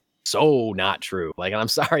like, that's so not true. Like, I'm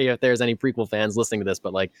sorry if there's any prequel fans listening to this,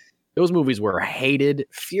 but like those movies were hated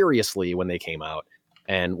furiously when they came out.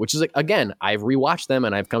 And which is, like, again, I've rewatched them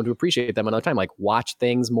and I've come to appreciate them another time. Like, watch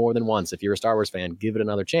things more than once. If you're a Star Wars fan, give it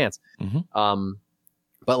another chance. Mm-hmm.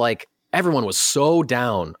 But like, everyone was so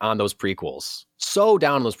down on those prequels,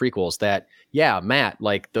 that, yeah, Matt,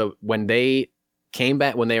 like when they came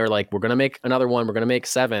back, when they were like, we're going to make another one, we're going to make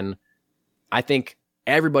 7. I think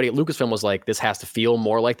everybody at Lucasfilm was like, this has to feel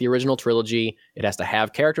more like the original trilogy. It has to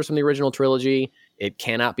have characters from the original trilogy. It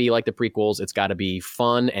cannot be like the prequels. It's got to be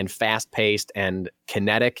fun and fast paced and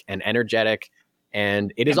kinetic and energetic.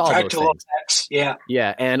 And it is all those things. Effects. Yeah.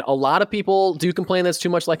 Yeah. And a lot of people do complain that's too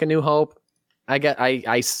much like A New Hope.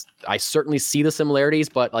 I certainly see the similarities,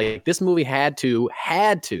 but like this movie had to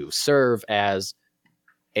serve as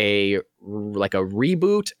a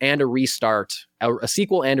reboot and a restart, a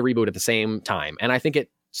sequel and a reboot at the same time. And I think it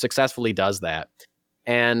successfully does that.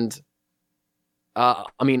 And I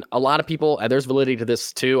mean, a lot of people, there's validity to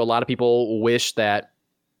this too. A lot of people wish that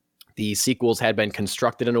the sequels had been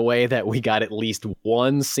constructed in a way that we got at least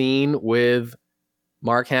one scene with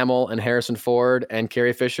Mark Hamill and Harrison Ford and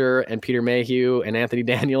Carrie Fisher and Peter Mayhew and Anthony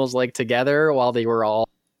Daniels like together while they were all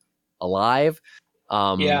alive.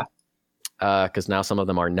 Because now some of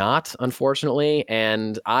them are not, unfortunately.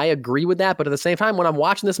 And I agree with that. But at the same time, when I'm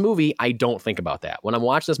watching this movie, I don't think about that. When I'm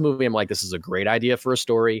watching this movie, I'm like, this is a great idea for a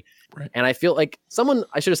story. Right. And I feel like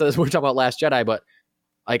I should have said this when we were talking about Last Jedi, but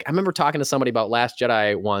like, I remember talking to somebody about Last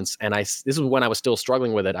Jedi once, and this is when I was still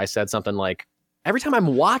struggling with it. I said something like, every time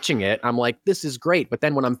I'm watching it, I'm like, this is great. But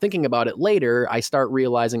then when I'm thinking about it later, I start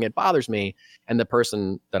realizing it bothers me. And the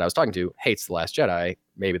person that I was talking to hates The Last Jedi.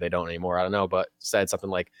 Maybe they don't anymore. I don't know. But said something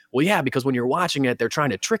like, well, yeah, because when you're watching it, they're trying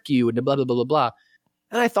to trick you and blah, blah, blah, blah, blah.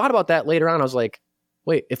 And I thought about that later on. I was like,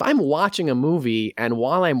 wait, if I'm watching a movie and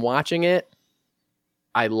while I'm watching it,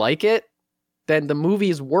 I like it, then the movie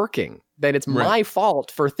is working. Then it's my fault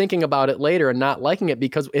for thinking about it later and not liking it.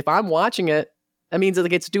 Because if I'm watching it, that means that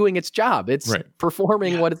like it's doing its job. It's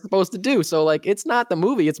performing what it's supposed to do. So like, it's not the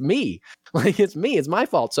movie, it's me. Like, it's me, it's my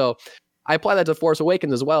fault. So I apply that to Force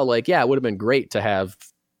Awakens as well. Like, yeah, it would have been great to have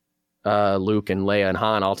Luke and Leia and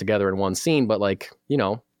Han all together in one scene. But like, you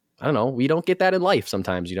know, I don't know. We don't get that in life.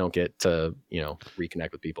 Sometimes you don't get to, you know,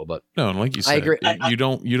 reconnect with people. But no, and like you said, I agree. You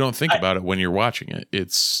don't think about it when you're watching it.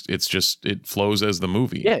 It's just, it flows as the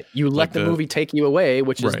movie. Yeah, you let the movie take you away,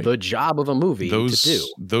 which is the job of a movie to do.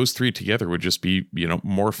 Those three together would just be, you know,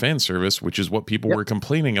 more fan service, which is what people were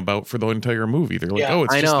complaining about for the entire movie. They're like, oh,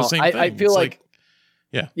 it's just the same thing. I feel like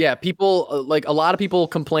yeah, people like a lot of people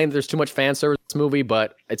complain that there's too much fan service in this movie,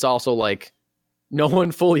 but it's also like, no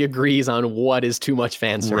one fully agrees on what is too much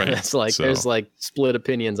fan service. Like there's like split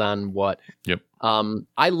opinions on what. Yep.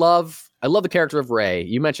 I love the character of Rey.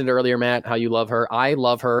 You mentioned earlier, Matt, how you love her. I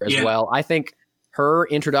love her as well. I think her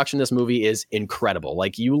introduction to this movie is incredible.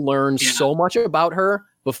 Like, you learn so much about her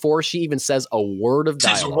before she even says a word of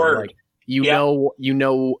dialogue. Like, you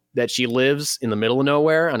know that she lives in the middle of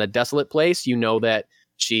nowhere on a desolate place. You know that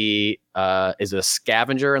she is a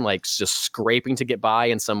scavenger and like just scraping to get by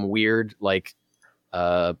in some weird like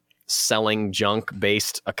selling junk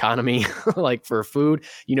based economy like for food.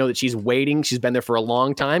 You know that she's waiting. She's been there for a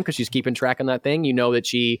long time because she's keeping track on that thing. You know that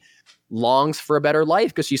she longs for a better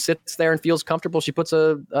life because she sits there and feels comfortable. She puts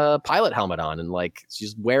a pilot helmet on and like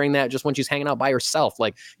she's wearing that just when she's hanging out by herself.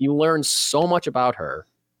 Like, you learn so much about her.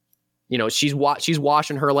 You know, she's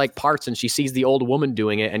washing her like parts and she sees the old woman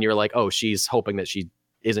doing it and you're like, oh, she's hoping that she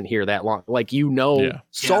isn't here that long. Like, you know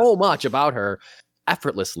so much about her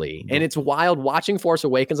effortlessly. And it's wild watching Force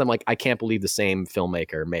Awakens. I'm like, I can't believe the same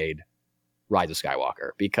filmmaker made Rise of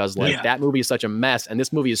Skywalker, because like that movie is such a mess. And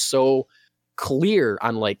this movie is so clear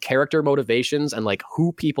on like character motivations and like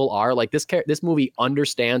who people are. Like, this movie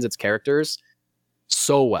understands its characters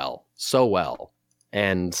so well.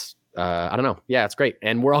 And I don't know. Yeah, it's great.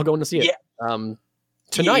 And we're all going to see it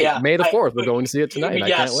tonight, May the 4th. We're going to see it tonight. I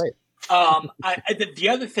can't wait. The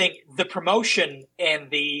other thing, the promotion and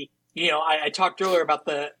the, you know, I talked earlier about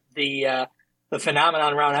the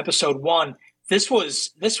phenomenon around episode 1. This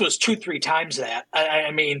was 2-3 times that.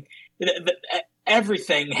 I mean,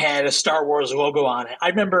 everything had a Star Wars logo on it. I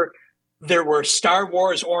remember there were Star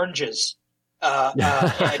Wars oranges at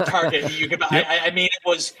Target. You could, I mean,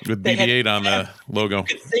 was with BB-8 on the logo.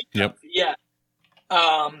 Yep. Yeah.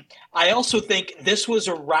 I also think this was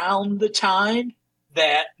around the time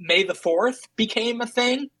that May the 4th became a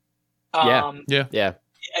thing. Yeah.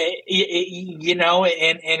 You know,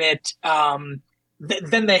 and it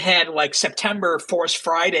then they had like September Force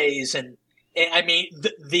Fridays, and I mean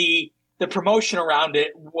the promotion around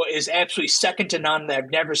it is absolutely second to none that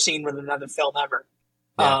I've never seen with another film ever.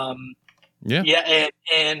 And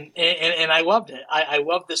I loved it. I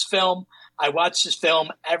loved this film. I watched this film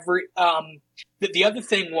every. The other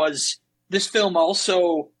thing was this film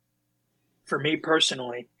also, for me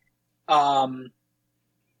personally,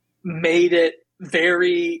 made it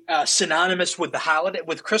very synonymous with the holiday,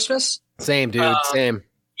 with Christmas. Same, dude. Same.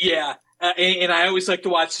 Yeah, and I always like to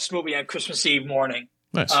watch this movie on Christmas Eve morning.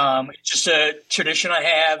 Nice. It's just a tradition I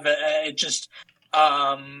have. Just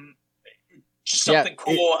something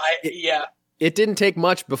cool. It didn't take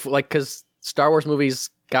much before, like, because Star Wars movies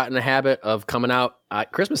got in the habit of coming out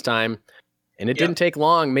at Christmas time, and it didn't take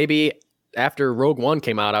long. Maybe after Rogue One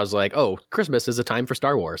came out, I was like, oh, Christmas is a time for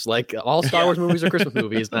Star Wars. Like, all Star Wars movies are Christmas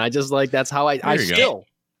movies. And I just, like, that's how I still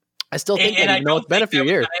think that, even though it's been a few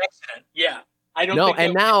years. Yeah. I don't know.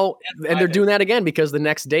 And now, and they're doing that again because the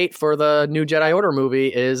next date for the new Jedi Order movie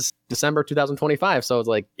is December 2025. So it's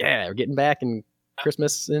like, yeah, we're getting back in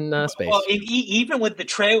Christmas in space. Well, even with the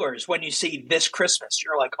trailers, when you see this Christmas,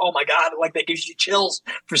 you're like, oh my God, like that gives you chills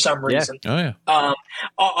for some reason. Yeah. Oh, yeah.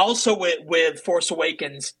 Also with Force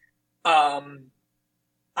Awakens,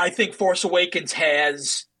 I think Force Awakens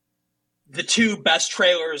has the two best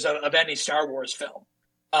trailers of any Star Wars film.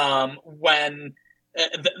 When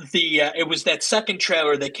it was that second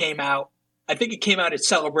trailer that came out, I think it came out at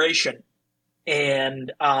Celebration,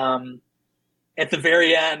 and at the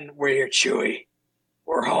very end where you're Chewie,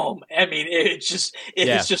 we're home. I mean, it's just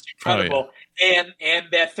incredible. Oh, yeah. And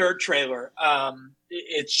that third trailer,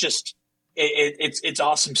 it's just it's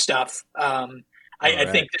awesome stuff. I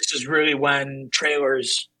think this is really when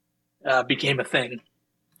trailers became a thing.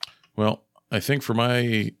 Well, I think for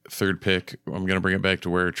my third pick, I'm going to bring it back to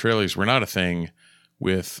where trailers were not a thing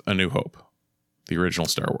with A New Hope, the original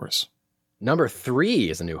Star Wars. Number 3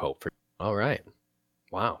 is A New Hope. All right.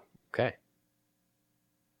 Wow. Okay.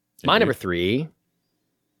 My number 3.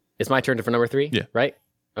 It's my turn for number 3? Yeah. Right?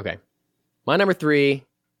 Okay. My number 3,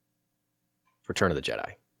 Return of the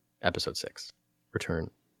Jedi. Episode 6. Return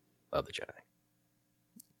of the Jedi.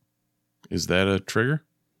 Is that a trigger?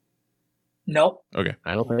 Nope. Okay.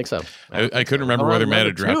 I don't think so. I couldn't remember whether Matt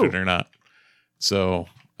had dropped it or not. So,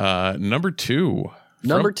 number 2.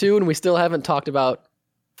 Number 2, and we still haven't talked about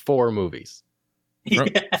 4 movies.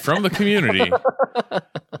 From the community.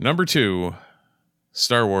 Number 2,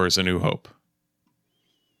 Star Wars: A New Hope.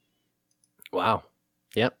 Wow.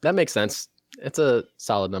 Yep, that makes sense. It's a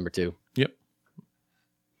solid number 2. Yep.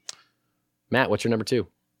 Matt, what's your number 2?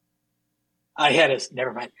 I had a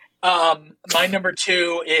never mind. My number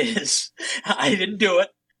 2 is I didn't do it.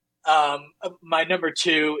 My number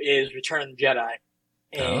 2 is Return of the Jedi,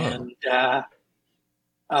 and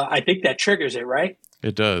I think that triggers it, right?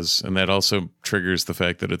 It does, and that also triggers the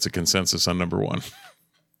fact that it's a consensus on number 1.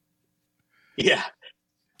 Yeah.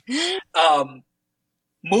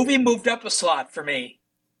 Movie moved up a slot for me.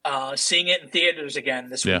 Seeing it in theaters again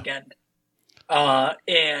this weekend,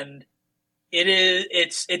 and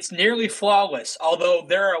it's nearly flawless. Although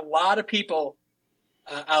there are a lot of people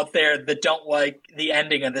out there that don't like the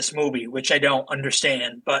ending of this movie, which I don't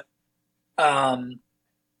understand. But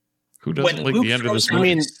who doesn't like the end of this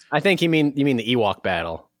movie? I think you mean the Ewok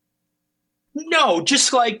battle. No,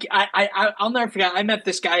 just like I'll never forget. I met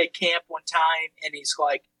this guy at camp one time, and he's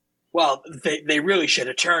like, "Well, they really should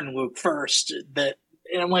have turned Luke first."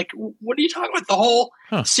 And I'm like, "What are you talking about? The whole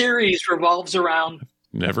series revolves around."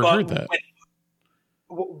 Never heard that.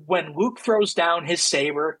 When Luke throws down his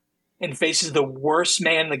saber and faces the worst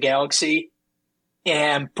man in the galaxy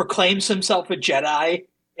and proclaims himself a Jedi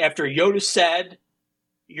after Yoda said,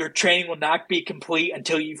 "Your training will not be complete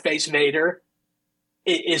until you face Vader,"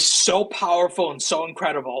 it is so powerful and so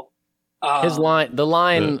incredible. His line,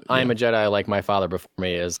 "I'm a Jedi like my father before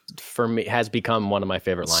me," has become one of my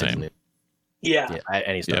favorite lines. Same.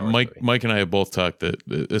 Any Star Wars movie. Mike and I have both talked that,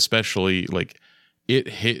 especially like it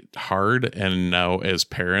hit hard, and now as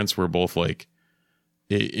parents, we're both like,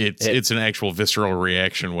 it's an actual visceral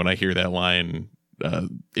reaction when I hear that line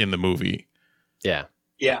in the movie. Yeah.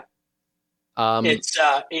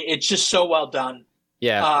 It's just so well done.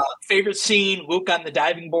 Yeah. Favorite scene: Luke on the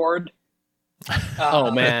diving board.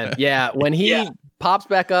 Oh man, yeah. When he pops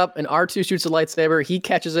back up and R2 shoots a lightsaber, he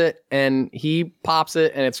catches it and he pops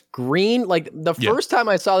it and it's green. Like the first time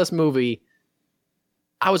I saw this movie,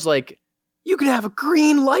 I was like, you can have a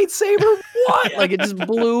green lightsaber? What? Like, it just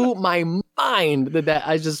blew my mind that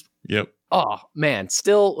I just, oh man,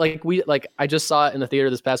 still I just saw it in the theater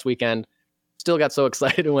this past weekend. Still got so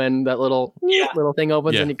excited when that little thing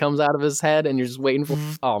opens and he comes out of his head and you're just waiting for,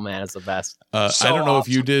 oh man, it's the best. I don't know if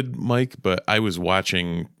you did, Mike, but I was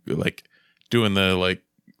watching, doing the,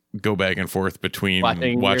 go back and forth between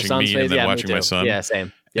watching me and then watching my son. Yeah,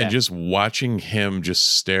 same. Yeah. And just watching him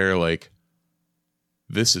just stare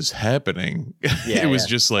this is happening. It was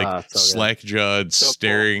just slack-jawed,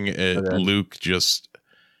 staring at Luke, just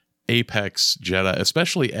apex Jedi,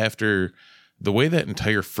 especially after the way that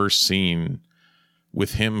entire first scene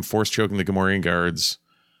with him force choking the Gamorrean guards,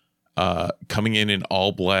 coming in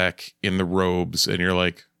all black in the robes, and you're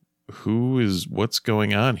like, what's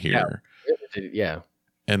going on here? Yeah.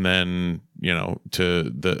 And then, and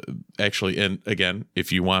again,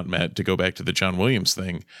 if you want, Matt, to go back to the John Williams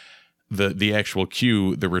thing, the actual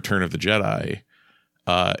cue, the Return of the Jedi,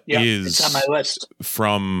 is it's on my list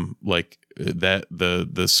from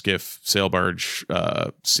the skiff sail barge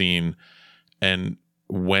scene, and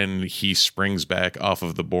when he springs back off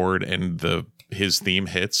of the board and his theme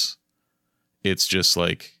hits, it's just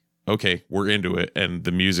like, okay, we're into it, and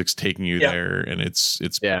the music's taking you there, and it's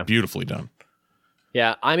beautifully done.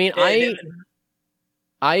 Yeah, I mean,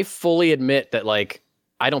 I fully admit that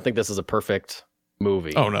I don't think this is a perfect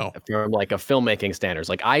movie. Oh no, from a filmmaking standards.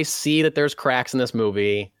 I see that there's cracks in this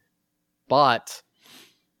movie, but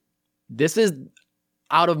this is,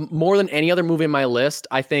 out of more than any other movie in my list,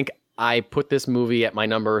 I think I put this movie at my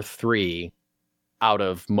number 3 out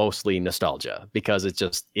of mostly nostalgia, because it's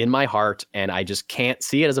just in my heart and I just can't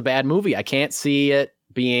see it as a bad movie. I can't see it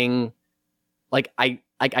being I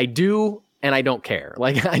do, and I don't care.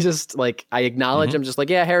 I just I acknowledge I'm just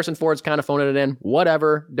Harrison Ford's kind of phoning it in.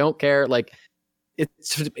 Whatever, don't care.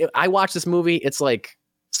 I watch this movie, it's like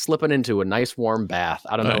slipping into a nice warm bath.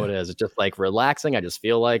 I don't know what it is. It's just relaxing. I just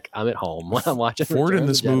feel like I'm at home when I'm watching. Ford in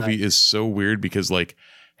this movie is so weird because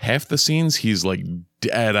half the scenes he's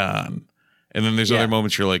dead on, and then there's other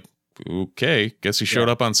moments you're like, okay, guess he showed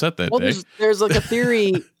up on set that day. There's a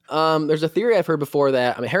theory. There's a theory I've heard before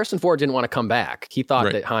that, I mean, Harrison Ford didn't want to come back. He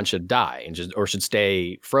thought that Han should die or should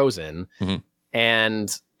stay frozen. Mm-hmm.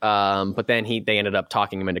 And but then they ended up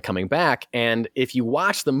talking him into coming back. And if you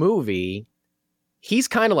watch the movie, he's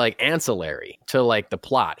kind of ancillary to the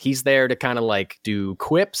plot. He's there to kind of do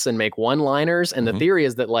quips and make one-liners. And the theory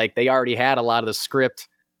is that they already had a lot of the script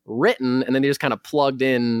written, and then they just kind of plugged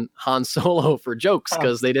in Han Solo for jokes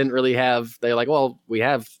because they didn't really have. They're like, well, we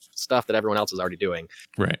have stuff that everyone else is already doing,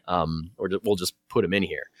 right? Or we'll just put him in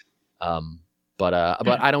here. But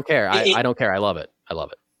I don't care. I don't care. I love it. I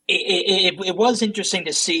love it. It was interesting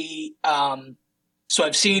to see. So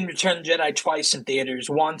I've seen Return of the Jedi twice in theaters.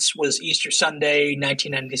 Once was Easter Sunday,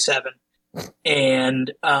 1997,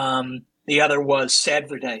 and the other was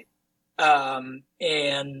Saturday.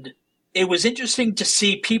 And it was interesting to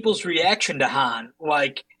see people's reaction to Han.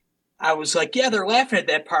 I was like, yeah, they're laughing at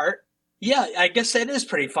that part. Yeah, I guess that is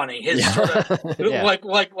pretty funny. His sort of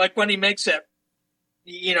like when he makes it,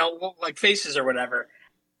 faces or whatever.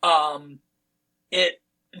 The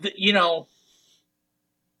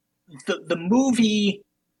movie,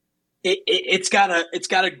 it's got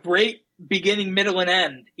a great beginning, middle, and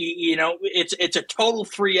end. It's a total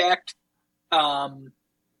 3-act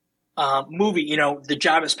movie. The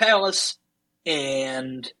Jabba's palace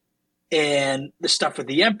and the stuff with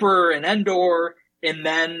the Emperor and Endor, and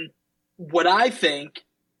then what I think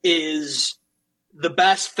is the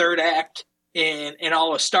best third act in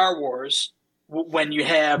all of Star Wars, when you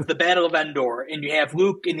have the Battle of Endor and you have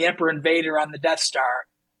Luke and the Emperor and Vader on the Death Star,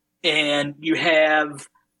 and you have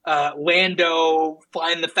Lando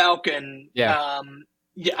flying the Falcon. Yeah.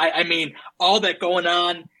 I mean, all that going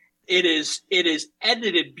on. It is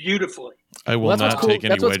edited beautifully. I will not take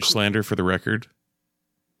any Wedge slander for the record.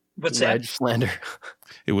 What's that? Wedge slander.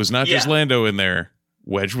 It was not just Lando in there.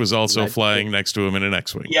 Wedge was also flying next to him in an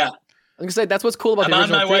X-wing. Yeah. I'm gonna say that's what's cool about the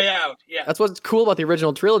original. I'm on my way out. Yeah. That's what's cool about the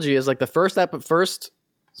original trilogy is the first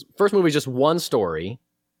movie is just one story,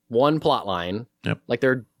 one plot line. Yep.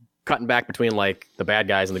 They're cutting back between the bad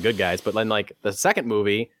guys and the good guys, but then the second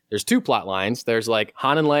movie, there's 2 plot lines. There's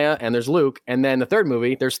Han and Leia, and there's Luke, and then the third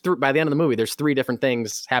movie, by the end of the movie, there's 3 different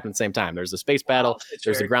things happen at the same time. There's the space battle,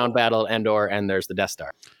 there's the ground battle at Endor, and there's the Death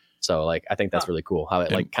Star. So I think that's really cool how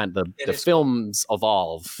it kind of the films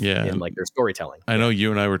evolve in their storytelling. I know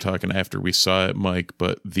you and I were talking after we saw it, Mike,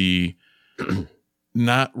 but the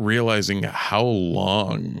not realizing how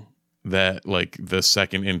long that the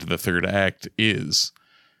second into the third act is.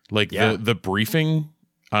 The briefing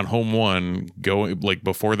on Home One, going like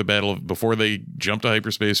before they jump to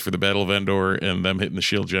hyperspace for the Battle of Endor and them hitting the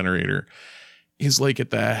shield generator, is like at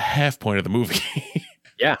the half point of the movie.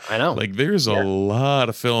 Yeah, I know. Like there's a lot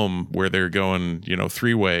of film where they're going,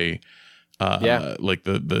 three-way, like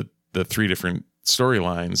the three different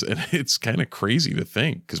storylines, and it's kind of crazy to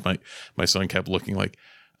think, because my son kept looking like,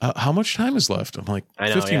 how much time is left? I'm like,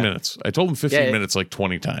 15 minutes. I told him 15 minutes like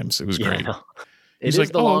 20 times. It was great. He's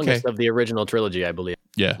like, the longest of the original trilogy, I believe.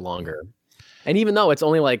 Yeah. Longer. And even though it's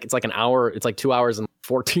only like, it's like an hour, it's like 2 hours and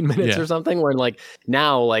 14 minutes or something, where like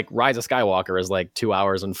now like Rise of Skywalker is like 2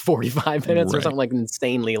 hours and 45 minutes or something like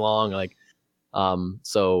insanely long. Like,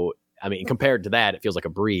 so, I mean, compared to that, it feels like a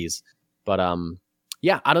breeze. But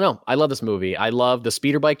yeah, I don't know. I love this movie. I love the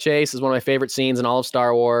speeder bike chase is one of my favorite scenes in all of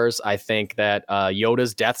Star Wars. I think that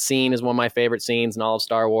Yoda's death scene is one of my favorite scenes in all of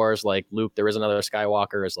Star Wars. Like Luke, there is another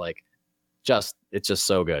Skywalker is like, it's just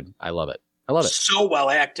so good. I love it. So well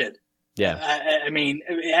acted. Yeah. I mean,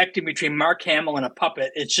 acting between Mark Hamill and a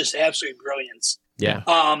puppet, it's just absolutely brilliant. Yeah.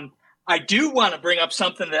 I do want to bring up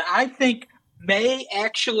something that I think may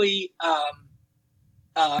actually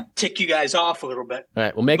tick you guys off a little bit. All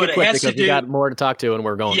right, we'll make it quick because we got more to talk to and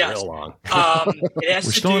we're going real long. It has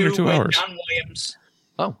we're to still do under 2 with hours. John Williams.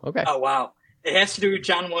 Oh, okay. Oh, wow. It has to do with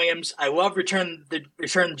John Williams. I love Return of the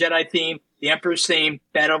Jedi theme, the Emperor's theme,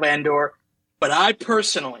 Battle of Endor. But I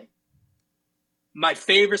personally, my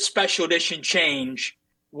favorite special edition change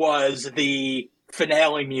was the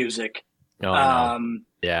finale music. Oh, no.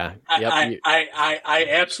 Yeah. Yep. I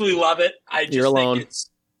absolutely love it. I just You're alone. think it's.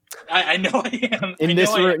 I know I am. In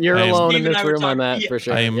this room, you're alone in this room on that for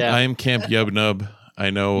sure. I am Camp Yub Nub.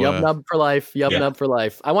 I know. Yub Nub for life. Yub Nub for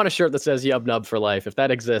life. I want a shirt that says Yub Nub for life. If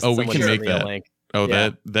that exists, we can make that. Link. Oh,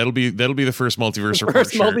 that'll be the first multiverse report.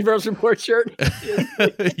 First multiverse report shirt.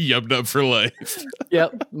 Yub Nub for life.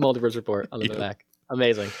 Yep, multiverse report on the back.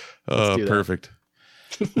 Amazing. Perfect.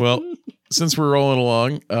 Well, since we're rolling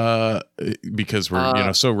along, because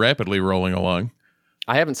we're so rapidly rolling along,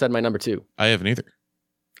 I haven't said my number 2. I haven't either.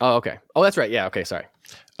 Oh, okay. Oh, that's right. Yeah. Okay. Sorry.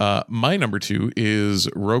 My number 2 is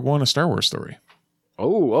Rogue One: A Star Wars Story.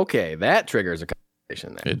 Oh, okay. That triggers a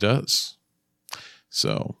conversation there. It does.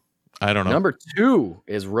 So I don't know. Number 2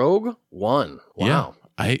 is Rogue One. Wow.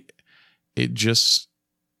 Yeah,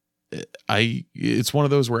 it's one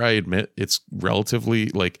of those where I admit it's relatively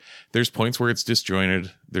like there's points where it's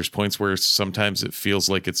disjointed. There's points where sometimes it feels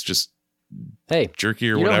like it's just jerky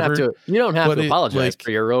or whatever. You don't have to apologize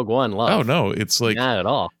for your Rogue One love. Oh no, it's like not at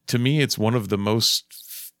all. To me, it's one of the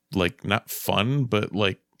most like not fun, but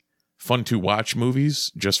like fun to watch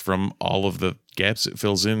movies just from all of the gaps it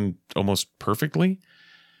fills in almost perfectly.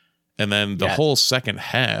 And then the whole second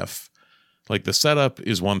half, like the setup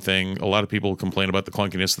is one thing. A lot of people complain about the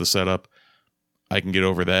clunkiness of the setup. I can get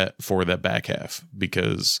over that for that back half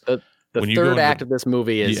because the third act of this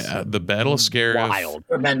movie is the Battle of Scarif, wild,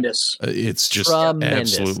 tremendous. It's just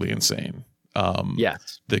absolutely insane.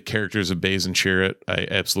 Yes, the characters of Baze and Chirrut, I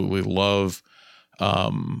absolutely love.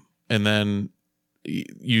 And then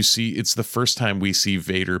you see, it's the first time we see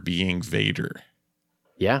Vader being Vader.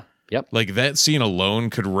 Yeah. Yep. Like that scene alone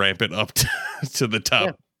could ramp it up to the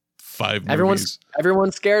top 5 movies.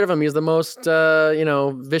 Everyone's scared of him. He's the most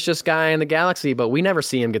vicious guy in the galaxy, but we never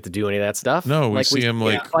see him get to do any of that stuff. No, we see him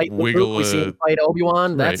fight wiggle. Luke, we see him fight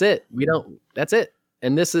Obi-Wan. That's it. That's it.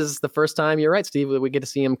 And this is the first time, you're right, Steve, that we get to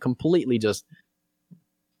see him completely just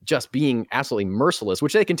being absolutely merciless,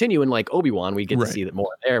 which they continue in like Obi-Wan. We get to see that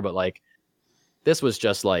more there, but like this was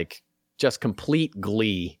just complete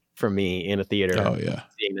glee for me in a theater. Oh yeah,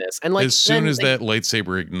 seeing this, and like as soon as that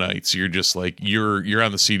lightsaber ignites, you're just like you're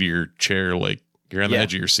on the seat of your chair, like you're on the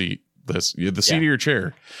edge of your seat. The seat of your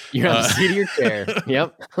chair. You're on the seat of your chair.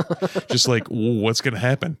 Yep. Just like what's gonna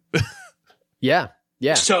happen? Yeah.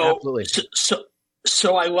 So absolutely.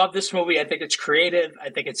 So I love this movie. I think it's creative.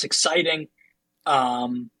 I think it's exciting. I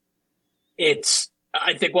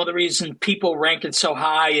think one of the reasons people rank it so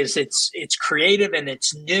high is it's creative and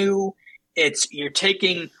it's new. You're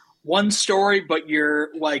taking one story, but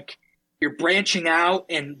you're branching out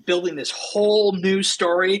and building this whole new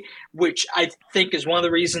story, which I think is one of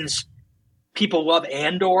the reasons people love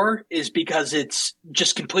Andor, is because it's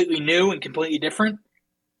just completely new and completely different.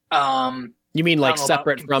 You mean like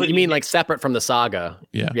separate from? You mean like separate from the saga?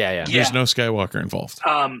 Yeah. There's no Skywalker involved.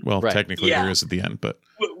 Technically there is at the end, but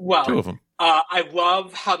 2 of them. I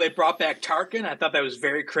love how they brought back Tarkin. I thought that was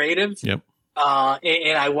very creative. Yep.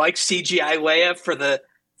 And I like CGI Leia for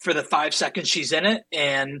the 5 seconds she's in it.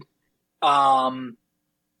 And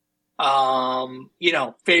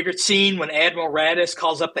favorite scene when Admiral Raddus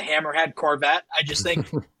calls up the Hammerhead Corvette. I just think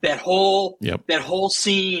that whole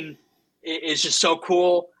scene is just so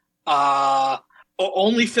cool.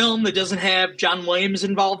 Only film that doesn't have John Williams'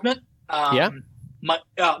 involvement. I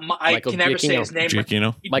can never say his name.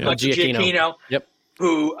 Michael Giacchino. Yep.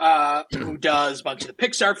 Who does a bunch of the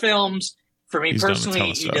Pixar films. For me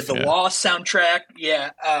personally, he did the Lost soundtrack.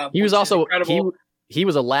 Yeah. He was also incredible. He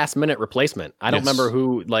was a last minute replacement. I don't remember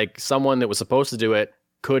who, like someone that was supposed to do it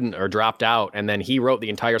couldn't or dropped out, and then he wrote the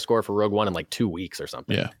entire score for Rogue One in like 2 weeks or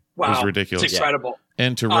something. Yeah. Wow. It was ridiculous. It's incredible.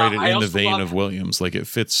 And to write it in the vein of Williams, like it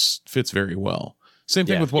fits very well. Same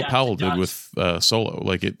thing with what Powell did with Solo.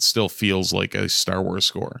 Like it still feels like a Star Wars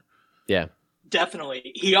score. Yeah.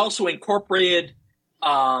 Definitely. He also incorporated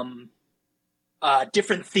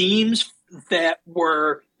different themes that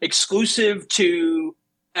were exclusive to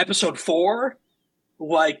Episode 4.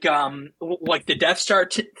 Like the Death Star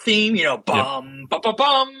theme, bum bum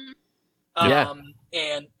bum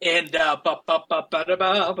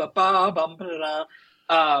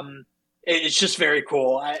bum, it's just very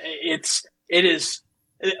cool. It is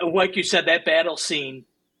like you said, that battle scene.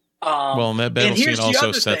 And that battle scene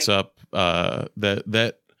also sets up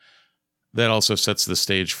that also sets the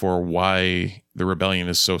stage for why the rebellion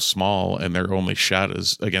is so small and their only shot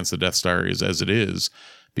is against the Death Star is as it is.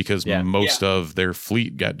 Because most of their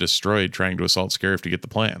fleet got destroyed trying to assault Scarif to get the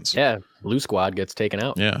plans. Yeah, Blue Squad gets taken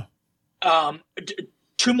out. Yeah.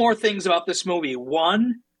 2 more things about this movie.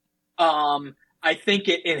 One, I think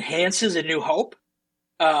it enhances A New Hope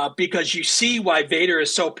because you see why Vader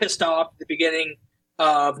is so pissed off at the beginning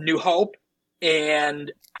of New Hope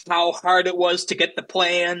and how hard it was to get the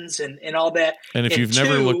plans and all that. And if you've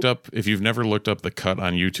never looked up the cut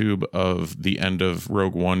on YouTube of the end of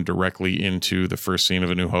Rogue One directly into the first scene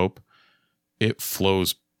of A New Hope, it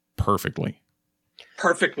flows perfectly.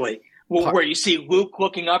 Perfectly. Where you see Luke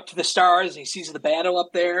looking up to the stars and he sees the battle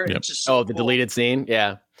up there. Yep. It's just so the deleted scene.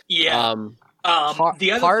 Yeah. Yeah.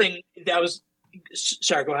 The other thing that was,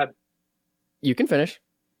 sorry, go ahead. You can finish.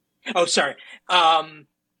 Oh, sorry. I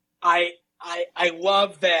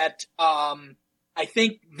love that. I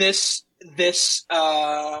think this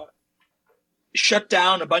shut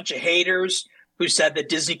down a bunch of haters who said that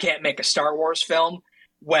Disney can't make a Star Wars film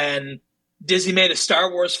when Disney made a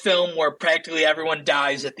Star Wars film where practically everyone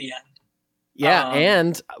dies at the end. Yeah,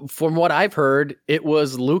 and from what I've heard, it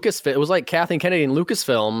was Lucasfilm. It was like Kathleen Kennedy and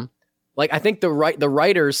Lucasfilm. Like I think the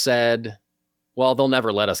writers said, well, they'll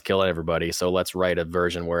never let us kill everybody, so let's write a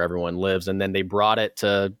version where everyone lives. And then they brought it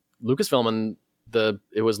to Lucasfilm, and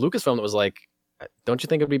it was Lucasfilm that was like, don't you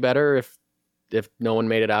think it'd be better if no one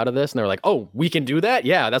made it out of this? And they were like, oh, we can do that?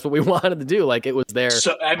 Yeah, that's what we wanted to do. Like it was their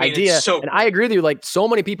idea. And I agree with you. Like so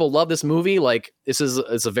many people love this movie. Like it's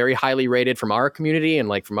a very highly rated from our community and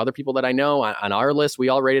like from other people that I know on our list. We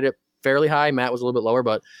all rated it fairly high. Matt was a little bit lower,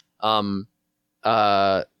 but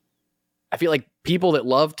I feel like people that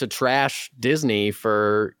love to trash Disney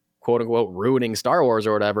for quote unquote ruining Star Wars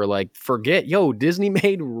or whatever, like forget, Disney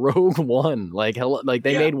made Rogue One. Like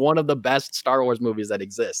they made one of the best Star Wars movies that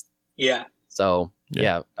exist. Yeah. So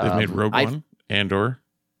they've made Rogue One, Andor,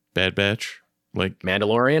 Bad Batch, like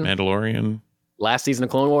Mandalorian, last season of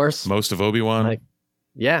Clone Wars, most of Obi-Wan,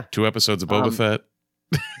 2 episodes of Boba Fett.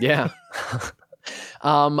 Yeah.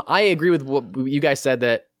 I agree with what you guys said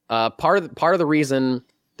that part of the reason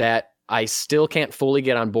that I still can't fully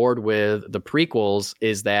get on board with the prequels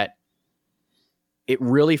is that it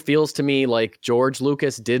really feels to me like George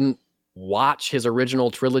Lucas didn't watch his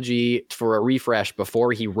original trilogy for a refresh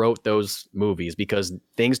before he wrote those movies because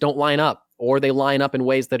things don't line up, or they line up in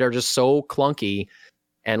ways that are just so clunky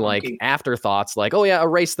and like afterthoughts, like, oh yeah,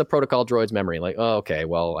 erase the protocol droid's memory. Like, oh, okay,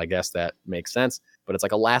 well, I guess that makes sense, but it's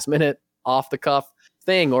like a last minute off the cuff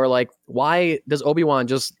thing. Or like, why does Obi-Wan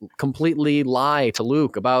just completely lie to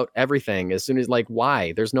Luke about everything as soon as, like,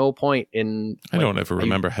 why? There's no point in... I don't ever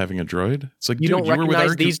remember having a droid. It's like, you were with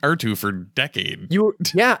R2 for decades.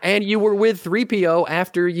 And you were with 3PO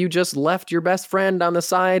after you just left your best friend on the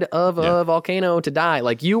side of a volcano to die.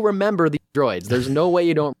 Like, you remember the droids. There's no way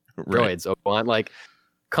you don't droids, Obi-Wan. Like,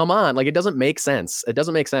 come on. Like, it doesn't make sense.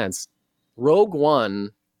 Rogue One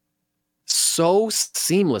so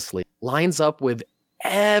seamlessly lines up with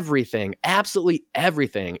everything, absolutely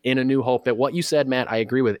everything in A New Hope, that what you said, Matt, I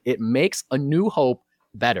agree with. It makes A New Hope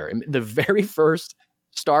better. The very first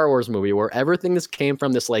Star Wars movie where everything that came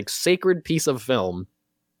from this like sacred piece of film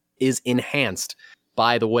is enhanced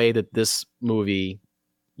by the way that this movie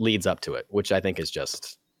leads up to it, which I think is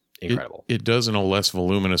just incredible. It does in a less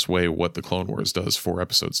voluminous way what the Clone Wars does for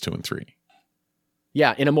episodes 2 and 3.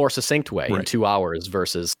 Yeah, in a more succinct way, in 2 hours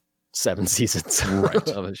versus 7 seasons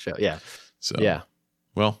of a show. Yeah. So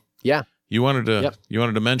well, you wanted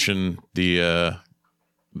to mention the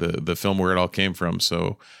film where it all came from.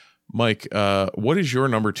 So Mike, what is your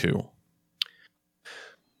number 2?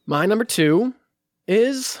 My number 2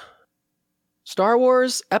 is Star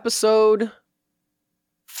Wars Episode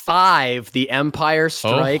 5, The Empire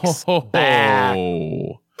Strikes Back.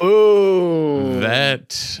 Boom.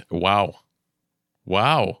 Wow.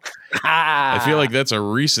 I feel like that's a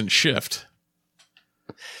recent shift.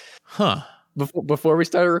 Huh. Before we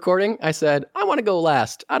started recording, I said, I want to go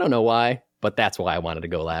last. I don't know why, but that's why I wanted to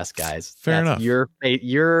go last, guys. Fair enough.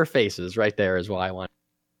 Your faces right there is why I want.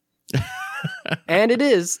 And it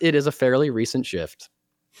is a fairly recent shift.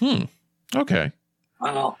 Okay.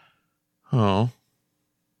 Wow. Oh.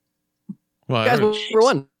 Well, guys, number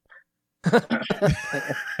 1.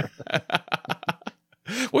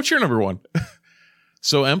 What's your number 1?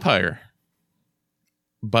 So Empire.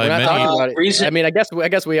 By many, I mean, I guess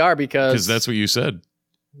we are because that's what you said.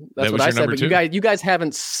 That's what I said. But you guys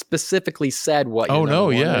haven't specifically said what. Oh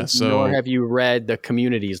no, yeah. So nor have you read the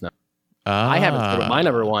community's number. I haven't said what my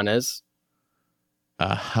number 1 is.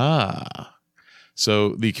 Aha. So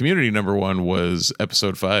the community number 1 was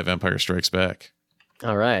Episode 5, Empire Strikes Back.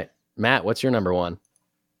 All right, Matt, what's your number 1?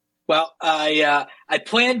 Well, I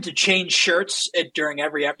planned to change shirts during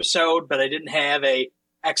every episode, but I didn't have a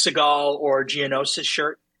Exegol or Geonosis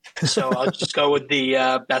shirt, so I'll just go with the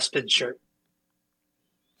Bespin shirt.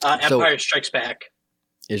 Empire Strikes Back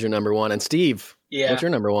is your number 1, and Steve, what's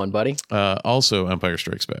your number 1, buddy? Also Empire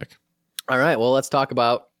Strikes Back. All right, well, let's talk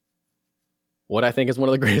about what I think is one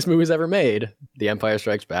of the greatest movies ever made, The Empire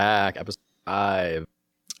Strikes Back, Episode 5.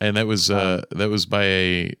 And that was by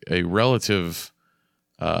a relative,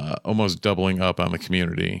 almost doubling up on the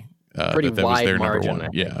community. Pretty that wide was their margin, number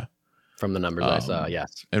 1. Yeah. From the numbers I saw,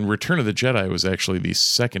 yes. And Return of the Jedi was actually the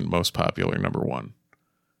second most popular number 1.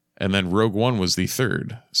 And then Rogue One was the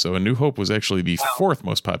third. So A New Hope was actually the fourth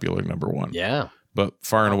most popular number 1. Yeah. But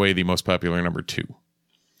far and away the most popular number 2.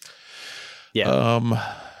 Yeah.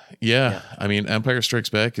 Yeah. I mean, Empire Strikes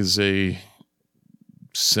Back is a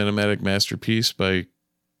cinematic masterpiece by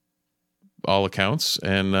all accounts.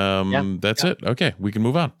 And that's it. Okay, we can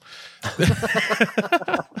move on.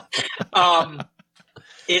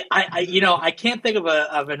 I can't think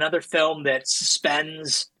of another film that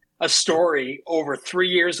suspends a story over 3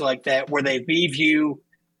 years like that, where they leave you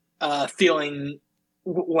feeling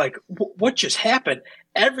like what just happened?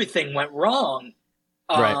 Everything went wrong.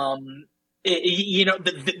 Right.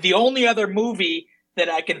 The only other movie that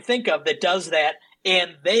I can think of that does that,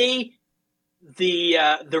 and the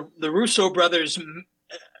Russo brothers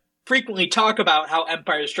frequently talk about how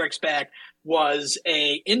Empire Strikes Back was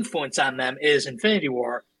a influence on them, is Infinity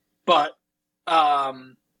War, but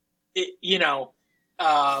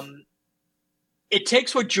it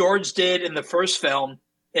takes what George did in the first film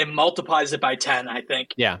and multiplies it by 10. I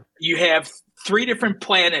think. Yeah, you have 3 different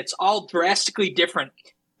planets, all drastically different,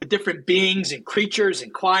 with different beings and creatures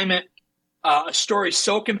and climate. A story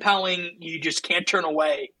so compelling you just can't turn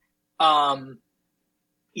away. I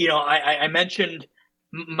mentioned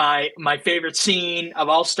my favorite scene of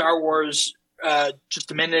all Star Wars just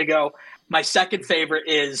a minute ago. My second favorite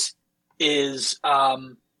is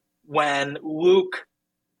when Luke,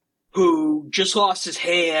 who just lost his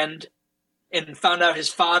hand and found out his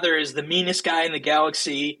father is the meanest guy in the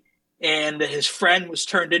galaxy and that his friend was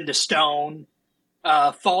turned into stone,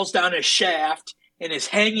 falls down a shaft and is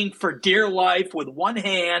hanging for dear life with one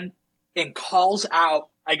hand and calls out.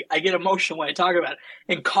 I get emotional when I talk about it,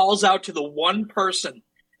 and calls out to the one person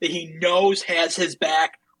that he knows has his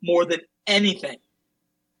back more than anything,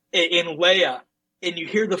 in Leia. And you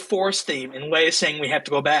hear the Force theme and Leia saying, "We have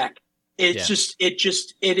to go back." It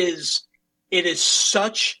is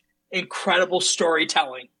such incredible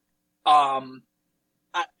storytelling.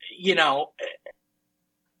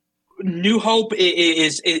 New Hope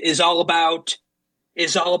is all about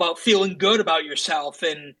feeling good about yourself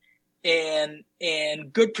and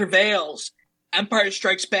good prevails. Empire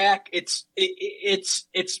Strikes Back. It's a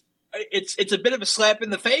bit of a slap in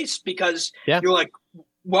the face because you're like,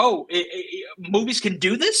 whoa, movies can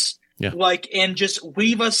do this, and just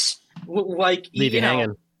leave us leave you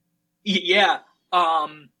hanging. Yeah.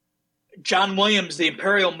 John Williams, The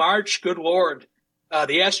Imperial March. Good Lord.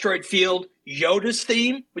 The Asteroid Field, Yoda's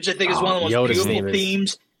theme, which I think is one of the most beautiful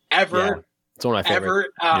themes ever. Yeah, it's one of my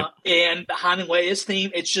favorite. And Han and Leia's theme.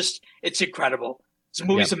 It's incredible. This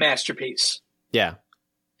movie's a masterpiece. Yeah.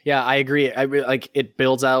 Yeah, I agree. It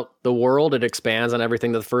builds out the world. It expands on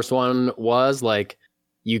everything that the first one was.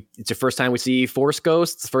 It's the first time we see Force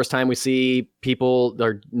ghosts. It's the first time we see people.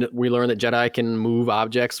 We learn that Jedi can move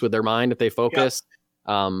objects with their mind if they focus.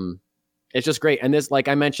 It's just great. And this, like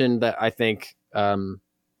I mentioned, that I think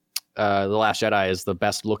The Last Jedi is the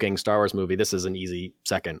best looking Star Wars movie, this is an easy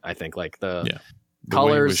second, I think. Like the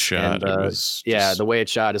colors, way it was shot, the way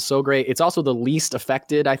it's shot is so great. It's also the least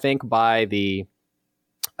affected, I think, by the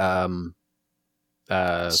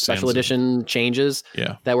special edition changes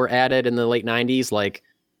that were added in the late 90s. Like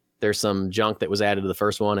there's some junk that was added to the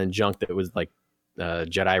first one and junk that was like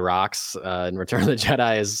Jedi rocks in Return of the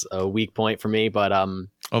Jedi is a weak point for me. But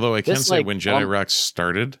although I can say when Jedi Rocks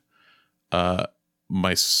started,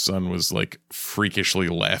 my son was like freakishly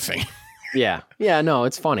laughing. Yeah, no,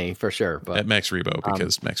 it's funny for sure. But at Max Rebo,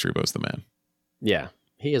 because Max Rebo's the man. Yeah,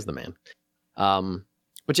 he is the man.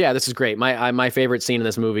 But yeah, this is great. My favorite scene in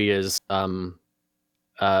this movie is I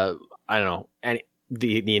don't know,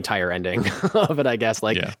 the entire ending of it, I guess.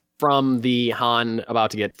 Like from the Han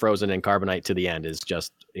about to get frozen in carbonite to the end is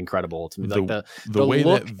just incredible to me. Like the way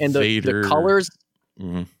look that and Vader, the colors,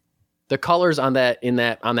 the colors on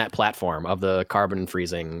that platform of the carbon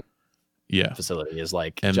freezing facility is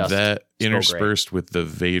like, and just that so interspersed great. with the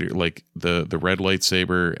Vader, like the red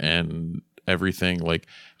lightsaber and everything, like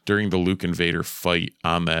during the Luke and Vader fight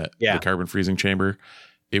on the carbon freezing chamber,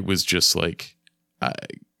 it was just like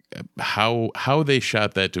how they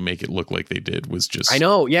shot that to make it look like they did was just, I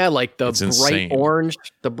know, like the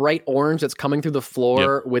bright orange that's coming through the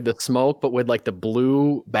floor with the smoke, but with like the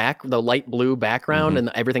light blue background, and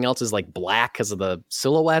everything else is like black because of the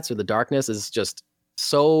silhouettes or the darkness is just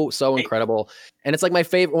so incredible. And it's like one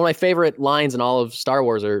of my favorite lines in all of Star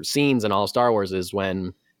Wars, or scenes in all of Star Wars, is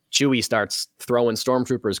when Chewie starts throwing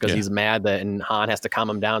stormtroopers because he's mad that, and Han has to calm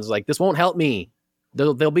him down. It's like, this won't help me.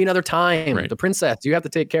 There'll be another time. Right. The princess, you have to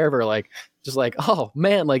take care of her. Like, just like, oh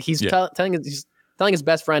man, like he's telling his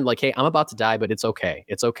best friend, like, hey, I'm about to die, but it's okay.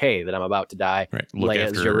 It's okay that I'm about to die. Right. Like,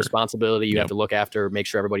 it's your responsibility. You have to look after, make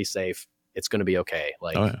sure everybody's safe. It's going to be okay.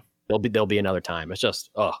 Like, there'll be another time. It's just,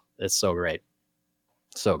 it's so great.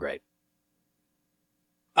 So great.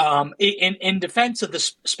 In defense of the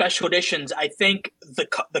special editions, I think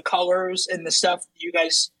the colors and the stuff you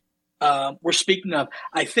guys were speaking of,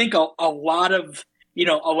 I think a lot of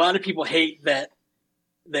people hate that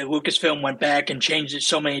Lucasfilm went back and changed it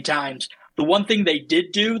so many times. The one thing they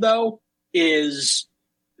did do, though, is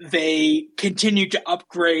they continued to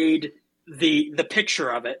upgrade the picture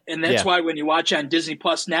of it, and that's why when you watch on Disney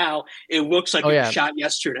Plus now, it looks like it was shot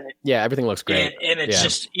yesterday. Yeah, everything looks great, and it's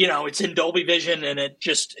just it's in Dolby Vision, and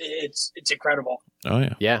it's incredible. Oh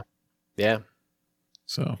yeah.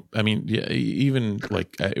 So I mean, even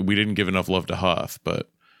like we didn't give enough love to Hoth, but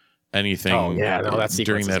anything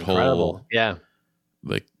during that whole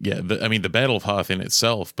the Battle of Hoth in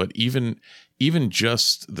itself, but even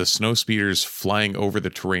just the snowspeeders flying over the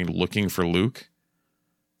terrain looking for Luke.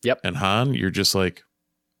 And Han, you're just like,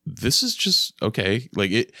 this is just okay. Like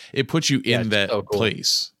it puts you in that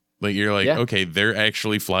place. Like you're like, okay, they're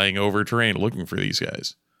actually flying over terrain looking for these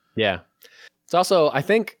guys. Yeah. It's also, I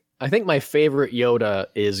think my favorite Yoda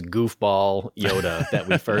is Goofball Yoda that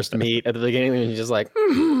we first meet at the beginning. And he's just like,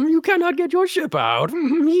 you cannot get your ship out.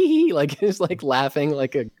 Like he's like laughing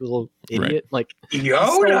like a little idiot. Right. Like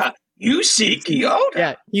Yoda. You seek Yoda.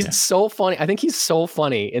 Yeah, he's so funny. I think he's so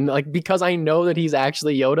funny. And like, because I know that he's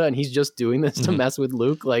actually Yoda and he's just doing this to mess with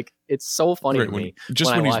Luke, like it's so funny to me.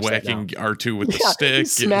 When he's whacking R2 with the stick.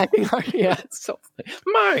 He's smacking R2. Yeah, it's so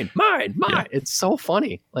funny. Mine. Yeah. It's so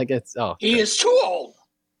funny. Like he is too old.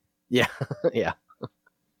 Yeah. Yeah.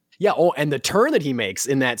 Yeah. Oh, and the turn that he makes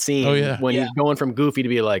in that scene when he's going from Goofy to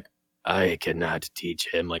be like, I cannot teach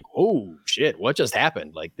him. Like, oh shit, what just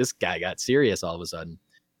happened? Like this guy got serious all of a sudden.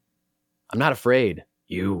 I'm not afraid.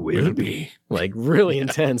 You will be. Like really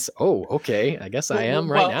intense. Oh, okay. I guess I am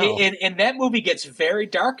right now. And that movie gets very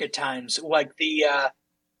dark at times. Like the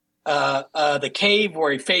cave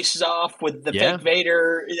where he faces off with the fake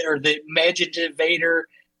Vader or the imaginative Vader.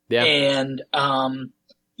 Yeah. And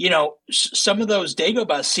some of those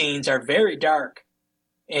Dagobah scenes are very dark.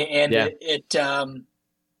 And it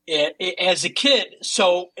as a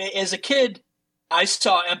kid, I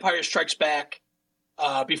saw Empire Strikes Back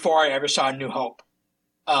before I ever saw New Hope.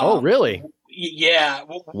 Oh, really? Yeah.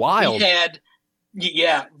 Wild. We had,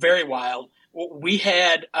 very wild. We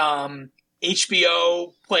had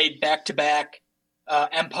HBO played back-to-back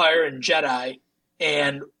Empire and Jedi,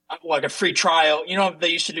 and like a free trial. You know, they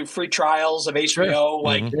used to do free trials of HBO,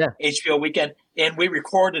 HBO Weekend, and we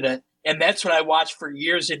recorded it. And that's what I watched for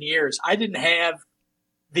years and years. I didn't have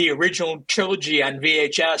the original trilogy on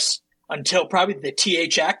VHS until probably the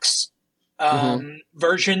THX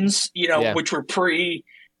versions, which were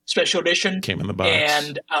pre-special edition. Came in the box.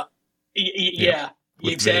 And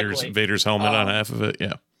with exactly. Vader's helmet on half of it,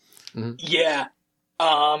 yeah. Mm-hmm. Yeah.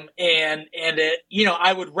 And it,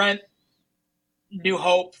 I would rent New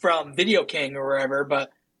Hope from Video King or wherever,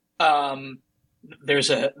 but there's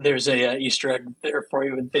a Easter egg there for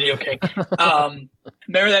you with Video King.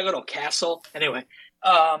 Remember that little castle? Anyway,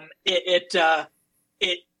 it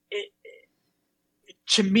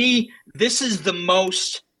to me, this is the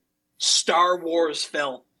most Star Wars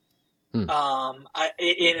film. And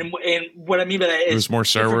what I mean by that is there's more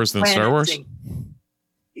Star Wars than Star Wars.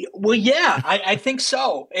 Well, yeah, I think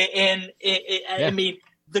so. And I mean,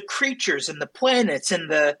 the creatures and the planets and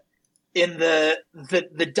the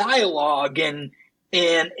dialogue and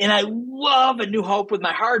I love A New Hope with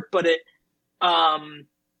my heart, but we'll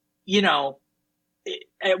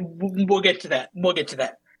get to that.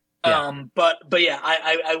 Yeah. But yeah,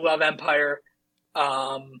 I love Empire.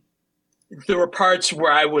 There were parts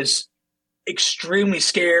where I was extremely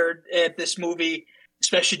scared at this movie,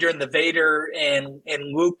 especially during the Vader and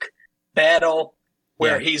Luke battle,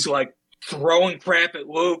 where he's like throwing crap at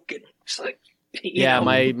Luke, and it's like,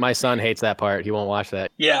 my son hates that part. He won't watch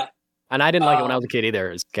that. Yeah, and I didn't like it when I was a kid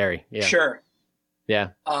either. It's scary. Yeah, sure. Yeah.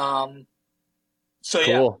 So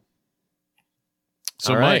cool.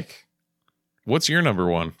 So Mike, what's your number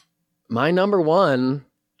one? My number one,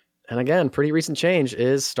 and again, pretty recent change,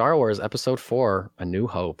 is Star Wars Episode 4: A New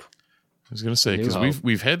Hope. I was going to say, because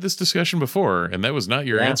we've had this discussion before, and that was not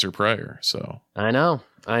your answer prior. So I know.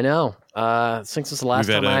 Since it's the last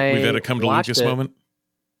time we've had a come to Lucas moment.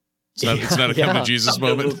 It's not a come to Jesus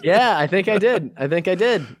moment. Yeah, I think I did. I know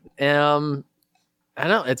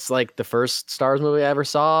it's like the first Star Wars movie I ever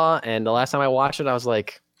saw, and the last time I watched it, I was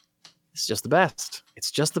like, it's just the best. It's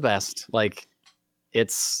just the best. Like,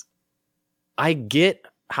 I get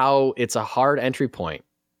how it's a hard entry point.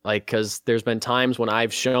 Like, because there's been times when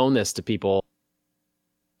I've shown this to people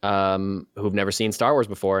who've never seen Star Wars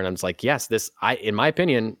before, and I'm just like, yes, in my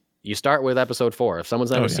opinion, you start with Episode 4. If someone's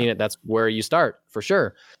never seen it, that's where you start for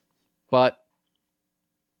sure. But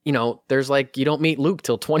there's like, you don't meet Luke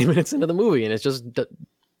till 20 minutes into the movie, and it's just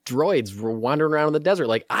droids wandering around in the desert.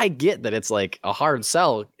 Like, I get that it's like a hard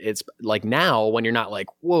sell. It's like now when you're not like,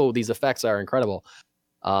 whoa, these effects are incredible.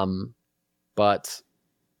 But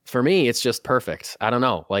for me, it's just perfect. I don't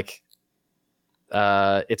know. Like,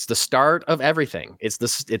 it's the start of everything.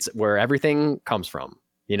 It's where everything comes from,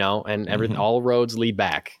 and everything, all roads lead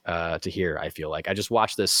back to here. I feel like I just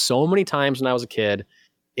watched this so many times when I was a kid.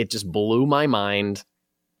 It just blew my mind.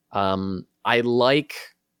 There's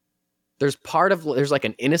like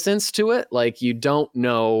an innocence to it. Like, you don't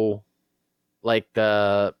know,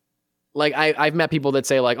 I've met people that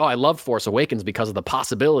say like, oh, I loved Force Awakens because of the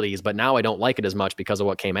possibilities, but now I don't like it as much because of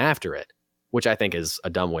what came after it, which I think is a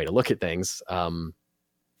dumb way to look at things.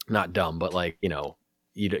 Not dumb, but like, you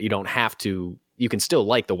don't have to, you can still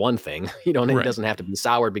like the one thing, It doesn't have to be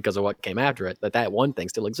soured because of what came after it, that one thing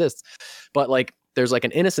still exists. But like, there's like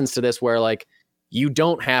an innocence to this where like, you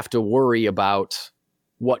don't have to worry about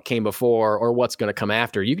what came before or what's going to come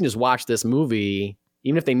after. You can just watch this movie.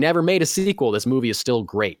 Even if they never made a sequel, this movie is still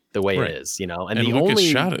great the way it is, And the Lucas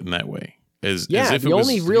only shot it in that way, as if it was.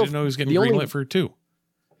 He didn't know he was getting greenlit for 2.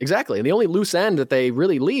 Exactly, and the only loose end that they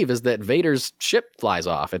really leave is that Vader's ship flies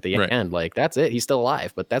off at the end. Like, that's it. He's still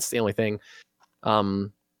alive, but that's the only thing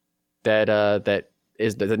that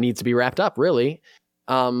needs to be wrapped up, really.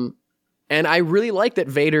 And I really like that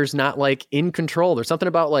Vader's not like in control. There's something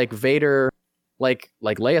about like Vader. Like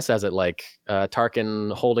Leia says it, like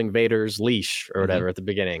Tarkin holding Vader's leash or whatever at the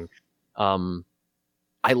beginning.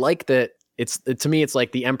 I like that. To me, it's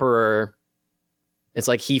like the Emperor. It's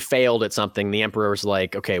like he failed at something. The Emperor's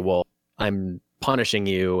like, okay, well, I'm punishing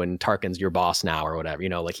you, and Tarkin's your boss now, or whatever.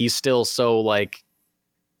 Like, he's still so like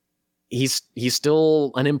he's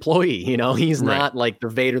still an employee. He's not like the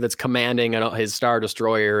Vader that's commanding his Star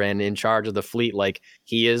Destroyer and in charge of the fleet. Like,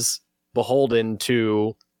 he is beholden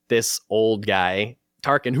to this old guy,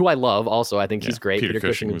 Tarkin, who I love also. I think he's great. Peter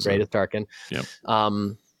Cushing is great as Tarkin. Yep.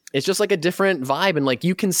 It's just like a different vibe. And like,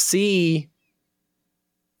 you can see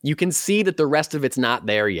that the rest of it's not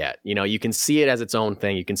there yet. You can see it as its own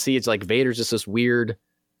thing. You can see it's like Vader's just this weird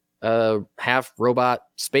half robot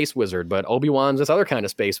space wizard, but Obi-Wan's this other kind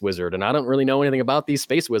of space wizard. And I don't really know anything about these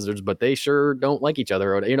space wizards, but they sure don't like each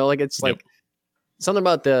other. Like, it's like something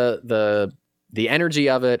about the energy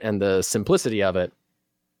of it and the simplicity of it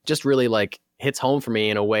just really like hits home for me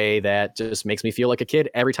in a way that just makes me feel like a kid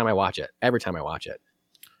every time I watch it.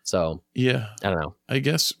 So yeah, I don't know. I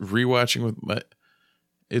guess rewatching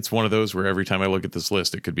it's one of those where every time I look at this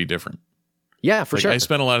list, it could be different. Yeah, for sure. I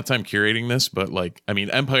spent a lot of time curating this, but like, I mean,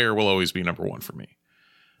 Empire will always be number one for me.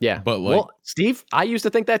 Yeah. But like, well, Steve, I used to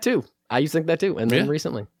think that too. And then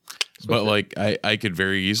recently. But like, I could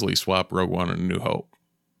very easily swap Rogue One and New Hope.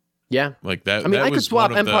 Yeah. Like that. I mean, that I could was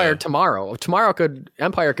swap one of Empire the, tomorrow.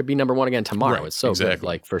 Empire could be number one again tomorrow. Right, It's so exactly. good,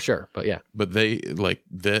 like for sure. But yeah. But they like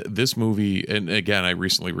this movie, and again, I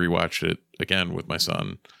recently rewatched it again with my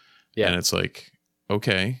son. Yeah. And it's like,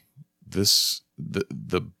 okay, this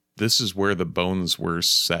is where the bones were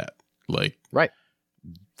set. Like, right.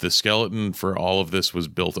 The skeleton for all of this was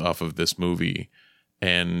built off of this movie,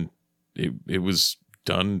 and it was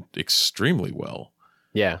done extremely well.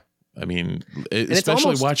 Yeah. I mean,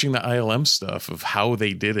 especially watching the ILM stuff of how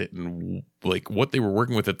they did it and like what they were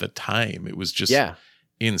working with at the time. It was just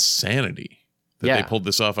insanity that they pulled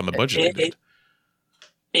this off on the budget they did.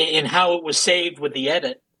 And how it was saved with the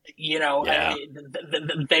edit. You know,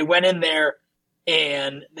 they went in there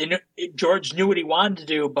and George knew what he wanted to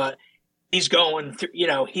do, but he's going through, you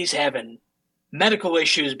know, he's having medical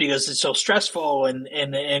issues because it's so stressful and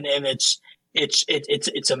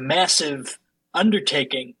it's a massive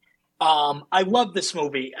undertaking. I love this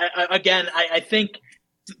movie. I think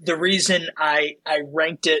the reason I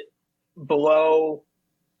ranked it below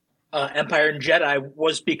Empire and Jedi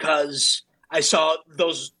was because I saw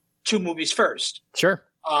those two movies first. Sure.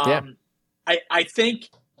 I think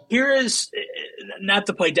here is, not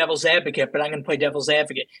to play devil's advocate, but I'm going to play devil's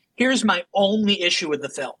advocate. Here's my only issue with the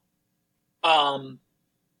film.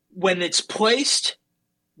 When it's placed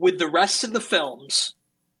with the rest of the films,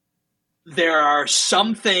 there are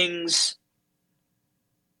some things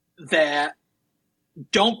that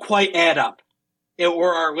don't quite add up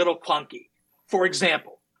or are a little clunky. For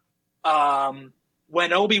example,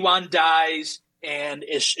 when Obi-Wan dies and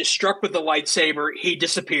is struck with the lightsaber, he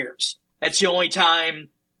disappears. That's the only time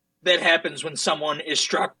that happens when someone is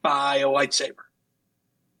struck by a lightsaber.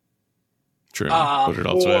 True. But it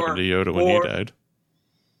also happened to Yoda when he died.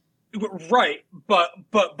 Right. But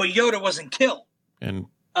Yoda wasn't killed. And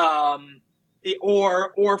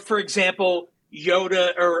or for example,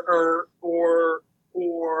 Yoda or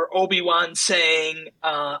Obi-Wan saying,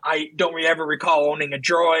 I don't ever recall owning a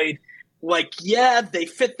droid. Like, yeah, they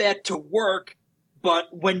fit that to work,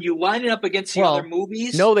 but when you line it up against the other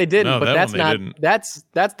movies, no, they didn't. No, but that's not. Didn't. That's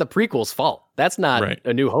the prequel's fault. That's not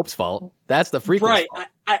A New Hope's fault. That's the prequel's fault.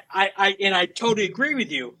 I totally agree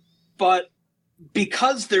with you. But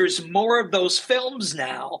because there's more of those films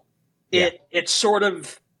now, it sort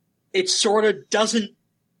of doesn't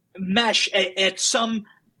mesh at some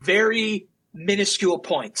very minuscule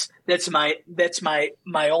points. That's my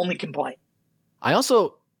only complaint. I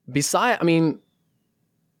also,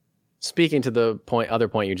 speaking to the other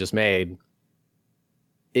point you just made,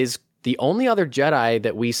 is the only other Jedi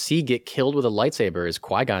that we see get killed with a lightsaber is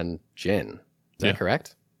Qui-Gon Jinn. Is that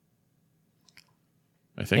correct?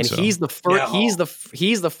 I think so. And he's the first. No.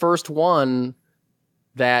 He's the first one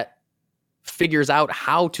that figures out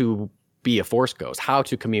how to be a Force ghost, how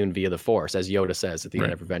to commune via the Force, as Yoda says at the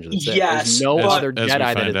end of Revenge of the Sith. Yes. There's no other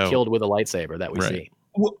Jedi that is killed with a lightsaber that we see.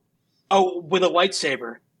 Oh, with a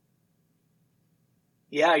lightsaber.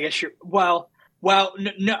 Yeah, I guess you're. Well,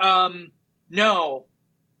 no.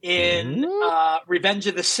 In Revenge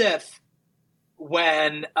of the Sith,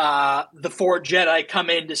 when the four Jedi come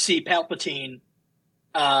in to see Palpatine,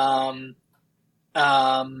 and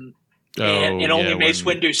only Mace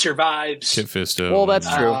Windu survives. Kit Fisto. Well,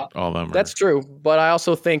 that's true. All them. That's true, but I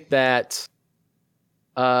also think that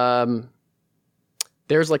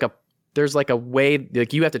there's like a way,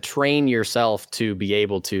 like you have to train yourself to be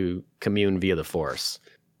able to commune via the Force.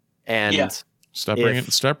 And stop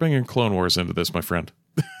bringing Clone Wars into this, my friend.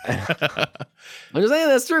 I'm just saying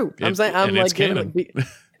that's true. It's canon.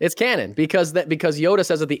 It's canon because Yoda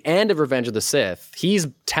says at the end of Revenge of the Sith, he's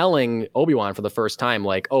telling Obi-Wan for the first time,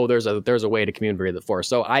 like, oh, there's a way to commune via the Force.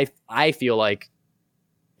 So I feel like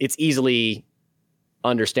it's easily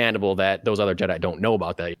understandable that those other Jedi don't know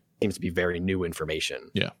about that. It seems to be very new information.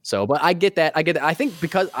 Yeah. So, but I get that. I think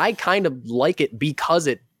because I kind of like it because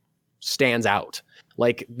it stands out.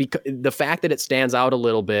 Like the fact that it stands out a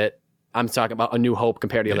little bit, I'm talking about A New Hope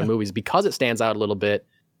compared to the other movies, because it stands out a little bit,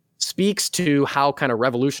 speaks to how kind of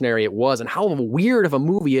revolutionary it was and how weird of a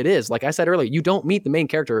movie it is. Like I said earlier, you don't meet the main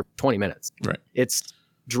character for 20 minutes. Right. It's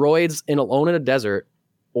droids alone in a desert,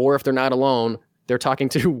 or if they're not alone, they're talking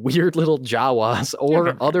to weird little Jawas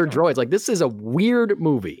or other droids. Like this is a weird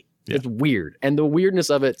movie. Yeah. It's weird. And the weirdness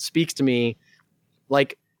of it speaks to me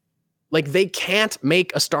like they can't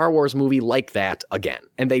make a Star Wars movie like that again.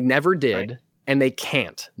 And they never did. Right. And they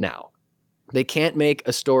can't now. They can't make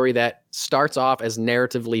a story that starts off as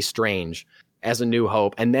narratively strange as A New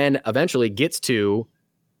Hope and then eventually gets to,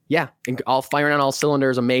 all firing on all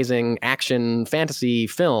cylinders, amazing action fantasy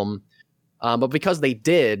film. But because they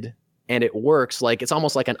did, and it works. Like it's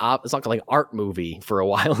almost like it's like an art movie for a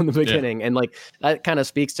while in the beginning, and like that kind of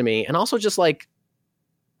speaks to me. And also just like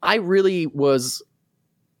it was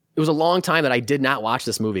a long time that I did not watch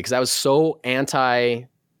this movie because I was so anti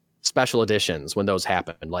special editions when those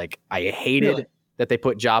happened. Like I hated that they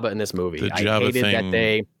put Jabba in this movie. I hated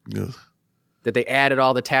that they added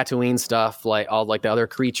all the Tatooine stuff, like all like the other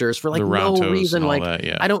creatures for like no reason. Like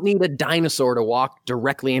I don't need a dinosaur to walk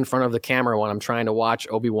directly in front of the camera when I'm trying to watch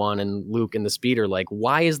Obi-Wan and Luke in the speeder. Like,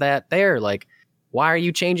 why is that there? Like, why are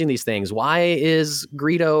you changing these things? Why is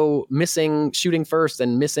Greedo missing shooting first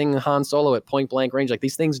and missing Han Solo at point blank range? Like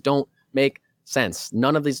these things don't make sense.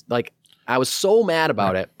 None of these, like I was so mad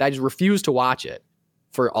about it that I just refused to watch it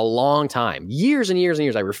for a long time. Years and years and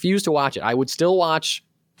years. I refused to watch it. I would still watch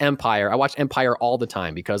Empire. I watched Empire all the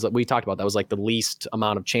time because we talked about that was like the least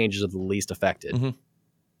amount of changes of the least affected. Mm-hmm.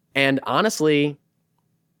 And honestly,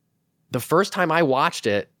 the first time I watched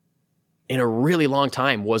it in a really long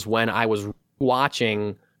time was when I was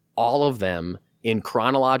watching all of them in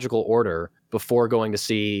chronological order before going to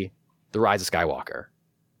see The Rise of Skywalker.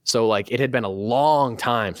 So like it had been a long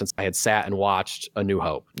time since I had sat and watched A New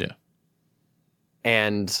Hope. Yeah.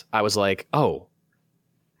 And I was like, oh,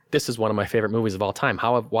 this is one of my favorite movies of all time.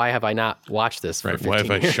 Why have I not watched this for 15 Why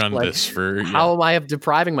have I years? shunned like, this for... How am I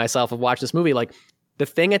depriving myself of watching this movie? Like the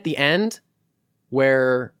thing at the end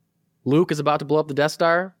where Luke is about to blow up the Death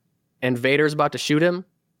Star and Vader's about to shoot him.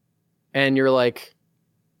 And you're like,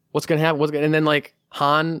 what's going to happen? And then like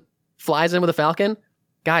Han flies in with a Falcon.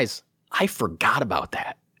 Guys, I forgot about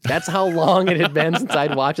that. That's how long it had been since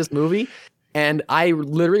I'd watched this movie. And I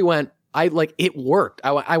literally went, it worked.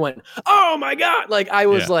 I went, oh my God. Like I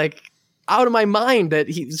was like out of my mind that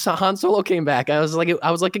Han Solo came back. I was like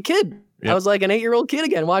a kid. Yep. I was like an 8-year-old kid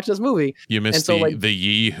again watching this movie. You missed the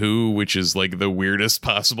Ye Who, which is like the weirdest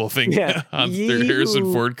possible thing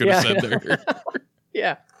Harrison Ford could have said there.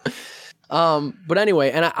 Yeah. But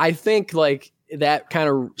anyway, and I think like that kind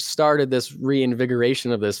of started this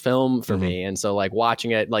reinvigoration of this film for me. And so like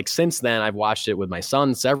watching it, like since then I've watched it with my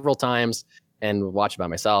son several times and watched it by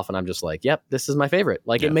myself. And I'm just like, yep, this is my favorite.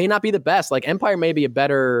 Like it may not be the best. Like Empire may be a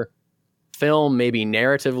better film, maybe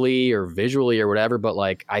narratively or visually or whatever. But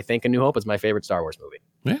like, I think A New Hope is my favorite Star Wars movie.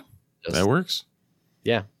 Yeah, that works.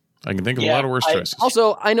 Yeah. I can think of a lot of worse choices.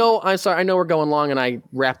 Also, I know we're going long and I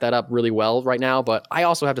wrapped that up really well right now, but I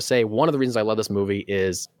also have to say one of the reasons I love this movie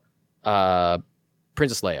is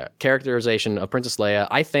Princess Leia, characterization of Princess Leia.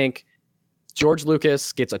 I think George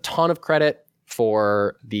Lucas gets a ton of credit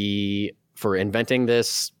for inventing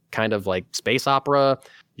this kind of like space opera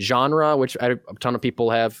genre, which a ton of people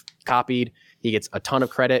have copied. He gets a ton of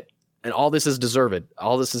credit, and all this is deserved.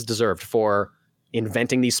 All this is deserved for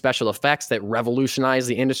inventing these special effects that revolutionized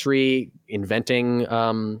the industry, inventing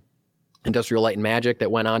Industrial Light and Magic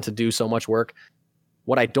that went on to do so much work.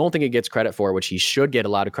 What I don't think it gets credit for, which he should get a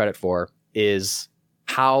lot of credit for, is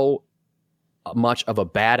how much of a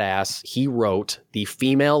badass he wrote the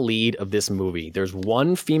female lead of this movie. There's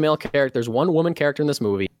one female character, there's one woman character in this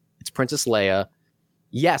movie. It's Princess Leia.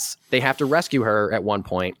 Yes, they have to rescue her at one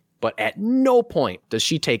point, but at no point does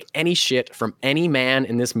she take any shit from any man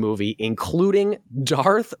in this movie, including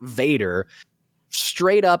Darth Vader.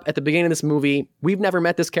 Straight up at the beginning of this movie, we've never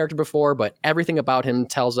met this character before, but everything about him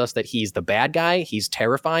tells us that he's the bad guy. He's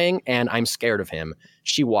terrifying, and I'm scared of him.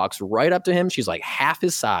 She walks right up to him. She's like half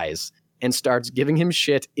his size and starts giving him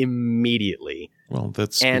shit immediately. Well,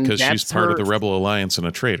 that's because she's part of the Rebel Alliance and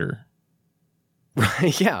a traitor.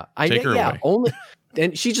 Yeah. Take her away. Only...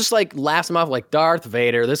 And she just like laughs him off like, Darth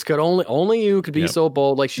Vader, this could only you could be so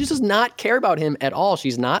bold. Like she does not care about him at all.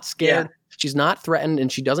 She's not scared. Yeah. She's not threatened, and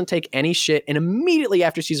she doesn't take any shit. And immediately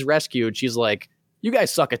after she's rescued, she's like, you guys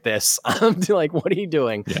suck at this. I'm like, what are you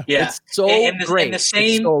doing? Yeah. It's so great. It's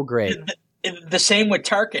so great. The same with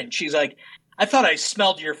Tarkin. She's like, I thought I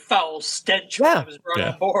smelled your foul stench when I was brought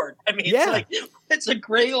on board. I mean, it's like, it's a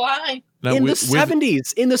great line. Now, in the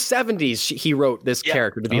 70s, he wrote this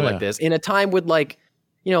character to be like this in a time with like,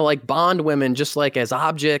 you know, like Bond women just like as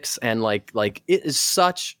objects, and like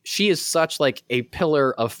she is such like a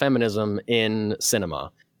pillar of feminism in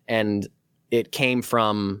cinema, and it came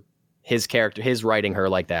from his character, his writing her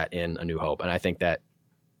like that in A New Hope, and I think that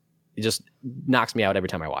it just knocks me out every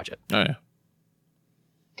time I watch it. Oh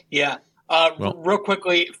yeah. Real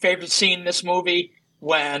quickly, favorite scene in this movie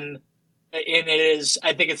I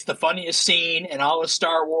think it's the funniest scene in all of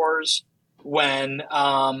Star Wars when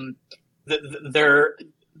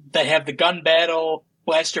they have the gun battle,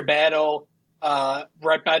 blaster battle,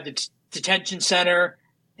 right by the detention center,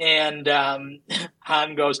 and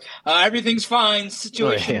Han goes, "Everything's fine,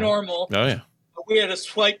 situation normal." Oh yeah. We had a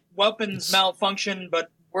slight weapons malfunction, but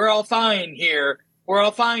We're all fine here. We're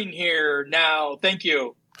all fine here now. Thank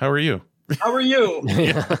you. How are you? How are you?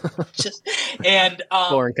 And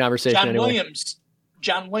boring conversation.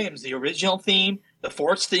 John Williams, the original theme, the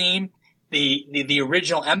Force theme, the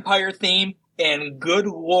original Empire theme, and good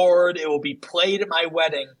Lord, it will be played at my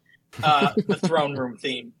wedding. The Throne Room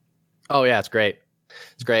theme. Oh yeah, it's great.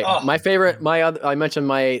 It's great. Oh. My favorite, I mentioned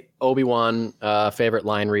my Obi-Wan favorite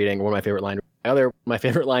line reading. One of my favorite my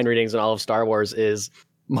favorite line readings in all of Star Wars is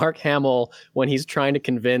Mark Hamill when he's trying to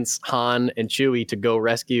convince Han and Chewie to go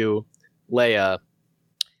rescue Leia.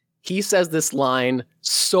 He says this line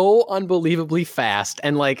so unbelievably fast,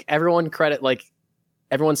 and like everyone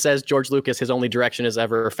says George Lucas, his only direction is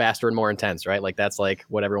ever faster and more intense, right? Like that's like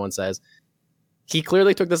what everyone says. He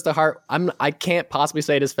clearly took this to heart. I can't possibly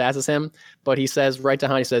say it as fast as him, but he says right to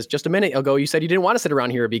Han, he says, just a minute ago, you said you didn't want to sit around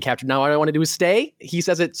here and be captured. Now what I want to do is stay. He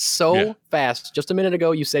says it so fast. Just a minute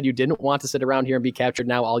ago, you said you didn't want to sit around here and be captured.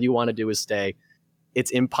 Now all you want to do is stay.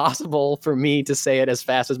 It's impossible for me to say it as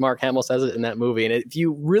fast as Mark Hamill says it in that movie. And if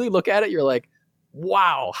you really look at it, you're like,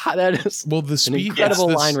 wow, that is the speed,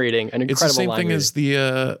 incredible line reading. An incredible it's the same line thing reading. As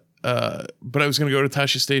the but I was going to go to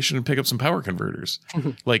Tashi Station and pick up some power converters.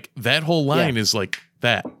 Like that whole line is like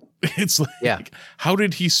that. It's like, how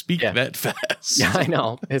did he speak that fast? Yeah, I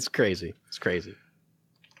know. It's crazy. It's crazy.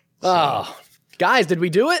 Oh, guys, did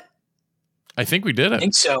we do it? I think we did it. I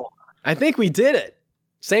think so. I think we did it.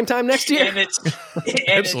 Same time next year. And it's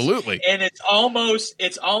absolutely. It's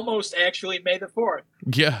almost actually May the 4th.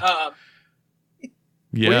 Yeah. What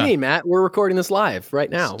do you mean, Matt? We're recording this live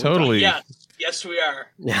right now. It's totally. Yes, we are.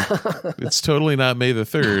 Yeah. It's totally not May the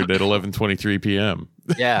 3rd at 11:23 p.m.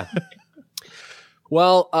 Yeah.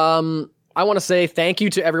 Well, I want to say thank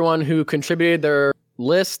you to everyone who contributed their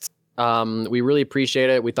lists. We really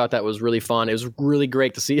appreciate it. We thought that was really fun. It was really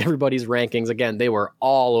great to see everybody's rankings. Again, they were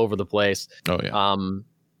all over the place. Oh, yeah.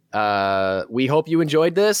 We hope you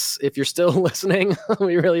enjoyed this. If you're still listening,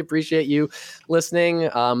 we really appreciate you listening.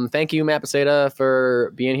 Thank you, Matt Paceda,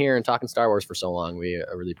 for being here and talking Star Wars for so long. We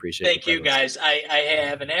really appreciate it. Thank you, guys. I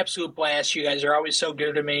have an absolute blast. You guys are always so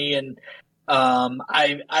good to me, and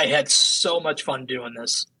I had so much fun doing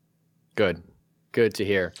this. Good to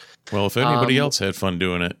hear. Well, if anybody else had fun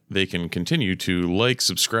doing it, they can continue to like,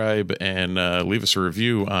 subscribe, and leave us a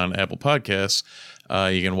review on Apple Podcasts.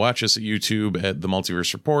 You can watch us at YouTube at The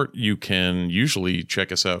Multiverse Report. You can usually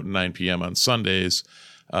check us out at 9 p.m. on Sundays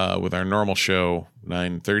with our normal show,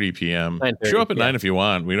 9:30 p.m. Show up at 9 if you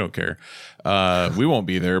want. We don't care. We won't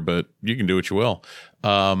be there, but you can do what you will.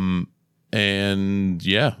 And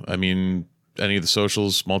yeah, I mean, any of the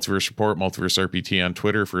socials, Multiverse Report, Multiverse RPT on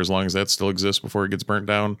Twitter for as long as that still exists before it gets burnt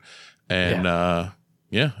down. And I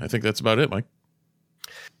think that's about it, Mike.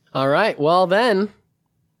 All right. Well, then,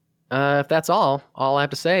 if that's all I have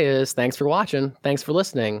to say is thanks for watching. Thanks for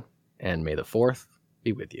listening. And may the 4th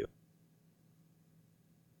be with you.